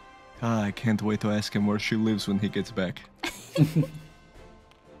 I can't wait to ask him where she lives when he gets back.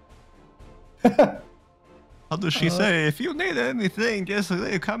 How does she say? If you need anything, just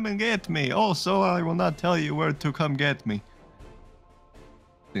come and get me. Also, I will not tell you where to come get me.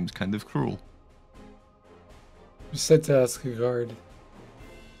 Seems kind of cruel. You said to ask a guard.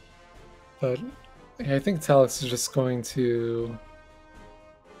 But yeah, I think Talix is just going to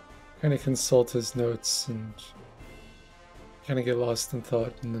kind of consult his notes and kind of get lost in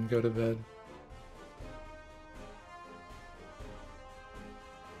thought and then go to bed.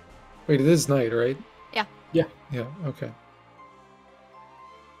 Wait, it is night, right? Yeah. Yeah. Yeah, okay.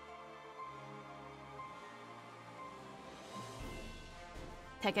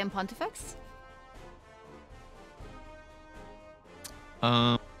 Tech and Pontifex?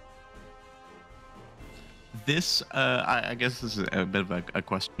 I guess this is a bit of a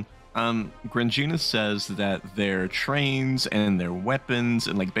question. Grangina says that their trains and their weapons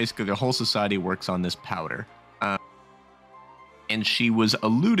and like basically their whole society works on this powder. And she was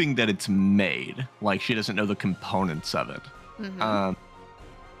alluding that it's made, like she doesn't know the components of it. Mm-hmm.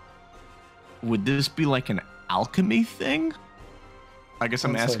 Would this be like an alchemy thing? I guess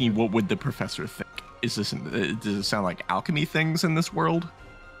I'm Sounds asking you, like what would the professor think? Is this does it sound like alchemy things in this world?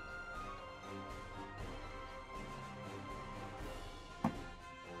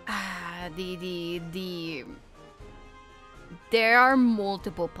 There are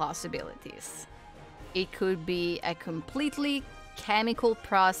multiple possibilities. It could be a completely chemical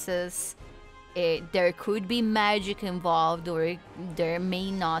process. There could be magic involved, or there may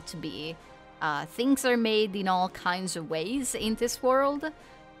not be. Things are made in all kinds of ways in this world.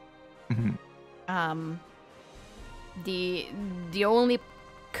 Mm-hmm. The only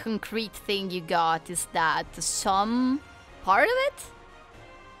concrete thing you got is that some part of it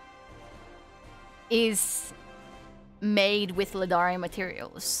is made with Ledaria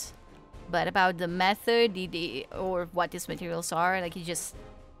materials. But about the method, or what these materials are, like you just,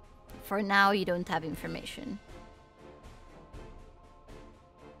 for now, you don't have information.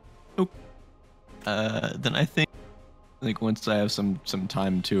 Then I think once I have some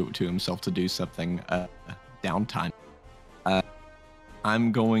time to himself to do something, downtime,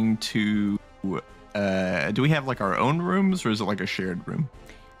 I'm going to. Do we have like our own rooms, or is it like a shared room?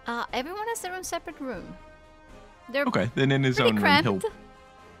 Everyone has their own separate room. They're Okay, then in his pretty own cramped. room,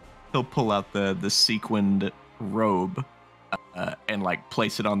 he'll pull out the sequined robe and like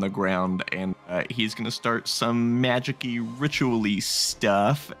place it on the ground, and he's gonna start some magic-y, ritual-y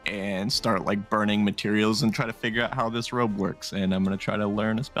stuff and start like burning materials and try to figure out how this robe works. And I'm gonna try to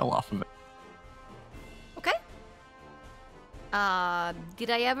learn a spell off of it. Okay. Did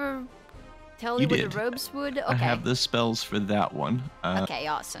I ever tell You you what did. the robes would? Okay. I have the spells for that one. Okay,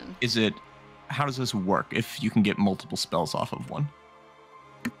 awesome. How does this work if you can get multiple spells off of one?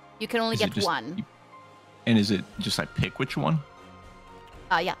 You can only Is it get just- one. And is it just I pick which one?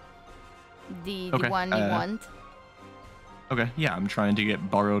 Yeah. The Okay, one you want. Okay, yeah, I'm trying to get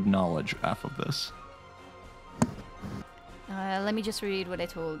borrowed knowledge off of this. Let me just read what I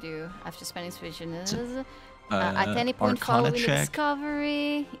told you. After spending vision. So, At any point Arcana following the check.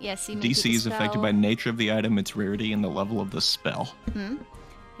 discovery. Yes, you may DC take a is affected spell. by nature of the item, its rarity, and the level of the spell. Hmm?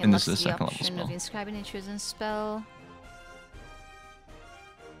 And this is a the second level option spell. of inscribing a chosen spell.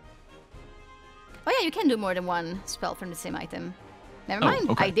 Oh yeah, you can do more than one spell from the same item. Never Oh, mind,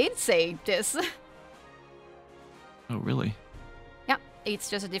 okay. I did say this. Oh, really? Yeah, it's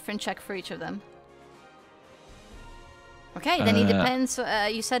just a different check for each of them. Okay, then it depends.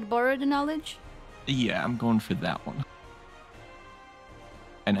 You said borrow the knowledge? Yeah, I'm going for that one.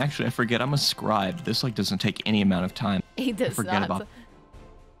 And actually, I forget, I'm a scribe. This like doesn't take any amount of time. It does forget not. about-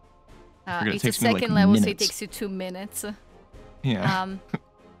 forget it It's a takes me, like, second level, so it minutes. takes you 2 minutes. Yeah.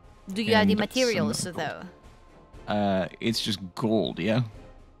 Do you have the And materials some though? It's just gold, yeah?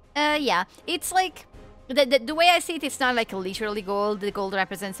 Yeah, it's like the way I see it, it's not like literally gold. The gold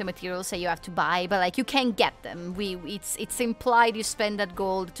represents the materials that you have to buy, but like you can get them. It's implied you spend that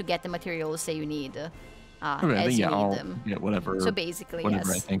gold to get the materials that you need. Okay, As then, you yeah, need I'll them. get whatever, So basically,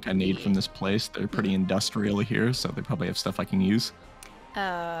 whatever yes. I think I need from this place. They're pretty industrial here, so they probably have stuff I can use.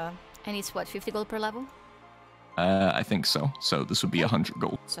 And it's what, 50 gold per level? I think so. So this would be 100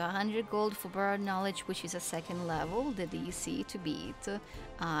 gold. So 100 gold for borrowed knowledge, which is a second level. The DC to beat.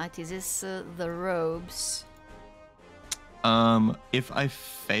 This is the robes. If I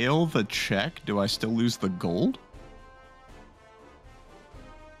fail the check, do I still lose the gold?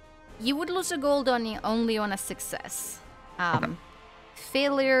 You would lose a gold only on a success. Okay.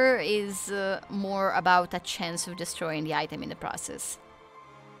 Failure is more about a chance of destroying the item in the process.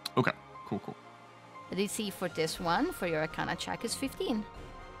 Okay, cool. The DC for this one, for your Arcana check, is 15.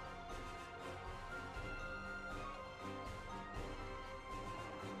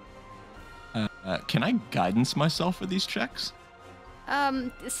 Can I guidance myself for these checks?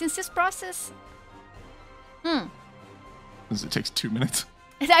 Since this process... Because it takes 2 minutes.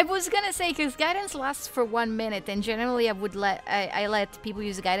 I was gonna say, because guidance lasts for 1 minute, and generally I let people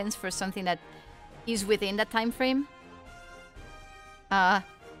use guidance for something that is within that time frame.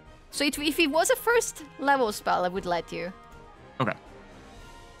 So if it was a first level spell, I would let you. Okay.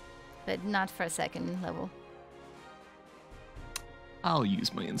 But not for a second level. I'll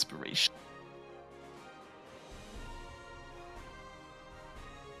use my inspiration.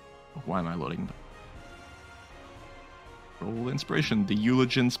 Why am I loading? Roll inspiration. The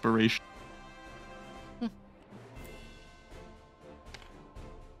eulogy inspiration.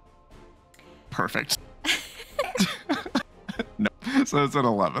 Perfect. No, so it's an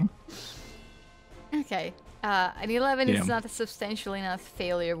 11. Okay. An 11 is Damn. not a substantial enough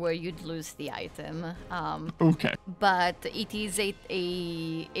failure where you'd lose the item. Okay. But it is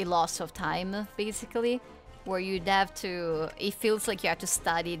a loss of time, basically, where you'd have to... It feels like you have to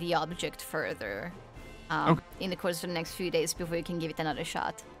study the object further in the course of the next few days before you can give it another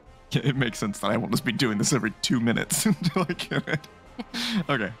shot. Yeah, it makes sense that I won't just be doing this every 2 minutes until I get it.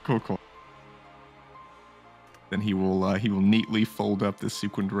 Okay, cool. Then he will neatly fold up this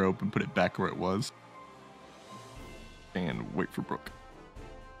sequined robe and put it back where it was. And wait for Brooke.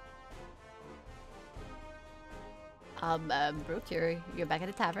 Brooke, you're back at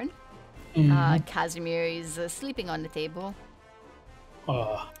the tavern. Mhm. Casimir is sleeping on the table.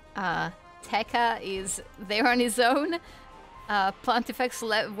 Oh, Tekka is there on his own. Pontifex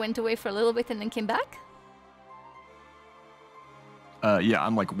went away for a little bit and then came back. Yeah,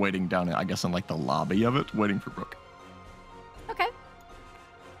 I'm like waiting down, I guess, in like the lobby of it, waiting for Brooke. Okay.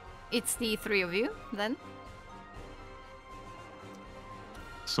 It's the three of you, then.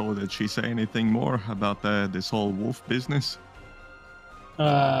 So did she say anything more about this whole wolf business?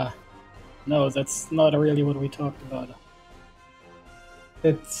 no, that's not really what we talked about.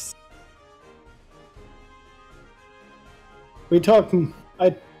 It's... We talked...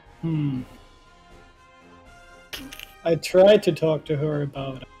 I tried to talk to her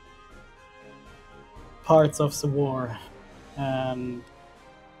about parts of the war, and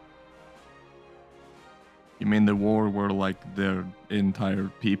You mean the war where like their entire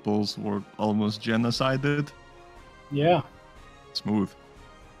peoples were almost genocided? yeah, Smooth.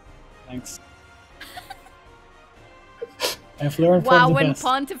 thanks. I've learned Wow, from the when best.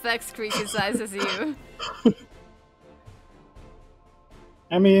 Pontifex criticizes you.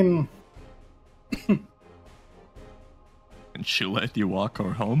 I mean, And she let you walk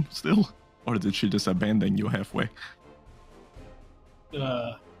her home still? Or did she just abandon you halfway?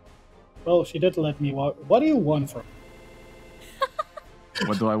 well, she did let me walk. What do you want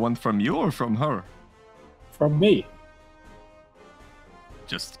What do I want from you or from her? from me?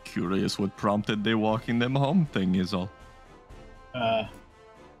 Just curious what prompted the walking them home thing is all.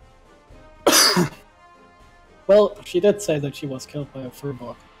 Well, she did say that she was killed by a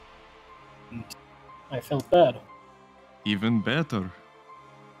furball, and I felt bad. Even better.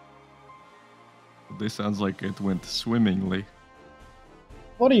 This sounds like it went swimmingly.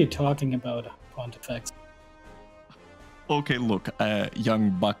 What are you talking about, Pontifex? Okay, look,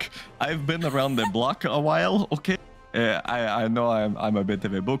 young buck. I've been around the block a while, okay? I know I'm a bit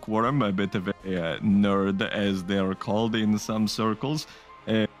of a bookworm, a bit of a nerd, as they're called in some circles.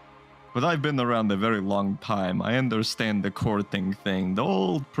 But I've been around a very long time. I understand the courting thing. The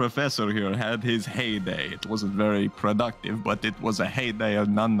old professor here had his heyday. It wasn't very productive, but it was a heyday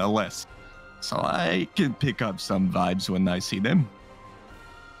nonetheless. So I can pick up some vibes when I see them.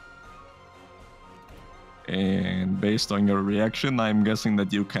 And based on your reaction, I'm guessing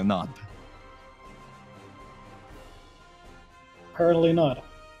that you cannot. Apparently not.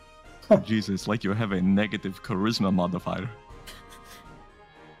 Jesus, like you have a negative charisma modifier.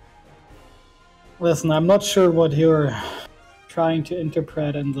 Listen, I'm not sure what you're trying to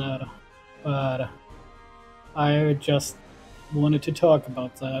interpret in that, but I just wanted to talk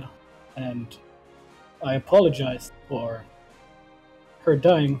about that, and I apologized for her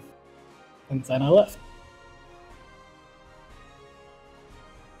dying, and then I left.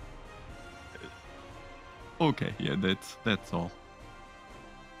 Okay, yeah, that's all.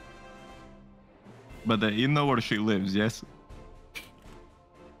 But you know where she lives, yes?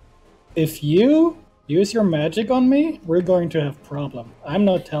 If you use your magic on me, we're going to have problem. I'm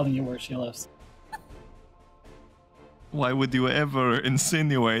not telling you where she lives. Why would you ever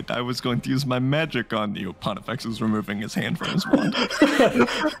insinuate I was going to use my magic on you? Pontifex is removing his hand from his wand.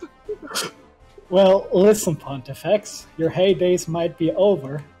 Well, listen, Pontifex, your heydays might be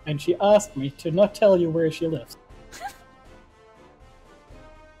over, and she asked me to not tell you where she lives.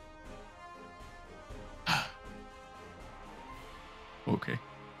 Okay.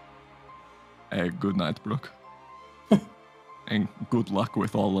 Good night, Brooke. And good luck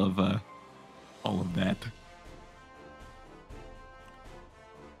with all of that.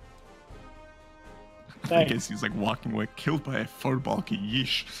 I Thanks. guess he's like walking away, killed by a furbalky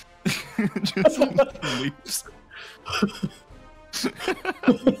yeesh. Just leaves.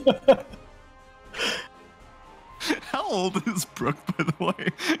 How old is Brooke, by the way?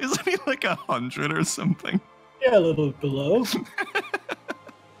 Isn't he like 100 or something? Yeah, a little below.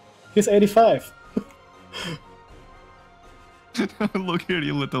 He's 85. Look here,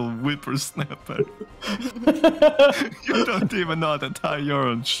 you little whippersnapper. You don't even know how to tie your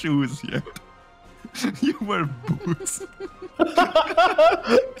own shoes yet. You wear boots.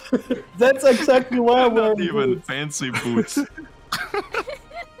 That's exactly why I'm Not wearing even boots. fancy boots.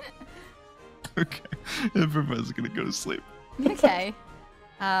 Okay, everybody's gonna go to sleep. Okay.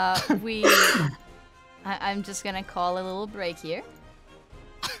 I'm just gonna call a little break here.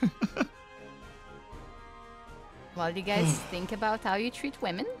 What do you guys think about how you treat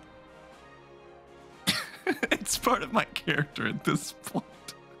women? It's part of my character at this point.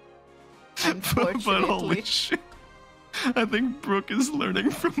 Unfortunately. But holy shit. I think Brooke is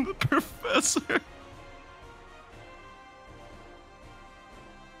learning from the professor.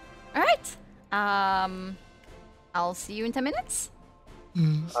 Alright. I'll see you in 10 minutes.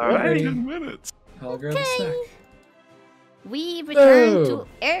 Alrighty. 10 minutes. I'll grab a snack. We return Oh. to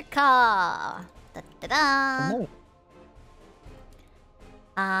Erka. Da-da-da. Oh,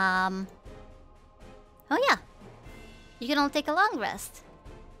 Oh yeah. You can all take a long rest.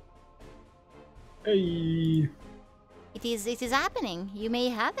 hey. It is happening. You may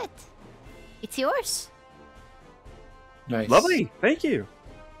have it. It's yours. Nice. Lovely. Thank you.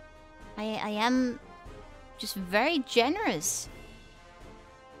 I am just very generous.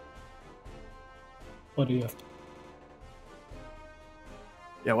 What do you have?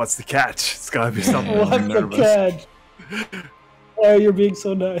 Yeah, what's the catch? It's gotta be something. I'm What's the nervous. catch? Why are you being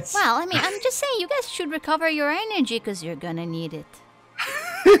so nice? Well, I mean, I'm just saying you guys should recover your energy because you're gonna need it.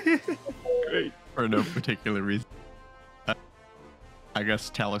 Great. For no particular reason. I guess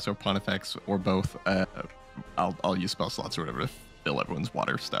Talus or Pontifex or both. I'll use spell slots or whatever to fill everyone's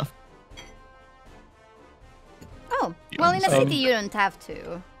water stuff. Oh, You well, in a understand? city you don't have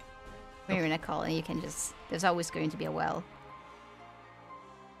to. When you're in a colony, you can just... There's always going to be a well.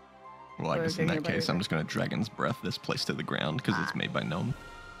 Well, I Or guess in that nearby case, I'm river. just gonna Dragon's Breath this place to the ground because it's made by gnome.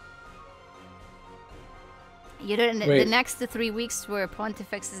 You don't... The Wait. next 3 weeks where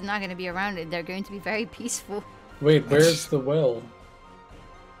Pontifex is not going to be around, they're going to be very peaceful. Wait, where's the well?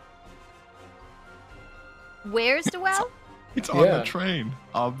 Where's the well? It's on Yeah. the train,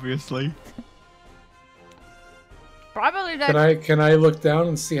 obviously. Probably that... Can I look down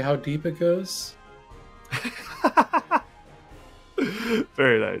and see how deep it goes?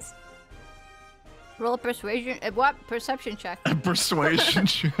 Very nice. Roll persuasion... what? Perception check. A persuasion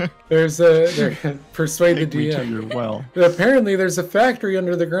check. Persuade the Take me to DM. your well. But apparently, there's a factory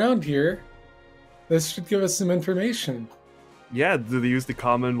under the ground here. This should give us some information. Yeah, do they use the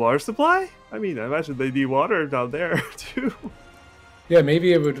common water supply? I mean, I imagine they need water down there, too. Yeah,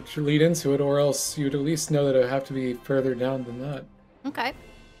 maybe it would lead into it, or else you'd at least know that it would have to be further down than that. Okay.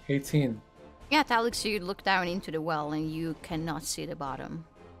 18. Yeah, Talix, you look down into the well and you cannot see the bottom.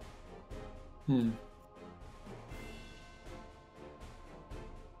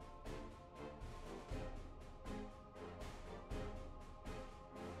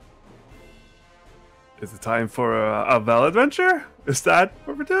 Is it time for a well adventure? Is that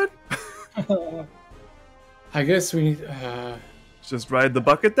what we're doing? I guess we need. Just ride the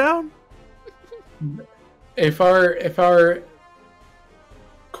bucket down? If our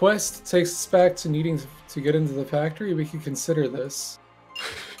quest takes us back to needing to get into the factory, we could consider this.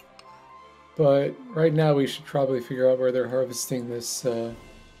 But right now, we should probably figure out where they're harvesting this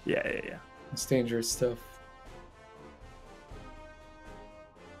Yeah. this dangerous stuff.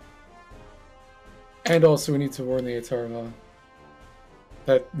 And also, we need to warn the Atarva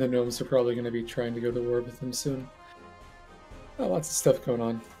that the gnomes are probably going to be trying to go to war with them soon. Oh, lots of stuff going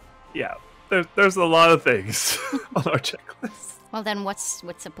on. Yeah, there's a lot of things on our checklist. Well then, what's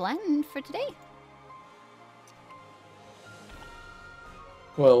the plan for today?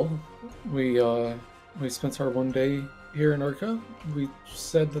 Well, we spent our one day here in Urka. We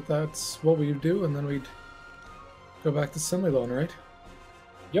said that that's what we'd do, and then we'd go back to Similon, right?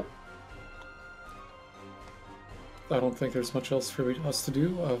 Yep. I don't think there's much else for us to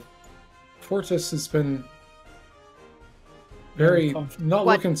do. Fortis has been very not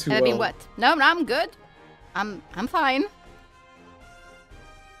What? looking too I well. mean, what? No, I'm good. I'm fine.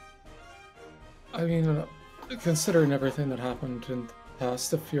 I mean, considering everything that happened and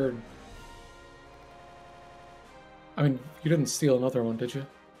past if you're... I mean, you didn't steal another one, did you?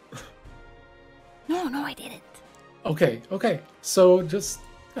 No, I didn't. Okay. So just...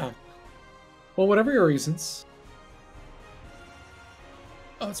 Yeah. Well, whatever your reasons.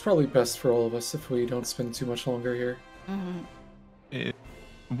 It's probably best for all of us if we don't spend too much longer here.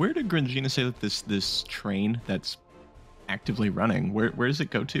 Where did Grangina say that this train that's actively running, where does it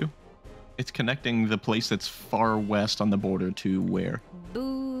go to? It's connecting the place that's far west on the border to where?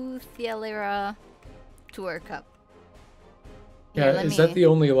 Boothia to Urkup. Yeah, is that the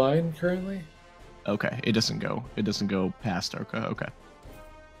only line currently? Okay, it doesn't go past Urka. Okay.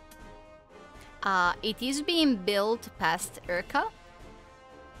 It is being built past Urka,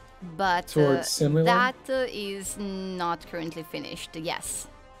 but Towards Simliland? that is not currently finished. Yes.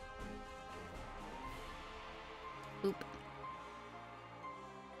 Oop.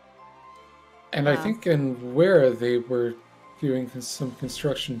 And I think in where they were doing some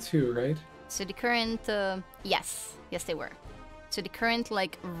construction too, right? So the current, yes, they were. So the current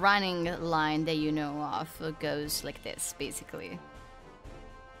like running line that you know of goes like this, basically.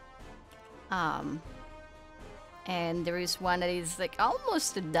 And there is one that is like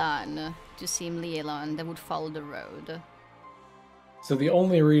almost done to Simliland that would follow the road. So the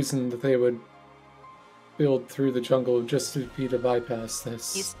only reason that they would build through the jungle would just be to bypass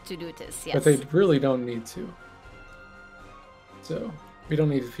this. Is to do this, yes. But they really don't need to. So we don't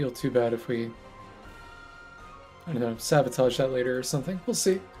need to feel too bad if we, I don't know, sabotage that later or something. We'll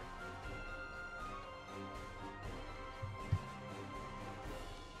see.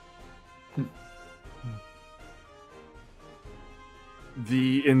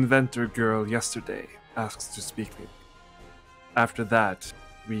 The inventor girl yesterday asked to speak with me. After that,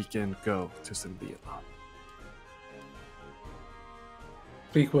 we can go to Simliland.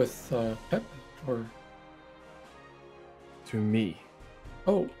 Speak with Pep, or... To me.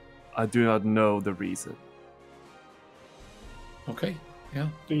 Oh, I do not know the reason. okay, yeah.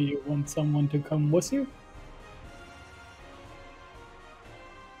 Do you want someone to come with you?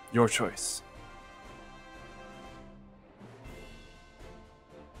 Your choice.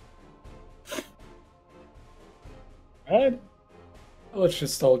 Right? Let's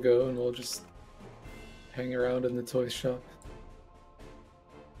just all go and we'll just hang around in the toy shop.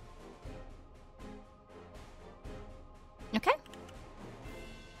 Okay.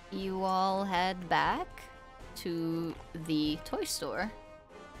 You all head back to the toy store.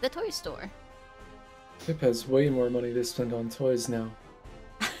 The toy store. Pip has way more money to spend on toys now.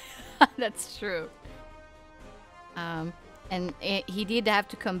 That's true. And he did have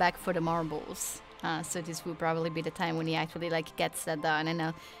to come back for the marbles. So this will probably be the time when he actually like gets that done,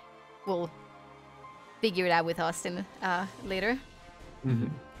 and we'll figure it out with Austin later.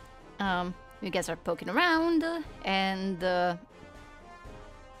 Mm-hmm. You guys are poking around, and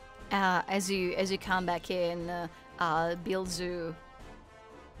as you come back in, Bilzu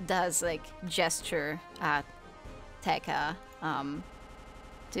does like gesture at Tekka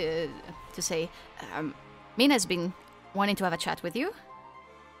to say, Mina's been wanting to have a chat with you.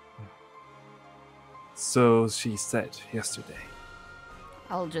 So she said yesterday.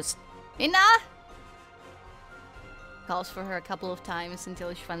 I'll just... Mina! Calls for her a couple of times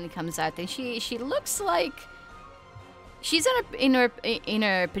until she finally comes out, and she looks like she's in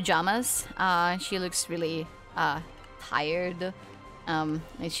her pajamas. She looks really tired, and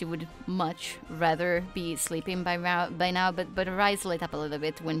she would much rather be sleeping by now. But her eyes light up a little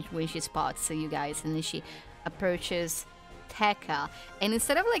bit when she spots you guys, and then she approaches Tekka, and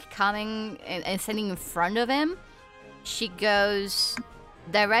instead of like coming and standing in front of him, she goes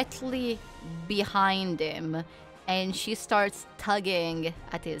directly behind him and she starts tugging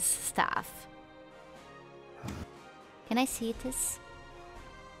at his staff. Can I see this?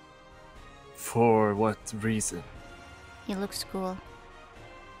 For what reason? It looks cool.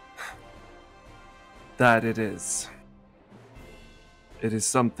 That it is. It is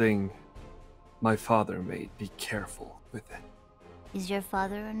something my father made. Be careful with it. Is your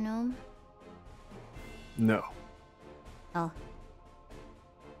father a gnome? No. Oh.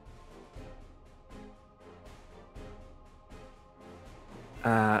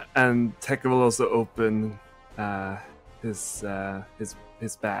 And Tekka will also open his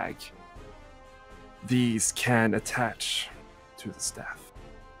bag. These can attach to the staff.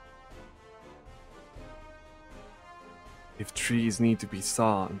 If trees need to be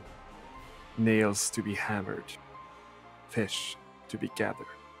sawn, nails to be hammered, fish to be gathered.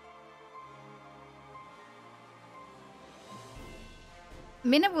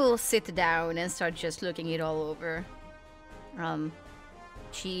 Mina will sit down and start just looking it all over.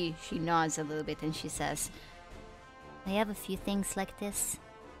 She nods a little bit and she says, I have a few things like this.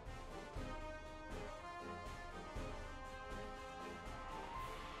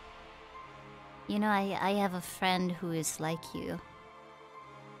 You know, I have a friend who is like you.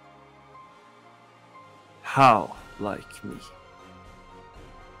 How like me?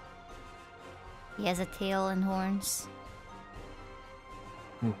 He has a tail and horns.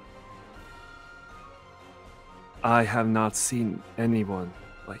 I have not seen anyone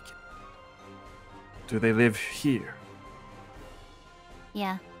like him. Do they live here?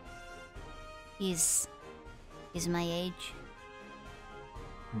 Yeah. He's my age.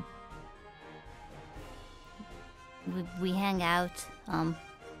 We hang out,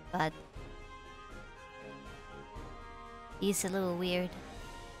 but he's a little weird.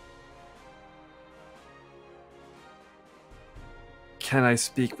 Can I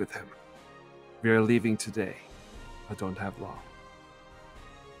speak with him? We are leaving today. I don't have long.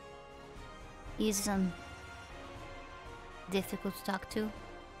 He's difficult to talk to.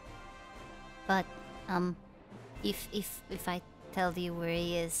 But if I tell you where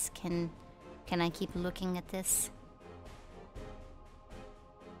he is, can I keep looking at this?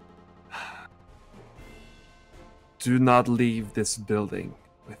 Do not leave this building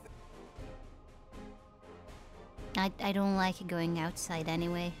with him. I don't like going outside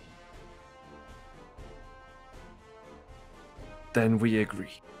anyway. Then we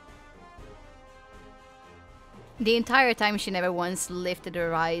agree. The entire time, she never once lifted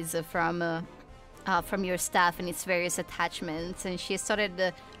her eyes from your staff and its various attachments, and she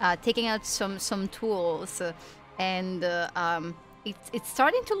started taking out some tools, and it's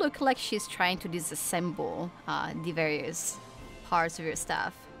starting to look like she's trying to disassemble the various parts of your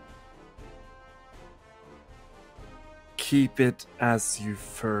staff. Keep it as you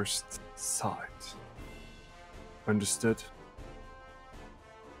first saw it. Understood?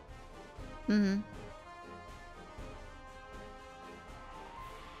 Mm-hmm.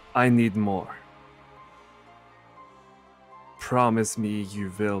 I need more. Promise me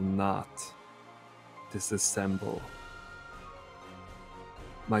you will not disassemble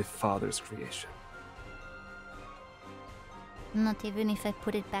my father's creation. Not even if I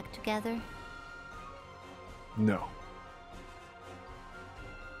put it back together? No.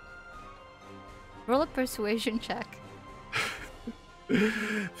 Roll a persuasion check.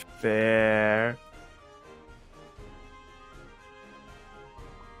 Fair.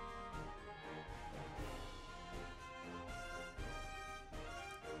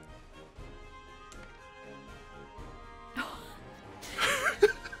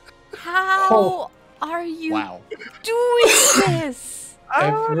 How are you Wow. doing this?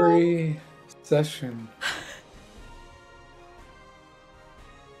 Every session.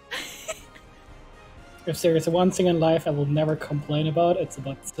 If there's one thing in life I will never complain about, it's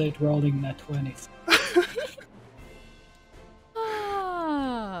about Sid rolling net 20s.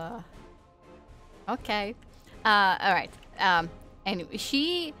 Okay. Alright.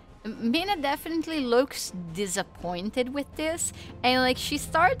 Anyway, Mina definitely looks disappointed with this, and like she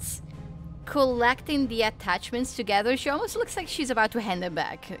starts collecting the attachments together. She almost looks like she's about to hand them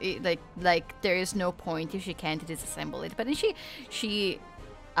back. Like there is no point if she can't disassemble it. But then she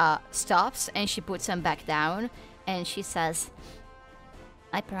stops and she puts them back down, and she says,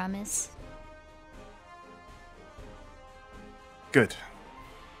 "I promise." Good.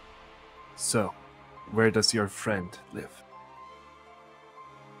 So, where does your friend live?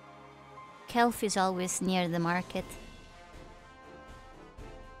 Kelf is always near the market.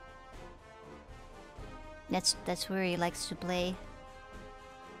 That's where he likes to play.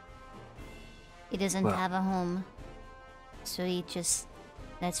 He doesn't Well. have a home, so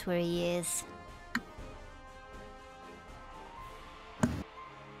that's where he is.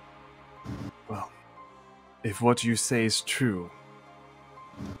 Well, if what you say is true,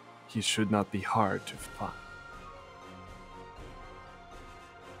 he should not be hard to find.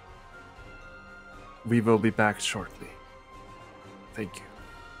 We will be back shortly. Thank you.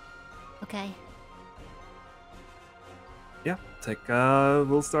 Okay. Yeah,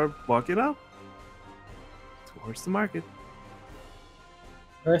 we'll start walking up towards the market.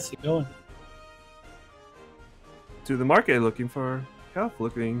 Where's he going? To the market, looking for Kelf,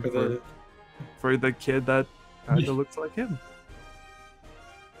 looking for the kid that kind of looks like him.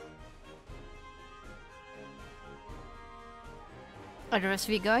 Are the rest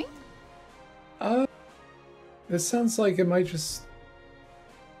of you going? This sounds like it might just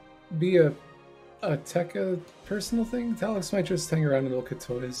be a Tekka personal thing. Talix might just hang around and look at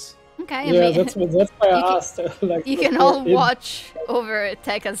toys. Okay. Yeah, that's why I asked. Like, You can all watch over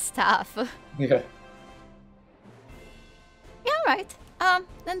Tekka's staff. Yeah. Yeah, right.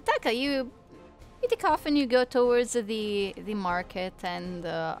 Then Tekka, you You take off and you go towards the market, and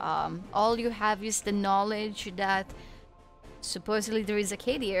all you have is the knowledge that supposedly there is a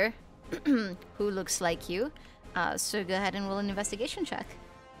kid here who looks like you. So go ahead and roll an investigation check.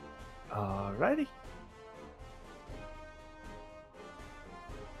 Alrighty.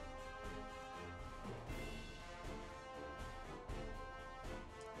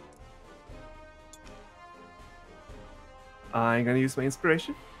 I'm gonna use my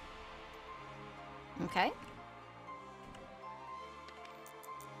inspiration. Okay.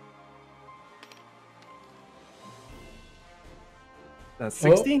 That's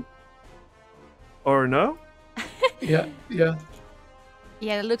 16. Or no? Yeah, yeah.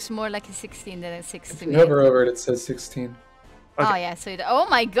 Yeah, it looks more like a 16 than a 6 If to you me. hover over it, it says 16. Oh yeah, so oh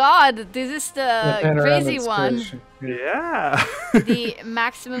my god, this is the Panorama crazy one. inspiration. Yeah. The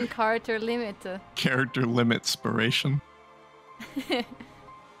maximum character limit. Character limit spiration.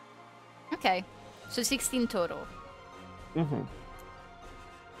 Okay, so 16 total. Mm-hmm.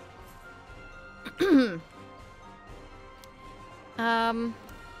 All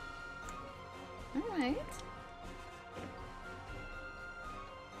right.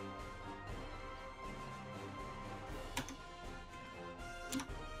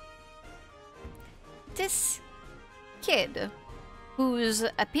 This kid, whose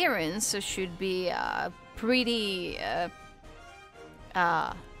appearance should be pretty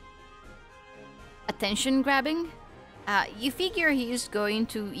attention-grabbing, you figure he's going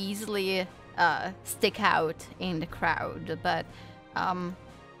to easily stick out in the crowd, but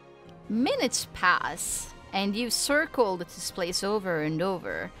minutes pass, and you've circled this place over and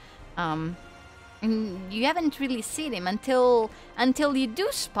over, and you haven't really seen him until you do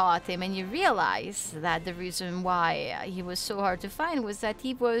spot him, and you realize that the reason why he was so hard to find was that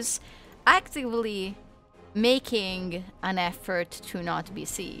he was actively making an effort to not be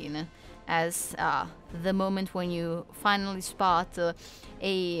seen. As the moment when you finally spot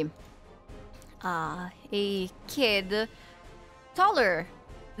a kid taller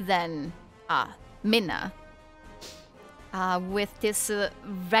than Minna, with this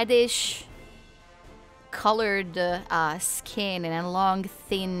reddish colored skin and a long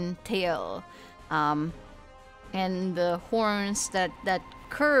thin tail, and horns that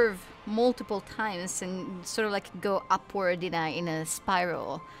curve multiple times and sort of like go upward in a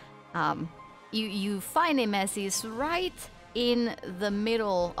spiral. You find him as he's right in the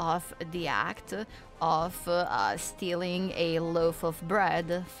middle of the act of stealing a loaf of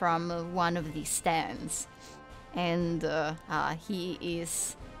bread from one of the stands, and he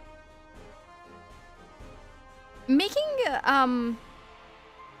is making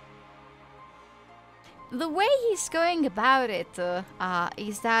the way he's going about it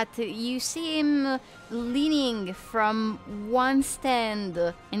is that you see him leaning from one stand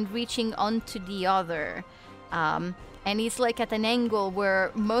and reaching onto the other, and he's like at an angle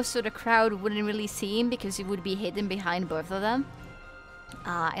where most of the crowd wouldn't really see him because he would be hidden behind both of them,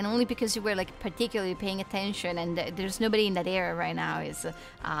 and only because you were like particularly paying attention, and there's nobody in that area right now is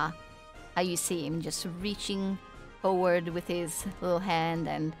how you see him just reaching forward with his little hand,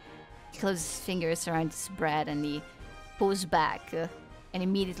 and he closes his fingers around his bread, and he pulls back and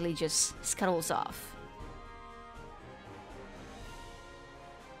immediately just scuttles off.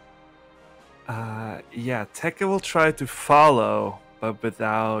 Yeah, Tekka will try to follow, but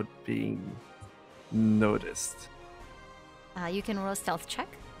without being noticed. You can roll a stealth check.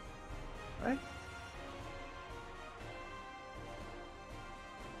 Right?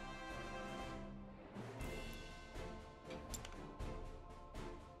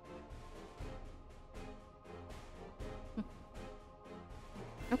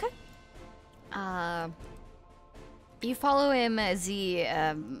 Okay. You follow him as he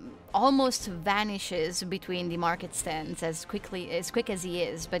almost vanishes between the market stands as quick as he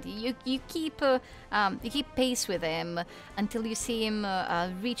is, but you keep pace with him until you see him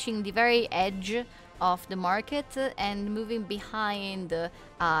reaching the very edge of the market and moving behind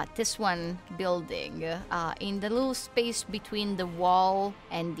this one building in the little space between the wall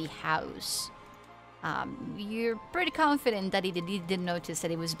and the house. You're pretty confident that he didn't notice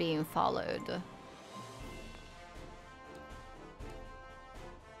that he was being followed.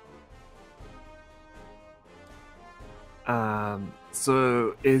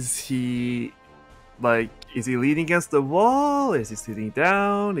 So is he leaning against the wall? Is he sitting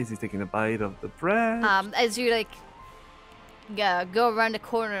down? Is he taking a bite of the bread? As you go around the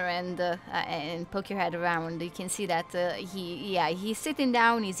corner and poke your head around, you can see that he's sitting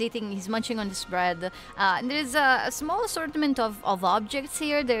down, he's eating, he's munching on this bread. And there's a small assortment of objects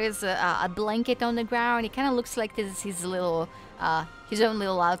here. There's a blanket on the ground. It kind of looks like this is his own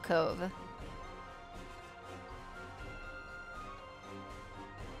little alcove.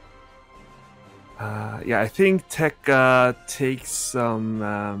 Yeah, I think Tekka takes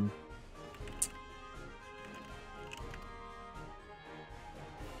some.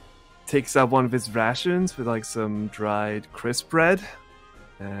 Takes out one of his rations with like some dried crisp bread,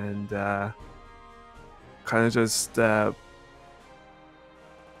 and kind of just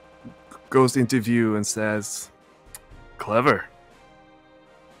goes into view and says, "Clever."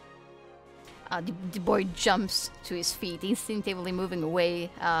 The boy jumps to his feet, instinctively moving away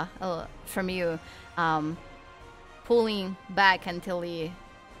from you, pulling back until he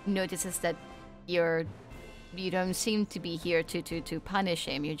notices that you don't seem to be here to punish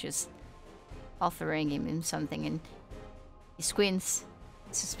him. You're just offering him something, and he squints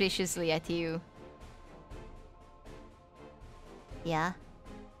suspiciously at you. Yeah,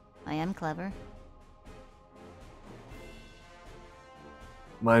 I am clever.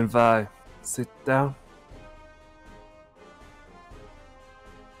 Mind if I sit down?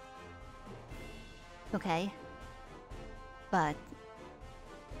 Okay. But...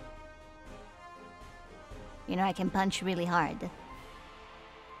 you know, I can punch really hard.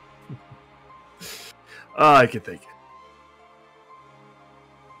 Oh, I can take it.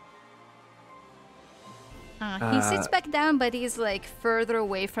 He sits back down, but he's like further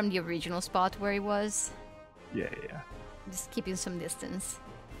away from the original spot where he was. Yeah. Just keeping some distance.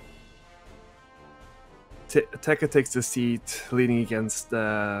 Tekka takes a seat leaning against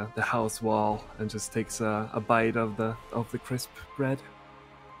the house wall and just takes a bite of the crisp bread.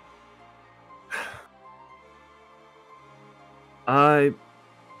 I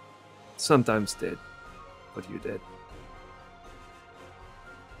sometimes did what you did.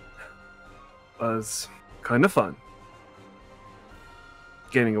 Was kind of fun.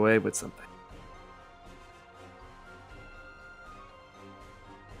 Getting away with something.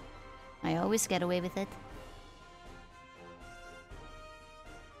 I always get away with it.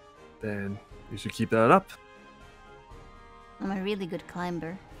 Then you should keep that up. I'm a really good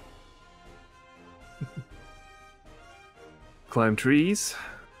climber. Climb trees.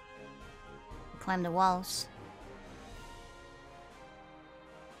 Climb the walls.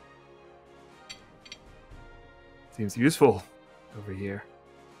 Seems useful over here.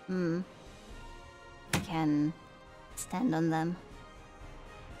 I can stand on them.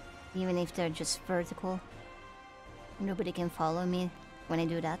 Even if they're just vertical. Nobody can follow me when I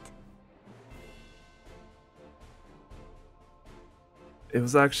do that. It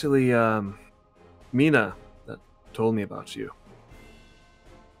was actually Mina that told me about you.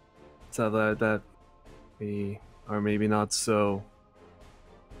 So that we are maybe not so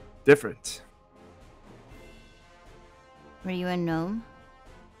different. Were you a gnome?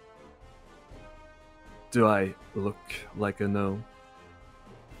 Do I look like a gnome?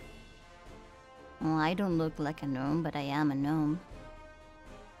 Well, I don't look like a gnome, but I am a gnome.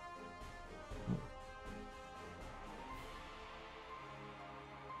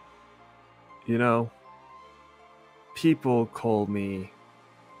 You know, people call me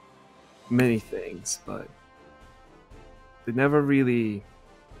many things, but they never really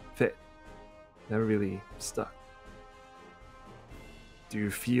fit. Never really stuck. Do you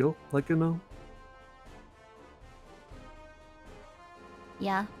feel like a gnome?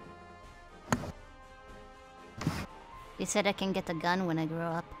 Yeah. They said I can get a gun when I grow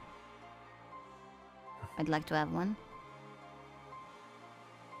up. I'd like to have one.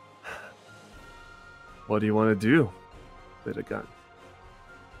 What do you want to do with a gun?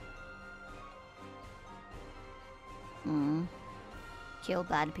 Kill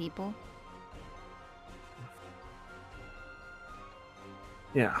bad people.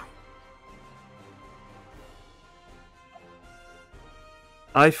 Yeah.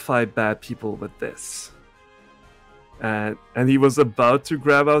 I fight bad people with this. And he was about to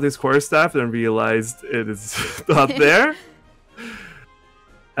grab out his quarterstaff and realized it is not there.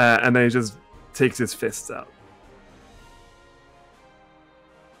 And then he just takes his fists out.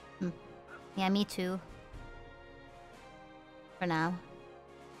 Yeah, me too. For now.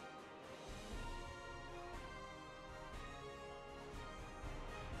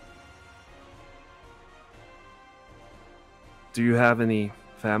 Do you have any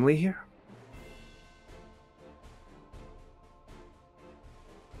family here?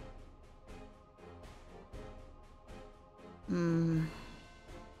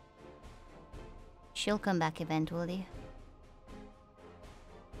 She'll come back eventually.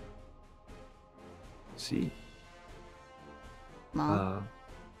 See. Mom.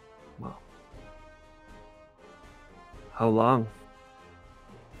 Well. How long?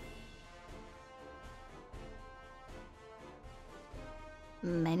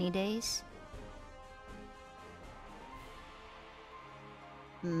 Many days.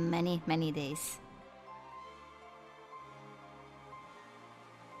 Many days.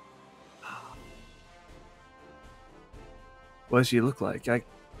 What does she look like?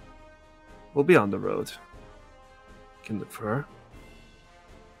 We'll be on the road. Can look for her.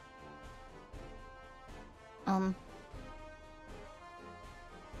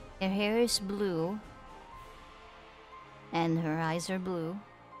 Her hair is blue, and her eyes are blue,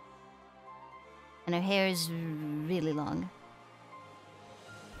 and her hair is really long.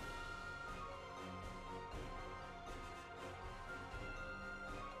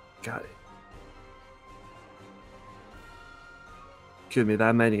 Got it. Could be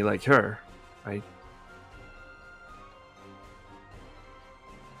that many like her, right?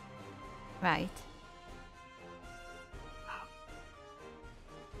 Right.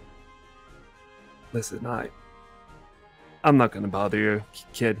 Listen, I'm not gonna bother you,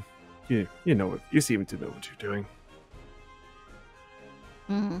 kid. You know what? You seem to know what you're doing.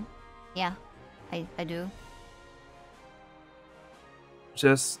 Yeah, I do.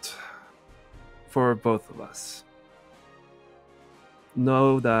 Just for both of us,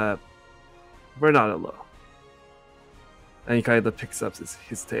 know that we're not alone. And he kind of picks up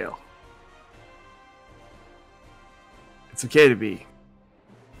his tail. It's okay to be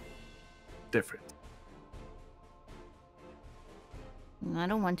different. I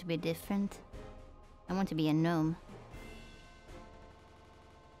don't want to be different. I want to be a gnome.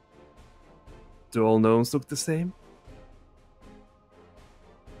 Do all gnomes look the same?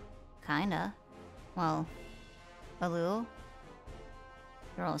 Kinda. Well, a little.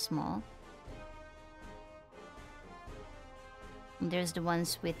 They're all small. And there's the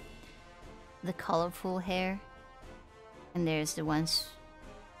ones with the colorful hair. And there's the ones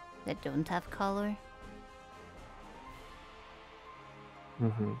that don't have color.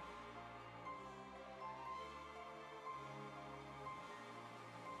 Mm-hmm.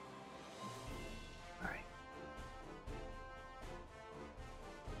 Alright.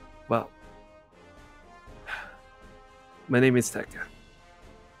 Well, my name is Tekka.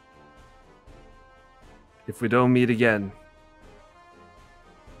 If we don't meet again,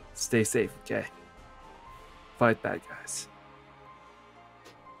 stay safe, okay? Fight bad guys.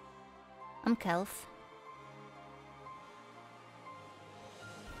 I'm Kelf.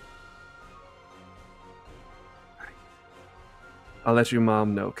 I'll let your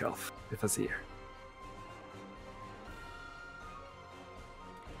mom know, Kelf, if I see her.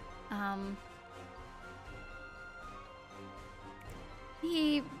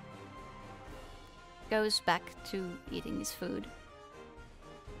 He goes back to eating his food.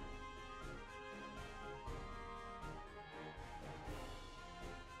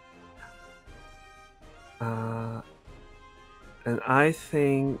 And I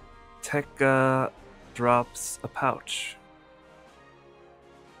think Tekka drops a pouch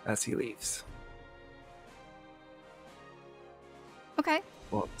as he leaves. Okay.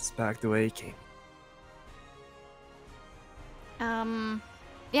 Walks back the way he came.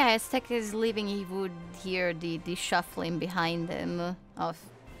 Yeah, as Tech is leaving, he would hear the shuffling behind him of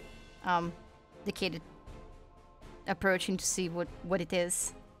the kid approaching to see what it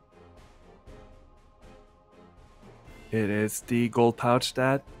is. It is the gold pouch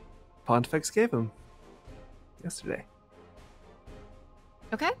that Pontifex gave him yesterday.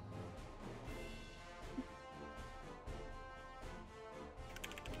 Okay.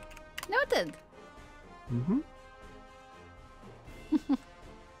 Noted. Mm-hmm.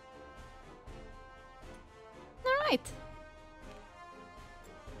 All right.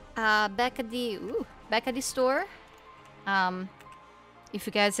 Back at the store. If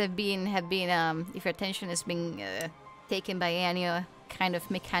you guys have been if your attention has been taken by any kind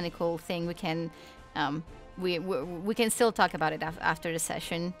of mechanical thing, we can we can still talk about it after the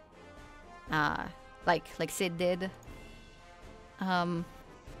session. Like Sid did. And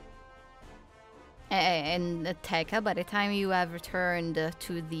Tekka, by the time you have returned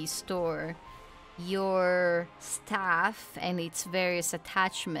to the store, your staff and its various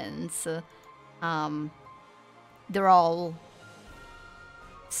attachments, they're all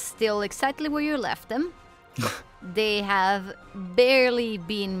still exactly where you left them. They have barely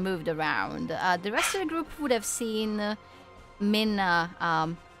been moved around. The rest of the group would have seen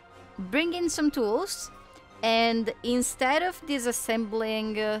Minna bring in some tools, and instead of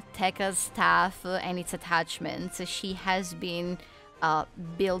disassembling Tekka's staff and its attachments, she has been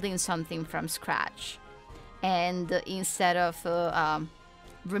building something from scratch. And instead of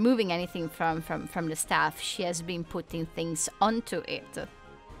removing anything from the staff, she has been putting things onto it.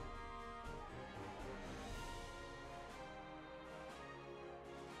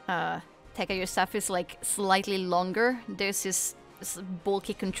 Tekka, your staff is like slightly longer. There's this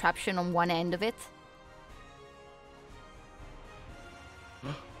bulky contraption on one end of it.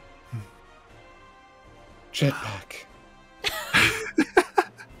 Jetpack.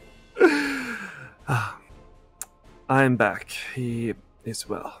 I'm back. He is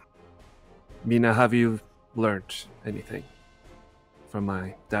well. Mina, have you learned anything from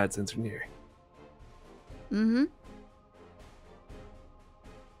my dad's engineering? Mm-hmm.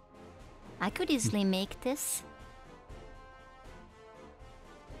 I could easily make this.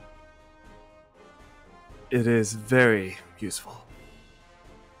 It is very useful.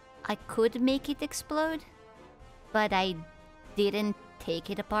 I could make it explode, but I didn't take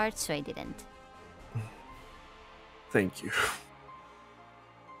it apart, so I didn't. Thank you.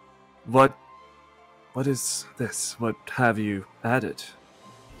 What is this? What have you added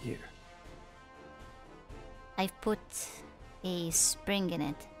here? I've put a spring in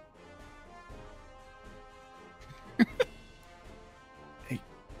it. a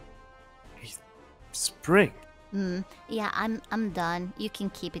spring? Yeah, I'm done. You can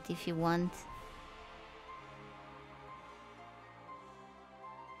keep it if you want.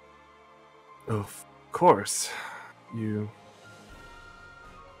 Of course. You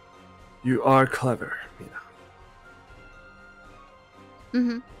are clever, Mina.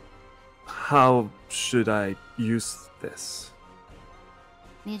 Mm-hmm. How should I use this?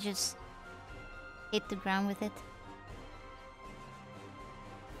 You just hit the ground with it.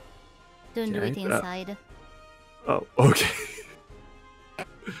 Don't do Okay, it inside. Oh, okay.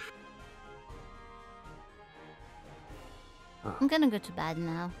 I'm gonna go to bed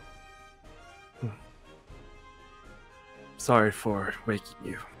now. Sorry for waking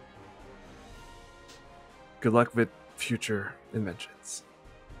you. Good luck with future inventions.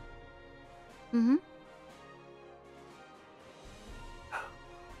 Mm-hmm.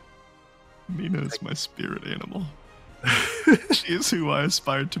 Mina is my spirit animal. She is who I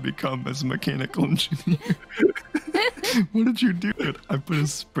aspire to become as a mechanical engineer. What did you do? I put a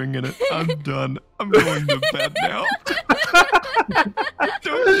spring in it. I'm done. I'm going to bed now.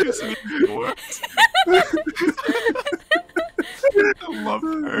 Don't use me anymore. I love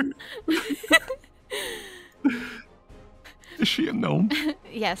her. Is she a gnome?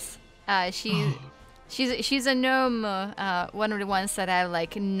 Yes. She's a gnome. One of the ones that have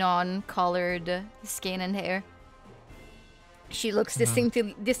like non-colored skin and hair. She looks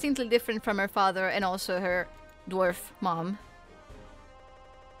distinctly different from her father and also her dwarf mom.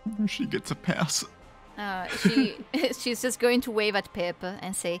 She gets a pass. She's just going to wave at Pip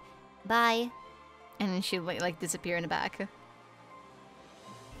and say bye, and then she'll like disappear in the back.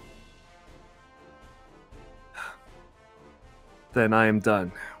 Then I am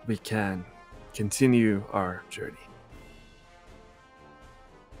done. We can continue our journey.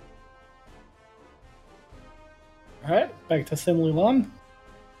 Alright, back to Simulon.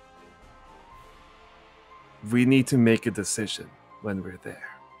 We need to make a decision when we're there.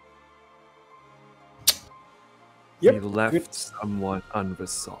 Yep. We left someone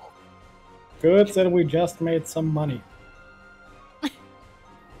unresolved. Good, then we just made some money.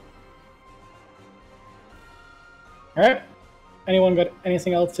 Alright. Anyone got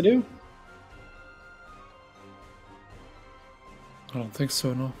anything else to do? I don't think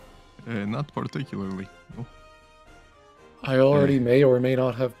so, no. Not particularly. No. I already may or may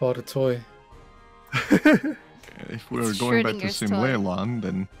not have bought a toy. If we're going back to Schrodinger's toy. Simleland,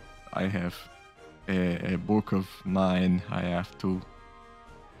 then I have a book of 9 I have to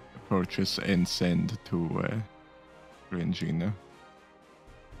purchase and send to Regina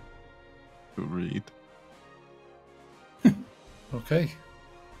to read. Okay.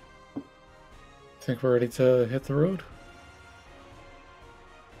 Think we're ready to hit the road?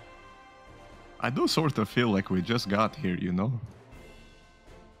 I do sort of feel like we just got here, you know?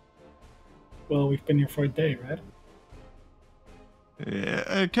 Well, we've been here for a day,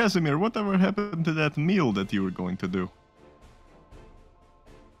 right? Casimir, whatever happened to that meal that you were going to do?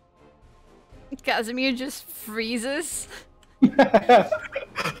 Casimir just freezes.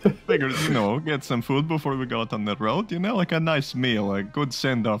 Figured, get some food before we got on the road, like a nice meal, a good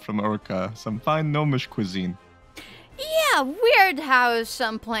send-off from Urka, some fine gnomish cuisine. Yeah, weird how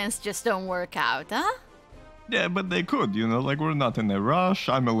some plans just don't work out, huh? Yeah, but they could, like we're not in a rush,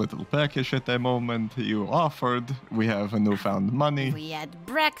 I'm a little peckish at the moment, you offered, we have a newfound money. We had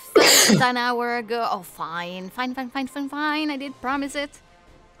breakfast an hour ago. Oh, fine, I did promise it.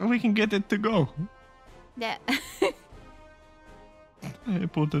 We can get it to go. Yeah. I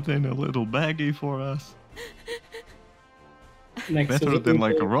put it in a little baggie for us. Next to Better the than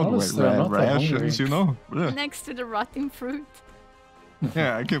like a roadway Honestly, I'm not that rations, hungry. Yeah. Next to the rotting fruit.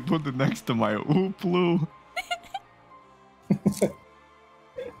 Yeah, I can put it next to my Ooplu.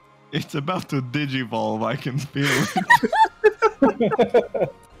 It's about to digivolve, I can feel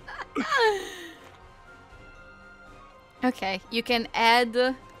it. Okay, you can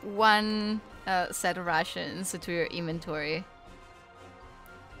add one set of rations to your inventory.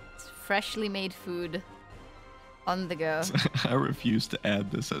 It's freshly made food on the go. I refuse to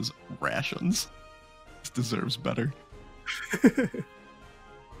add this as rations. This deserves better.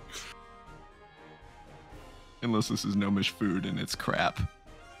 Unless this is gnomish food and it's crap.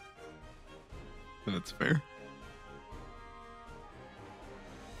 Then it's fair.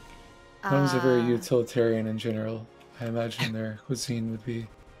 Gnomes are very utilitarian in general. I imagine their cuisine would be.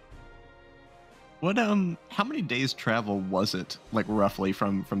 What how many days travel was it, like roughly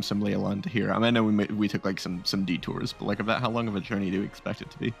from Simlealon to here? I mean, I know we took like some detours, but like about how long of a journey do we expect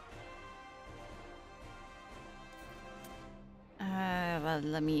it to be? Well,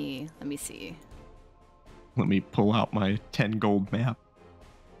 let me see. Let me pull out my 10 gold map.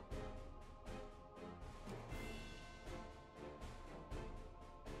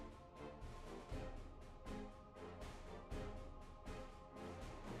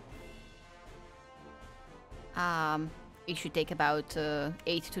 It should take about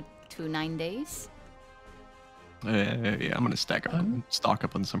 8 to 9 days. Yeah, I'm gonna stock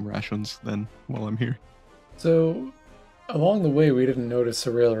up on some rations then while I'm here. So, along the way, we didn't notice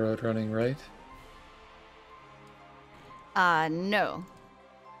a railroad running, right? No.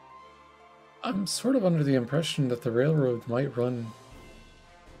 I'm sort of under the impression that the railroad might run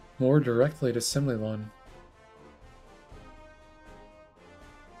more directly to Simlealon.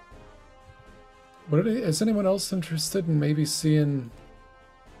 Is anyone else interested in maybe seeing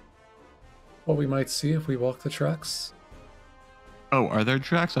what we might see if we walk the tracks? Oh, are there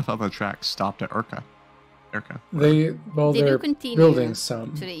tracks? I thought the tracks stopped at Urka. They They're do continue building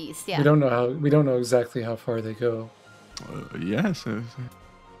some. to the east. Yeah. We don't know exactly how far they go. Yes.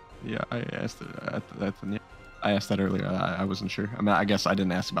 Yeah, I asked that. I asked that earlier. I wasn't sure. I mean, I guess I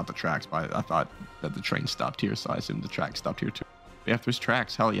didn't ask about the tracks, but I thought that the train stopped here, so I assumed the tracks stopped here too. Yeah, if there's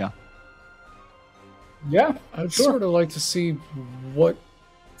tracks, hell yeah. Yeah, I'd sure. sort of like to see what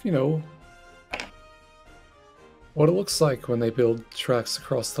it looks like when they build tracks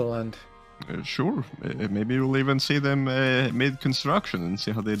across the land. Sure. Maybe we'll even see them mid-construction and see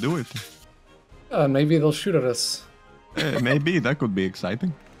how they do it. Maybe they'll shoot at us. Maybe. That could be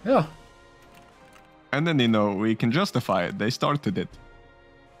exciting. Yeah. And then, we can justify it. They started it.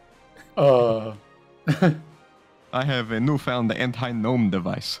 Uh... I have a newfound anti-gnome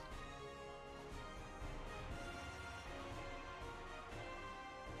device.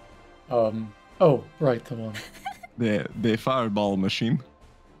 Oh, right, the one. The fireball machine.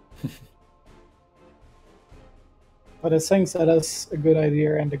 But I think that is a good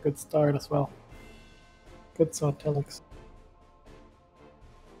idea and a good start as well. Good thought, Telex.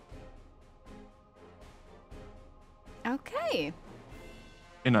 Okay.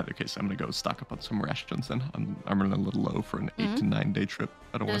 In either case, I'm gonna go stock up on some rations then. I'm running a little low for an 8 to 9 day trip.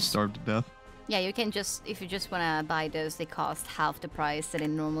 I don't want to starve to death. Yeah, you can if you just want to buy those, they cost half the price that it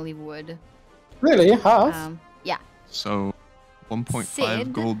normally would. Really? Half? Yeah. So 1.5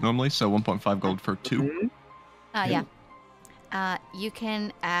 Sid? gold normally, so 1.5 gold for 2. Yeah. You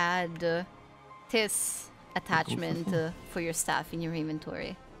can add this attachment for your stuff in your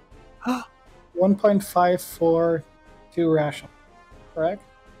inventory. 1.5 for 2 rations, correct?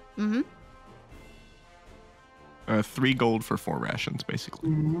 Mm-hmm. 3 gold for 4 rations, basically.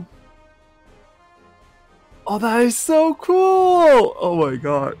 Mm-hmm. Oh, that is so cool! Oh my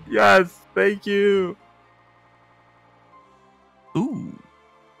god. Yes, thank you. Ooh.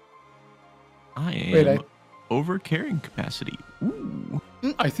 I am over carrying capacity. Ooh.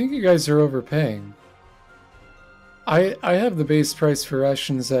 I think you guys are overpaying. I have the base price for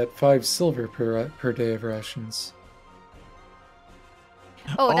rations at 5 silver per day of rations.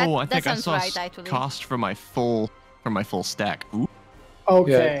 Oh, I that think I sounds saw right, actually. cost for my full stack. Ooh.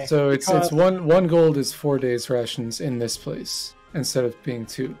 Okay. Yeah, so it's because- one gold is 4 days rations in this place instead of being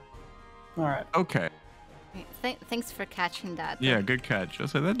 2. Alright. Okay. Thanks for catching that. Yeah, good catch. I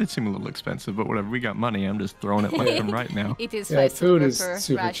said that did seem a little expensive, but whatever. We got money. I'm just throwing it left and right now. It is Yeah, 5 food silver is per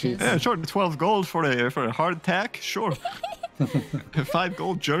super rations. cheap. Yeah, sure. 12 gold for a hard tack. Sure. 5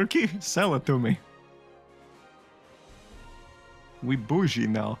 gold jerky. Sell it to me. We bougie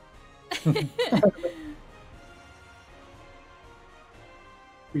now.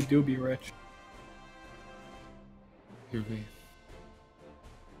 We do be rich. Here we.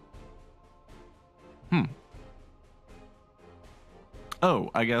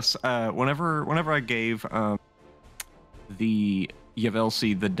 Oh, I guess whenever I gave the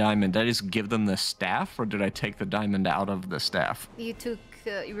Yavelsi the diamond, did I just give them the staff, or did I take the diamond out of the staff? You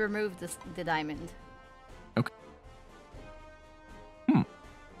removed the diamond. Okay.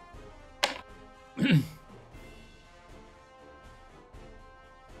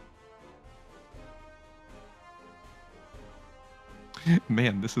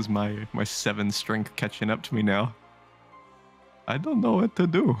 Man, this is my 7 strength catching up to me now. I don't know what to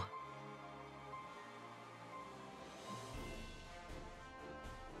do.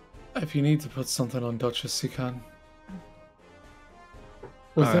 If you need to put something on Duchess, you can.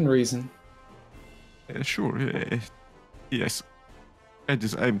 Within reason. Sure. Yes.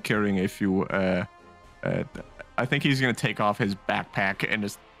 I'm carrying a few. I think he's gonna take off his backpack and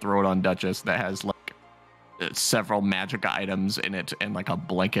just throw it on Duchess. That has like several magic items in it, and like a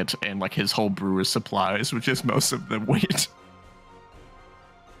blanket, and like his whole brewer's supplies, which is most of the weight.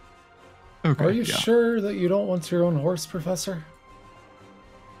 Okay. Are you sure that you don't want your own horse, Professor?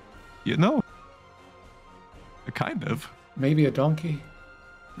 You know, kind of. Maybe a donkey?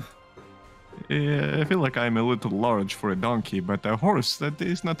 Yeah, I feel like I'm a little large for a donkey, but a horse, that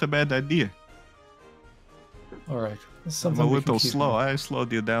is not a bad idea. Alright. I'm a little slow. I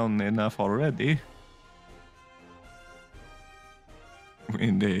slowed you down enough already.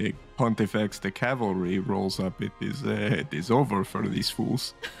 When the Pontifex, the cavalry, rolls up, it is over for these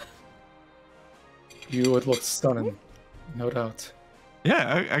fools. You would look stunning, no doubt.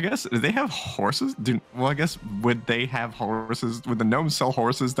 Yeah, I guess they have horses. Well, I guess would they have horses? Would the gnomes sell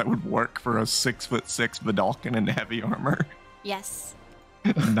horses that would work for a 6'6" Vidalcan in heavy armor? Yes.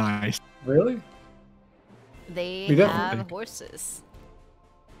 Nice. Really? They We definitely- have horses.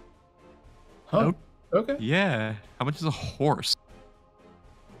 Huh? Okay. Yeah. How much is a horse?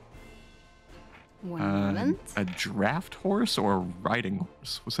 One moment. A draft horse or a riding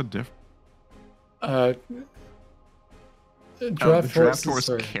horse? What's the difference? Draft horse horses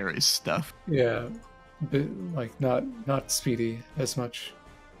are, carries stuff. yeah, like not speedy as much.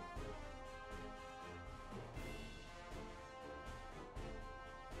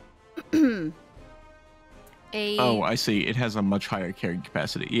 Oh, I see. It has a much higher carrying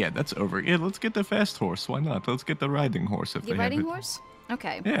capacity. Yeah, that's over. Yeah, let's get the fast horse. Why not? Let's get the riding horse if The they riding have it. horse?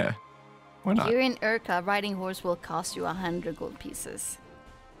 Okay. Yeah. Why not? Here in Urka, riding horse will cost you 100 gold pieces.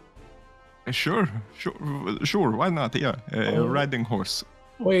 Sure. Why not? Yeah, riding horse.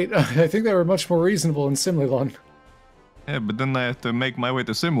 Wait, I think they were much more reasonable in Simlilon. Yeah, but then I have to make my way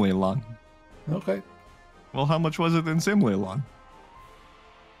to Simlilon. Okay. Well, how much was it in Simlilon?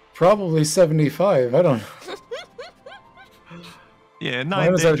 Probably 75, I don't know. Yeah,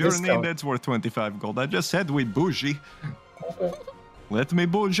 Mine was 9-day at a journey, discount. that's worth 25 gold. I just said we bougie. Okay. Let me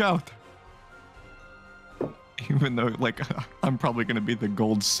bouge out. Even though, like, I'm probably going to be the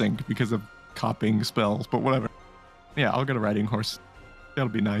gold sink because of copying spells, but whatever. Yeah, I'll get a riding horse. That'll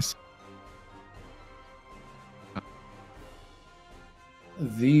be nice.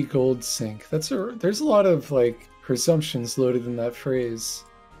 The gold sink. There's a lot of, like, presumptions loaded in that phrase.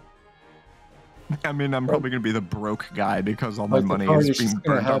 I mean, I'm probably going to be the broke guy because all my Like the money party's is being just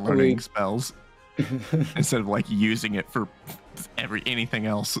gonna burned on happily- learning spells instead of, like, using it for anything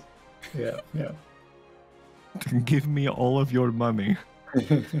else. Yeah. Give me all of your money.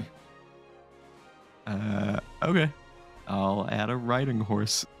 Okay. I'll add a riding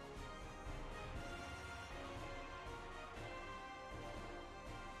horse.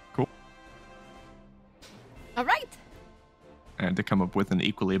 Cool. All right. I had to come up with an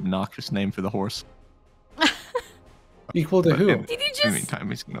equally obnoxious name for the horse. Equal to But who? in Did you the just meantime,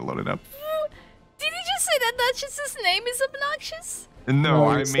 he's gonna load it up. did you just say that Duchess's name is obnoxious? No, No,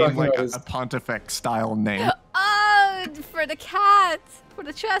 I he's mean talking like about a his- Pontifex style name. Oh, for the cat, for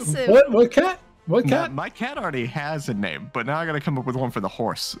the Tressum. What cat? What No, cat? my cat already has a name, but now I gotta come up with one for the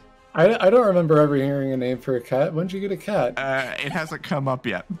horse. I don't remember ever hearing a name for a cat. When did you get a cat? It hasn't come up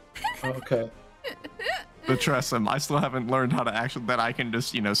yet. Okay. The Tressum. I still haven't learned how to actually that I can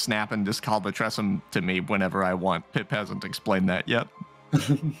just, snap and just call the Tressum to me whenever I want. Pip hasn't explained that yet.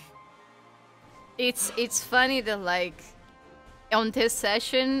 It's funny that like on this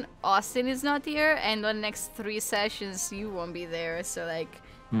session Austin is not here, and on the next 3 sessions you won't be there. So like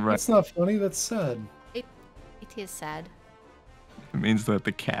Right. That's not funny, that's sad. It is sad. It means that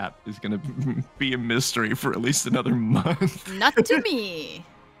the cat is gonna be a mystery for at least another month. not to me.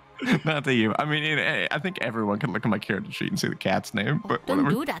 Not to you. I mean, I think everyone can look at my character sheet and see the cat's name, but don't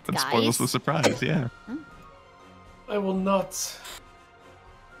whatever. do that, It spoils guys. the surprise, yeah. I will not.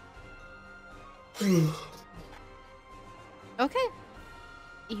 Okay.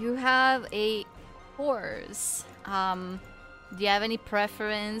 You have a horse. Do you have any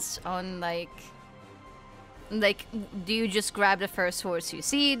preference on like do you just grab the first horse you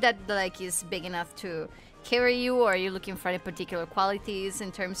see that like is big enough to carry you, or are you looking for any particular qualities in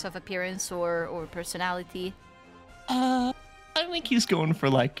terms of appearance or personality? I think he's going for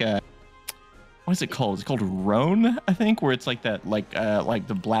like what is it called? It's called roan, I think, where it's like that like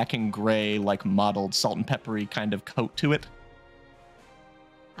the black and gray like mottled salt and peppery kind of coat to it.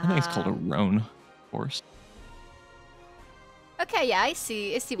 I think it's called a roan horse. Okay, yeah, I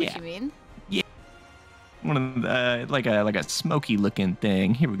see what Yeah. you mean. One of the like a smoky looking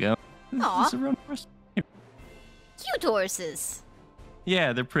thing. Here we go. Aw. This is a roan horse. Here. Cute horses.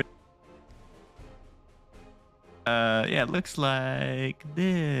 Yeah, they're pretty. Yeah, it looks like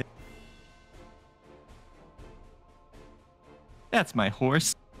this. That's my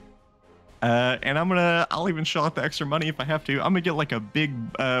horse. And I'll even shell out the extra money if I have to. I'm gonna get like a big,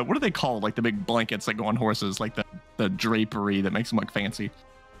 what are they called? Like the big blankets that go on horses, like the drapery that makes them look fancy.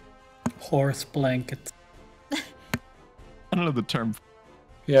 Horse blanket. I don't know the term.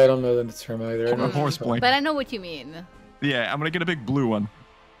 Yeah, I don't know the term either. I A don't horse know. blanket. But I know what you mean. Yeah, I'm gonna get a big blue one.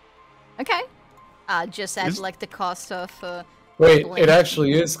 Okay. Just add Is- like the cost of. Wait, blanket. it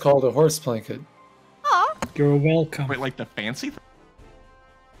actually is called a horse blanket. Aw. You're welcome. Wait, like the fancy thing?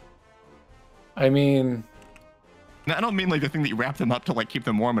 I mean, No, I don't mean like the thing that you wrap them up to like keep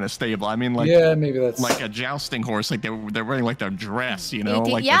them warm in a stable. I mean like yeah, maybe that's like a jousting horse, like they're wearing like their dress, you know,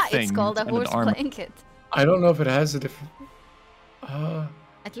 like yeah, the thing it's called a under the horse armor. blanket. I don't know if it has a different.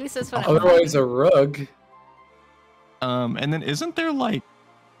 At least that's what I'm Otherwise, a rug. And then isn't there like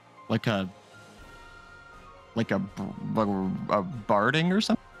a barding or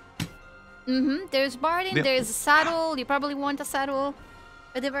something? There's barding, Yeah. there's a saddle. You probably want a saddle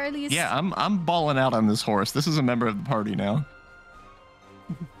at the very least. Yeah, I'm balling out on this horse. This is a member of the party now.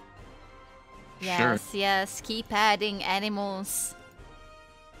 Yes, yes. Keep adding animals.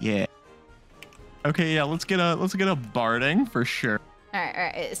 Yeah. Okay, yeah, let's get a barding for sure. All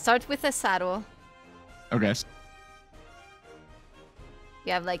right. Start with a saddle. Okay.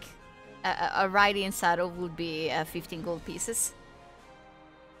 You have like a riding saddle would be 15 gold pieces.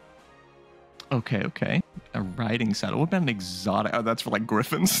 Okay. A riding saddle. What about an exotic? Oh, that's for like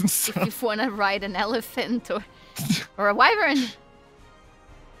griffins and If stuff. you want to ride an elephant or a wyvern.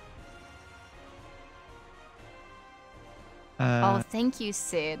 Oh, thank you,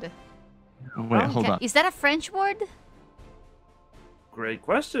 Sid. Wait, hold on. Is that a French word? Great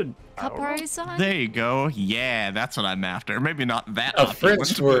question. I don't know. Caparizon? There you go. Yeah, that's what I'm after. Maybe not that. A opulent,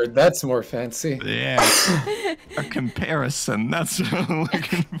 French but- word. That's more fancy. Yeah. A comparison. That's what I'm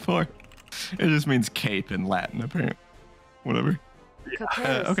looking for. It just means cape in Latin, apparently. Whatever.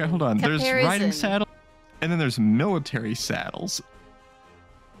 Okay, hold on. There's riding Comparison. saddles, and then there's military saddles,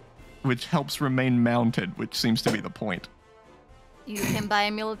 which helps remain mounted, which seems to be the point. You can buy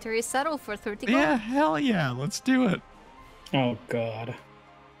a military saddle for 30 gold. Yeah, hell yeah. Let's do it. Oh god.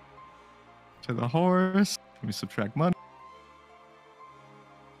 To the horse. Let me subtract money.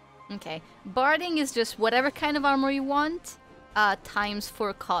 Okay. Barding is just whatever kind of armor you want, times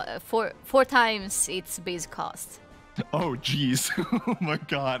four times its base cost. Oh, jeez. Oh my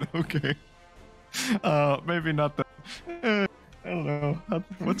god. Okay. Maybe not the. I don't know.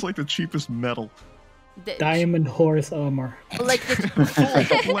 What's like the cheapest metal? Diamond horse armor. Like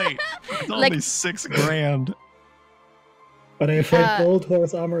the, Oh, wait. It's only Like- 6 grand. But I've heard gold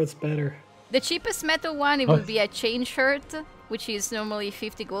horse armor is better. the cheapest metal one, it would be a chain shirt, which is normally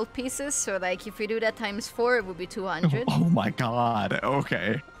 50 gold pieces. So like if we do that times 4, it would be 200. Oh my god.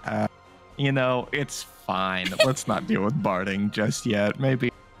 Okay. You know, it's fine. Let's not deal with barding just yet. Maybe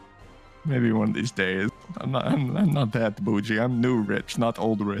one of these days. I'm not that bougie. I'm new rich, not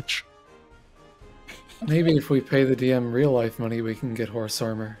old rich. Maybe if we pay the DM real life money, we can get horse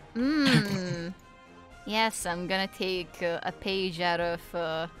armor. Yes, I'm gonna take a page out of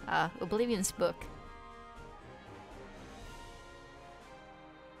Oblivion's book.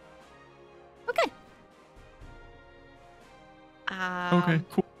 Okay. Okay,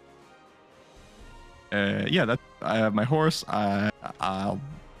 cool. Yeah, I have my horse. I'll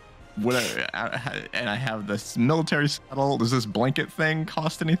whatever, and I have this military saddle. Does this blanket thing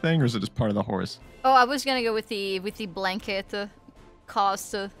cost anything, or is it just part of the horse? Oh, I was gonna go with the blanket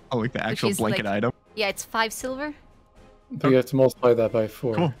cost. Oh, like the actual is blanket like- item. Yeah, it's 5 silver. Do you have to multiply that by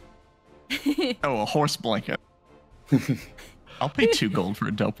 4? Cool. Oh, a horse blanket. I'll pay 2 gold for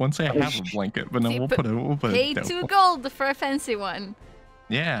a dope one. Say I have a blanket, but no, See, we'll but put a Pay dope 2 one. gold for a fancy one.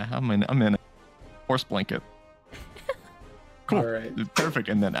 Yeah, I'm in a horse blanket. Cool. All right. Perfect.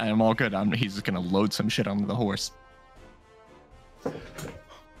 And then I'm all good. He's just gonna load some shit onto the horse. All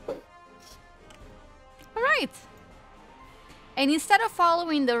right. And instead of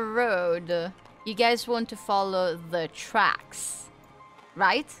following the road, you guys want to follow the tracks,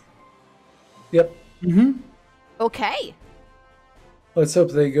 right? Yep. Okay. Let's hope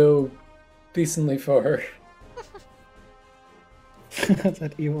they go decently far.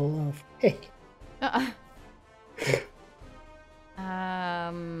 That evil laugh. Hey. All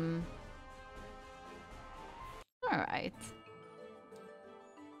right.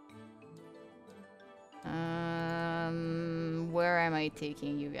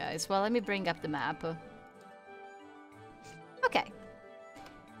 taking you guys? Well, let me bring up the map. Okay.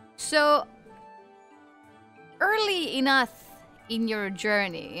 So, early enough in your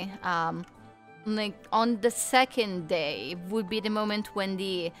journey, like on the second day would be the moment when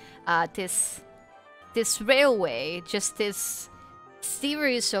the this railway, just this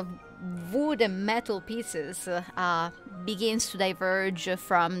series of wood and metal pieces, begins to diverge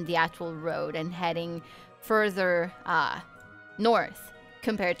from the actual road and heading further north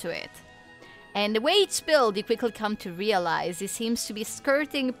compared to it. And the way it's built, you quickly come to realize it seems to be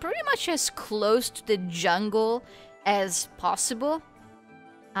skirting pretty much as close to the jungle as possible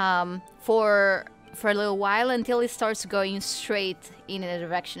for a little while, until it starts going straight in the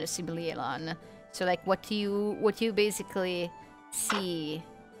direction of Simililon. So like what you basically see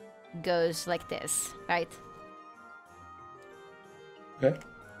goes like this, right? Okay.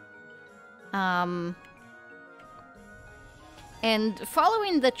 And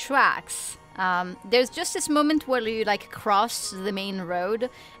following the tracks, there's just this moment where you like cross the main road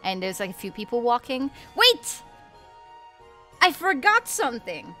and there's like a few people walking. Wait! I forgot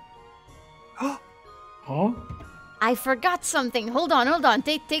something! Huh? I forgot something. Hold on.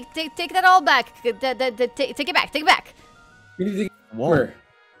 Take that all back. Take it back. We need to get Whoa. more.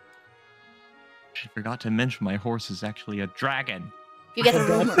 She forgot to mention my horse is actually a dragon. You get a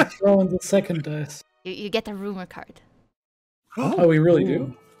Forgot rumor. to throw in the second dice. You get a rumor card. Oh, we really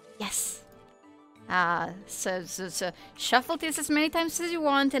do? Yes. So shuffle this as many times as you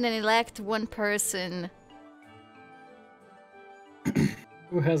want and then elect one person.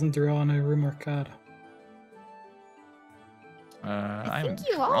 Who hasn't drawn a rumor card? I haven't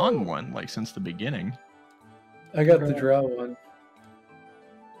you drawn all- one like since the beginning. I got to draw one.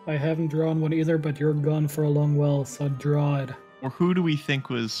 I haven't drawn one either, but you're gone for a long while, so draw it. Or who do we think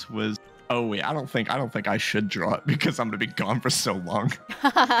was? Oh wait, I don't think I should draw it because I'm gonna be gone for so long.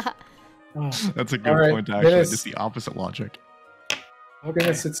 Oh, That's a good Alright, point. Actually, Dennis. just the opposite logic. okay.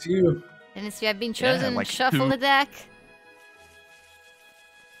 Yes, it's you. And if you have been chosen, like shuffle who- the deck.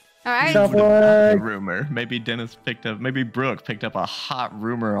 Alright. Shuffle. Would've got the What? rumor. Maybe maybe Brooke picked up a hot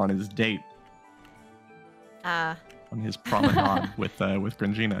rumor on his date, on his promenade with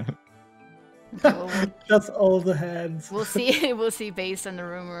Grangina. That's all the hands. We'll see. We'll see based on the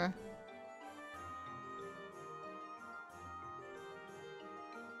rumor.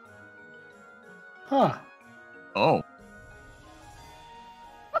 Huh. Oh,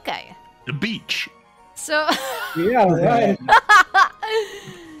 Okay. the beach. So, Yeah, right.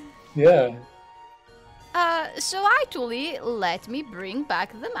 Yeah. so actually, let me bring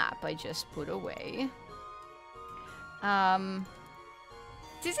back the map I just put away.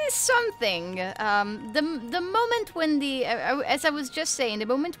 This is something. The moment when as I was just saying, the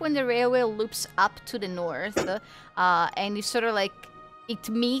moment when the railway loops up to the north, and you sort of like it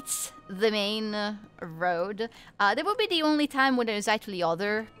meets the main road, that would be the only time when there's actually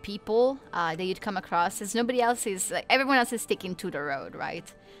other people that you'd come across, as nobody else is, like, everyone else is sticking to the road,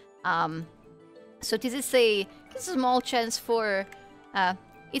 right? So this is a small chance for,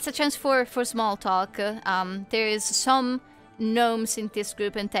 it's a chance for small talk. There is some gnomes in this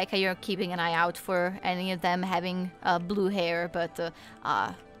group, and Tekka, you're keeping an eye out for any of them having blue hair, but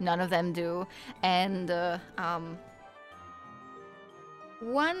none of them do. And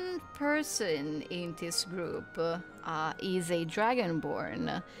one person in this group is a dragonborn.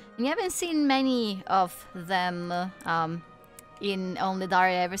 And you haven't seen many of them on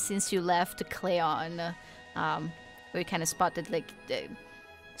Ledaria ever since you left Cleon. We kind of spotted like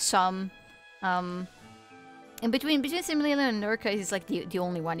some. And between Simililon and Lurk is like the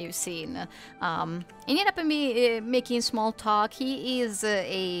only one you've seen. And you end up making small talk. He is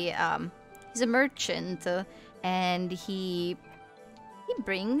he's a merchant, and he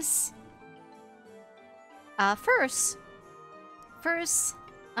brings furs,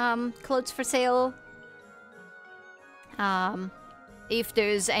 clothes for sale. If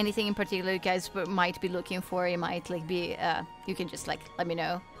there's anything in particular you guys might be looking for, you might like be you can just like let me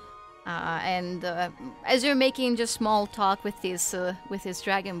know. And as you're making just small talk with this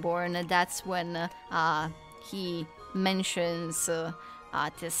dragonborn, that's when he mentions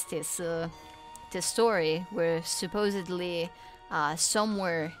this story where supposedly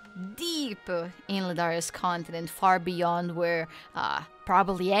somewhere deep in Ledaria's continent, far beyond where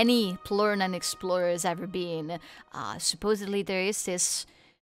probably any Plurnan explorer has ever been, supposedly there is this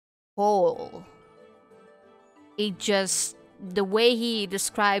hole. The way he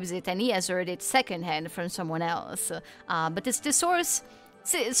describes it, and he has heard it secondhand from someone else, but this source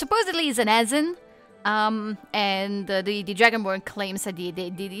supposedly is an Ezen, and the Dragonborn claims that the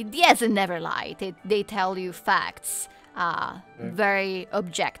Ezen never lie. They tell you facts. very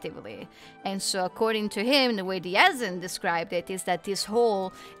objectively. And so according to him, the way the Ezen described it is that this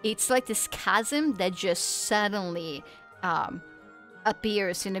hole, it's like this chasm that just suddenly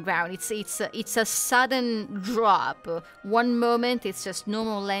appears in the ground. It's a sudden drop. One moment it's just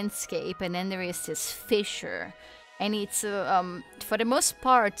normal landscape, and then there is this fissure, and it's for the most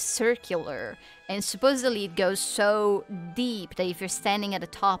part circular, and supposedly it goes so deep that if you're standing at the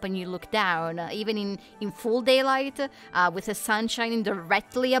top and you look down, even in full daylight, with the sun shining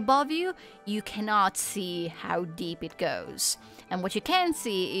directly above you, you cannot see how deep it goes. And what you can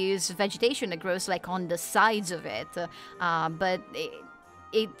see is vegetation that grows like on the sides of it, but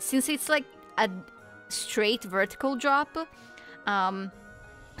since it's like a straight vertical drop,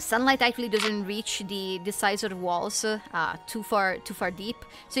 sunlight actually doesn't reach the sides of the walls too far deep.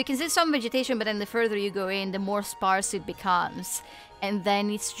 So you can see some vegetation, but then the further you go in, the more sparse it becomes, and then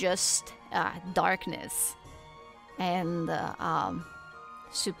it's just darkness. And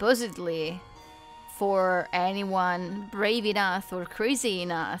supposedly, for anyone brave enough or crazy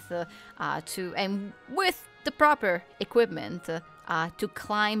enough and with the proper equipment to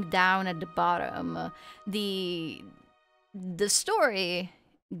climb down at the bottom, the story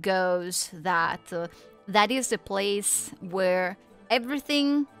goes that that is the place where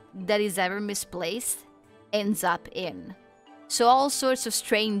everything that is ever misplaced ends up in. So all sorts of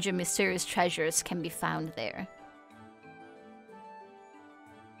strange and mysterious treasures can be found there.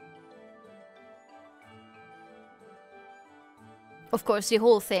 Of course, the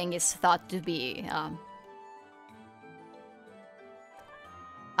whole thing is thought to be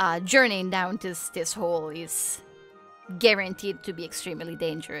journeying down this hole is guaranteed to be extremely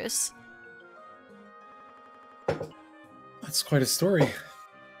dangerous. That's quite a story.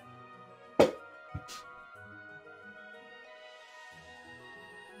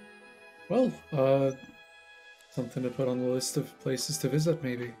 Well, something to put on the list of places to visit,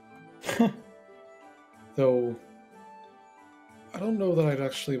 maybe. Though, I don't know that I'd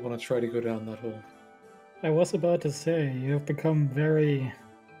actually want to try to go down that hole. I was about to say, you have become very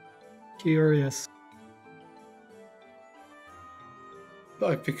curious.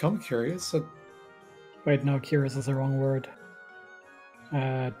 I've become curious. Wait, no, curious is the wrong word.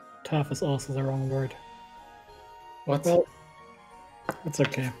 Tough is also the wrong word. What? Well, it's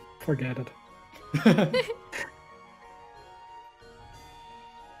okay. Forget it.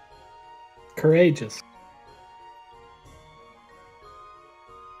 Courageous.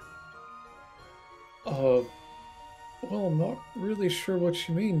 Well, I'm not really sure what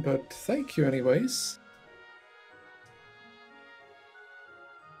you mean, but thank you anyways.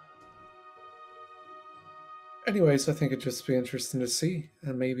 Anyways, I think it'd just be interesting to see,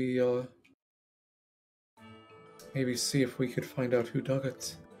 and maybe see if we could find out who dug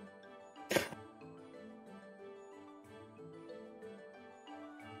it.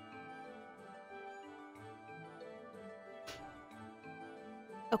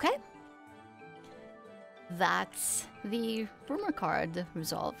 Okay. That's the rumor card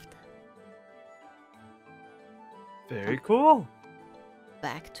resolved. Very cool.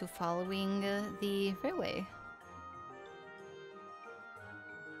 Back to following the railway.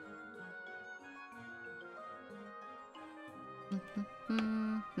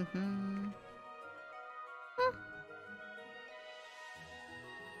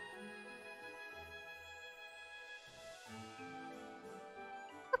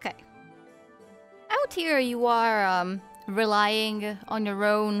 Okay. Out here you are relying on your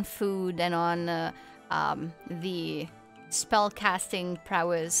own food and on the spellcasting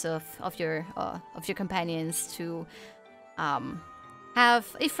prowess of your companions to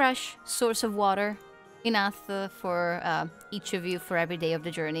have a fresh source of water, enough for each of you for every day of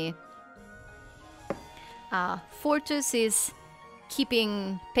the journey. Fortus is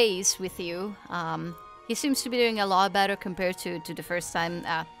keeping pace with you. He seems to be doing a lot better compared to the first time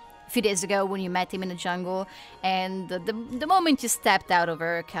a few days ago when you met him in the jungle, and the moment you stepped out of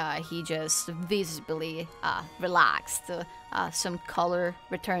Urka, he just visibly relaxed. Some color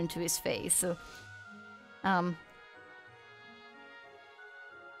returned to his face.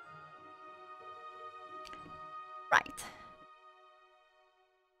 Right.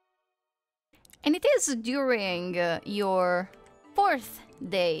 And it is during your 4th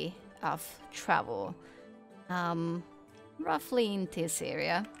day of travel, roughly in this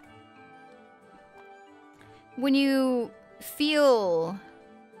area, when you feel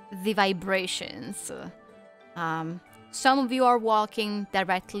the vibrations. Some of you are walking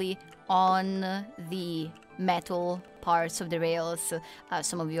directly on the metal parts of the rails,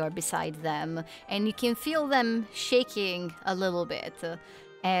 some of you are beside them, and you can feel them shaking a little bit.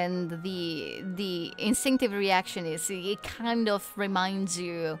 and the instinctive reaction is it kind of reminds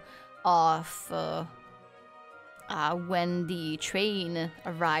you of when the train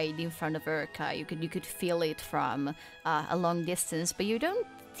arrived in front of Urka. You could feel it from a long distance, but you don't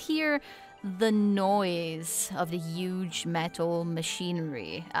hear the noise of the huge metal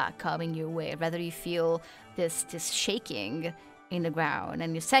machinery coming your way. Rather, you feel this shaking in the ground,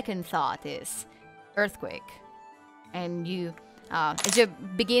 and your second thought is earthquake. And you, as you're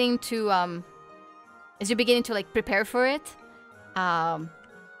beginning to like prepare for it,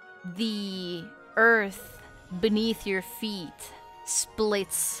 the earth beneath your feet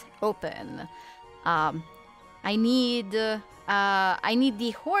splits open. I need the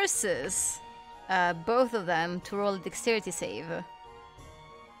horses, both of them, to roll a dexterity save.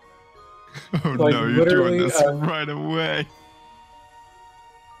 Oh Like, no, you're doing literally, this right away.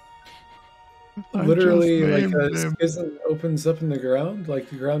 I Literally, just like named a him. schism opens up in the ground, like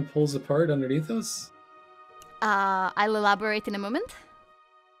the ground pulls apart underneath us. I'll elaborate in a moment.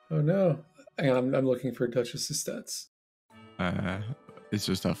 Oh no! Hang on, I'm looking for Duchess's stats. It's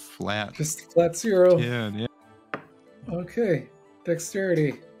just a flat Just flat 0. 10. Yeah, Okay,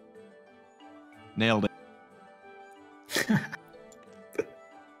 dexterity. nailed it.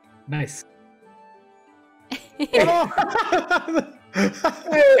 Nice.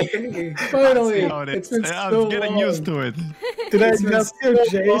 Hey, finally! How it It's is. been I'm so getting long. used to it. Did I It's been just so hear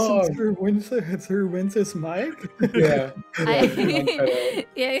Jason long. through Winter's mic? Yeah.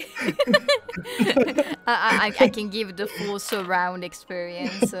 Yeah. I can give the full surround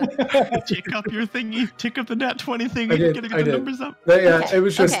experience. Tick up your thingy. Tick up the nat 20 thingy. I did, Getting I the did. numbers up. But yeah, Okay, it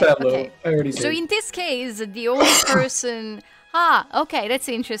was just okay, that low. okay. I already did. So in this case, the only person... okay, that's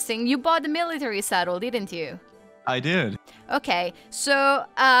interesting. You bought the military saddle, didn't you? I did. Okay, so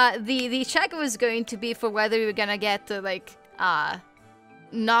the check was going to be for whether you're gonna get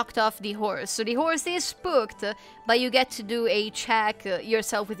knocked off the horse. So the horse is spooked, but you get to do a check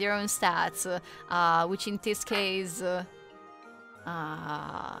yourself with your own stats, which in this case,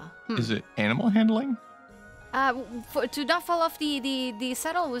 Is it animal handling? to not fall off the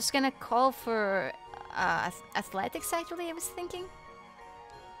saddle was gonna call for athletics. Actually, I was thinking.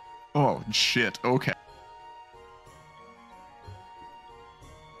 Oh shit. Okay.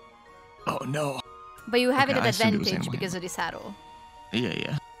 Oh no. But you have Okay, it I at assumed it was advantage animal because of the saddle.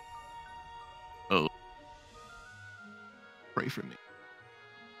 Yeah. Oh. Pray for me.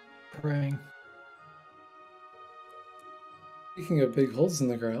 Praying. Speaking of big holes in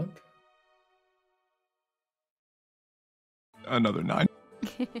the ground, Another 9.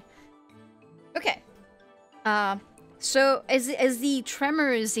 Okay. So as the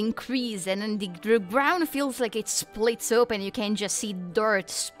tremors increase and then the ground feels like it splits open, you can just see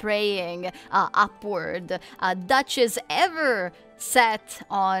dirt spraying upward. Duchess, ever set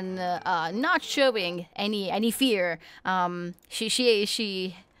on not showing any fear,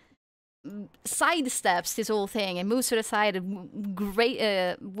 she sidesteps this whole thing and moves to the side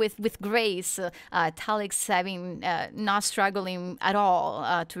with grace. Talix having not struggling at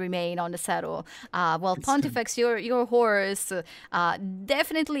all to remain on the saddle. While Pontifex, your horse,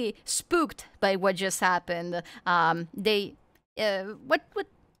 definitely spooked by what just happened. They what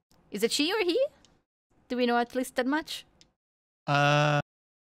is it? She or he? Do we know at least that much?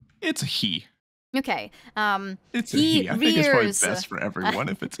 It's a he. Okay. It's a he he. I think it's probably rears, best for everyone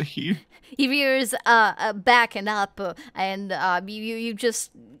if it's a he. He rears back and up, and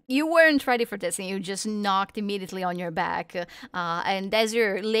you weren't ready for this, and you just knocked immediately on your back. And as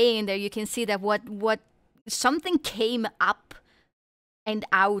you're laying there, you can see that what something came up and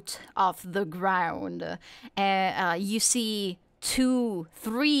out of the ground. You see 2,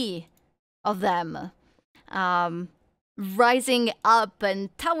 3 of them. Rising up and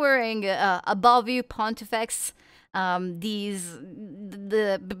towering above you, Pontifex.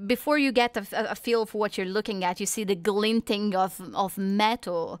 Before you get a feel for what you're looking at, you see the glinting of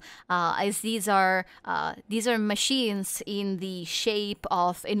metal, as these are machines in the shape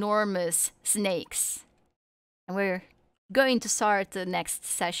of enormous snakes. And we're going to start the next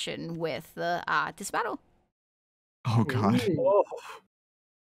session with this battle. Oh god. Ooh.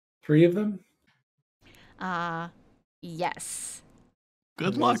 3 of them? Yes.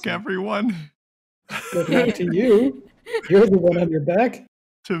 Good luck, everyone. Good luck to you. You're the one on your back.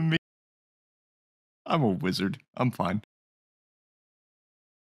 To me. I'm a wizard. I'm fine.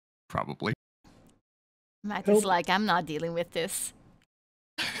 Probably. Matt is like, I'm not dealing with this.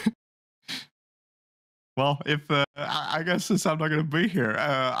 Well, if I guess since I'm not going to be here,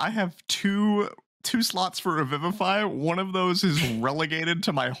 I have two slots for Revivify. One of those is relegated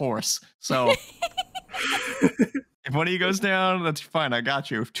to my horse. So If one of you goes down, that's fine. I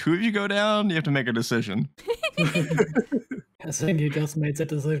got you. If two of you go down, you have to make a decision. I think you just made that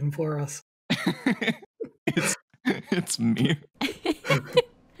decision for us. It's me.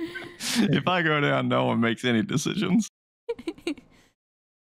 If I go down, no one makes any decisions.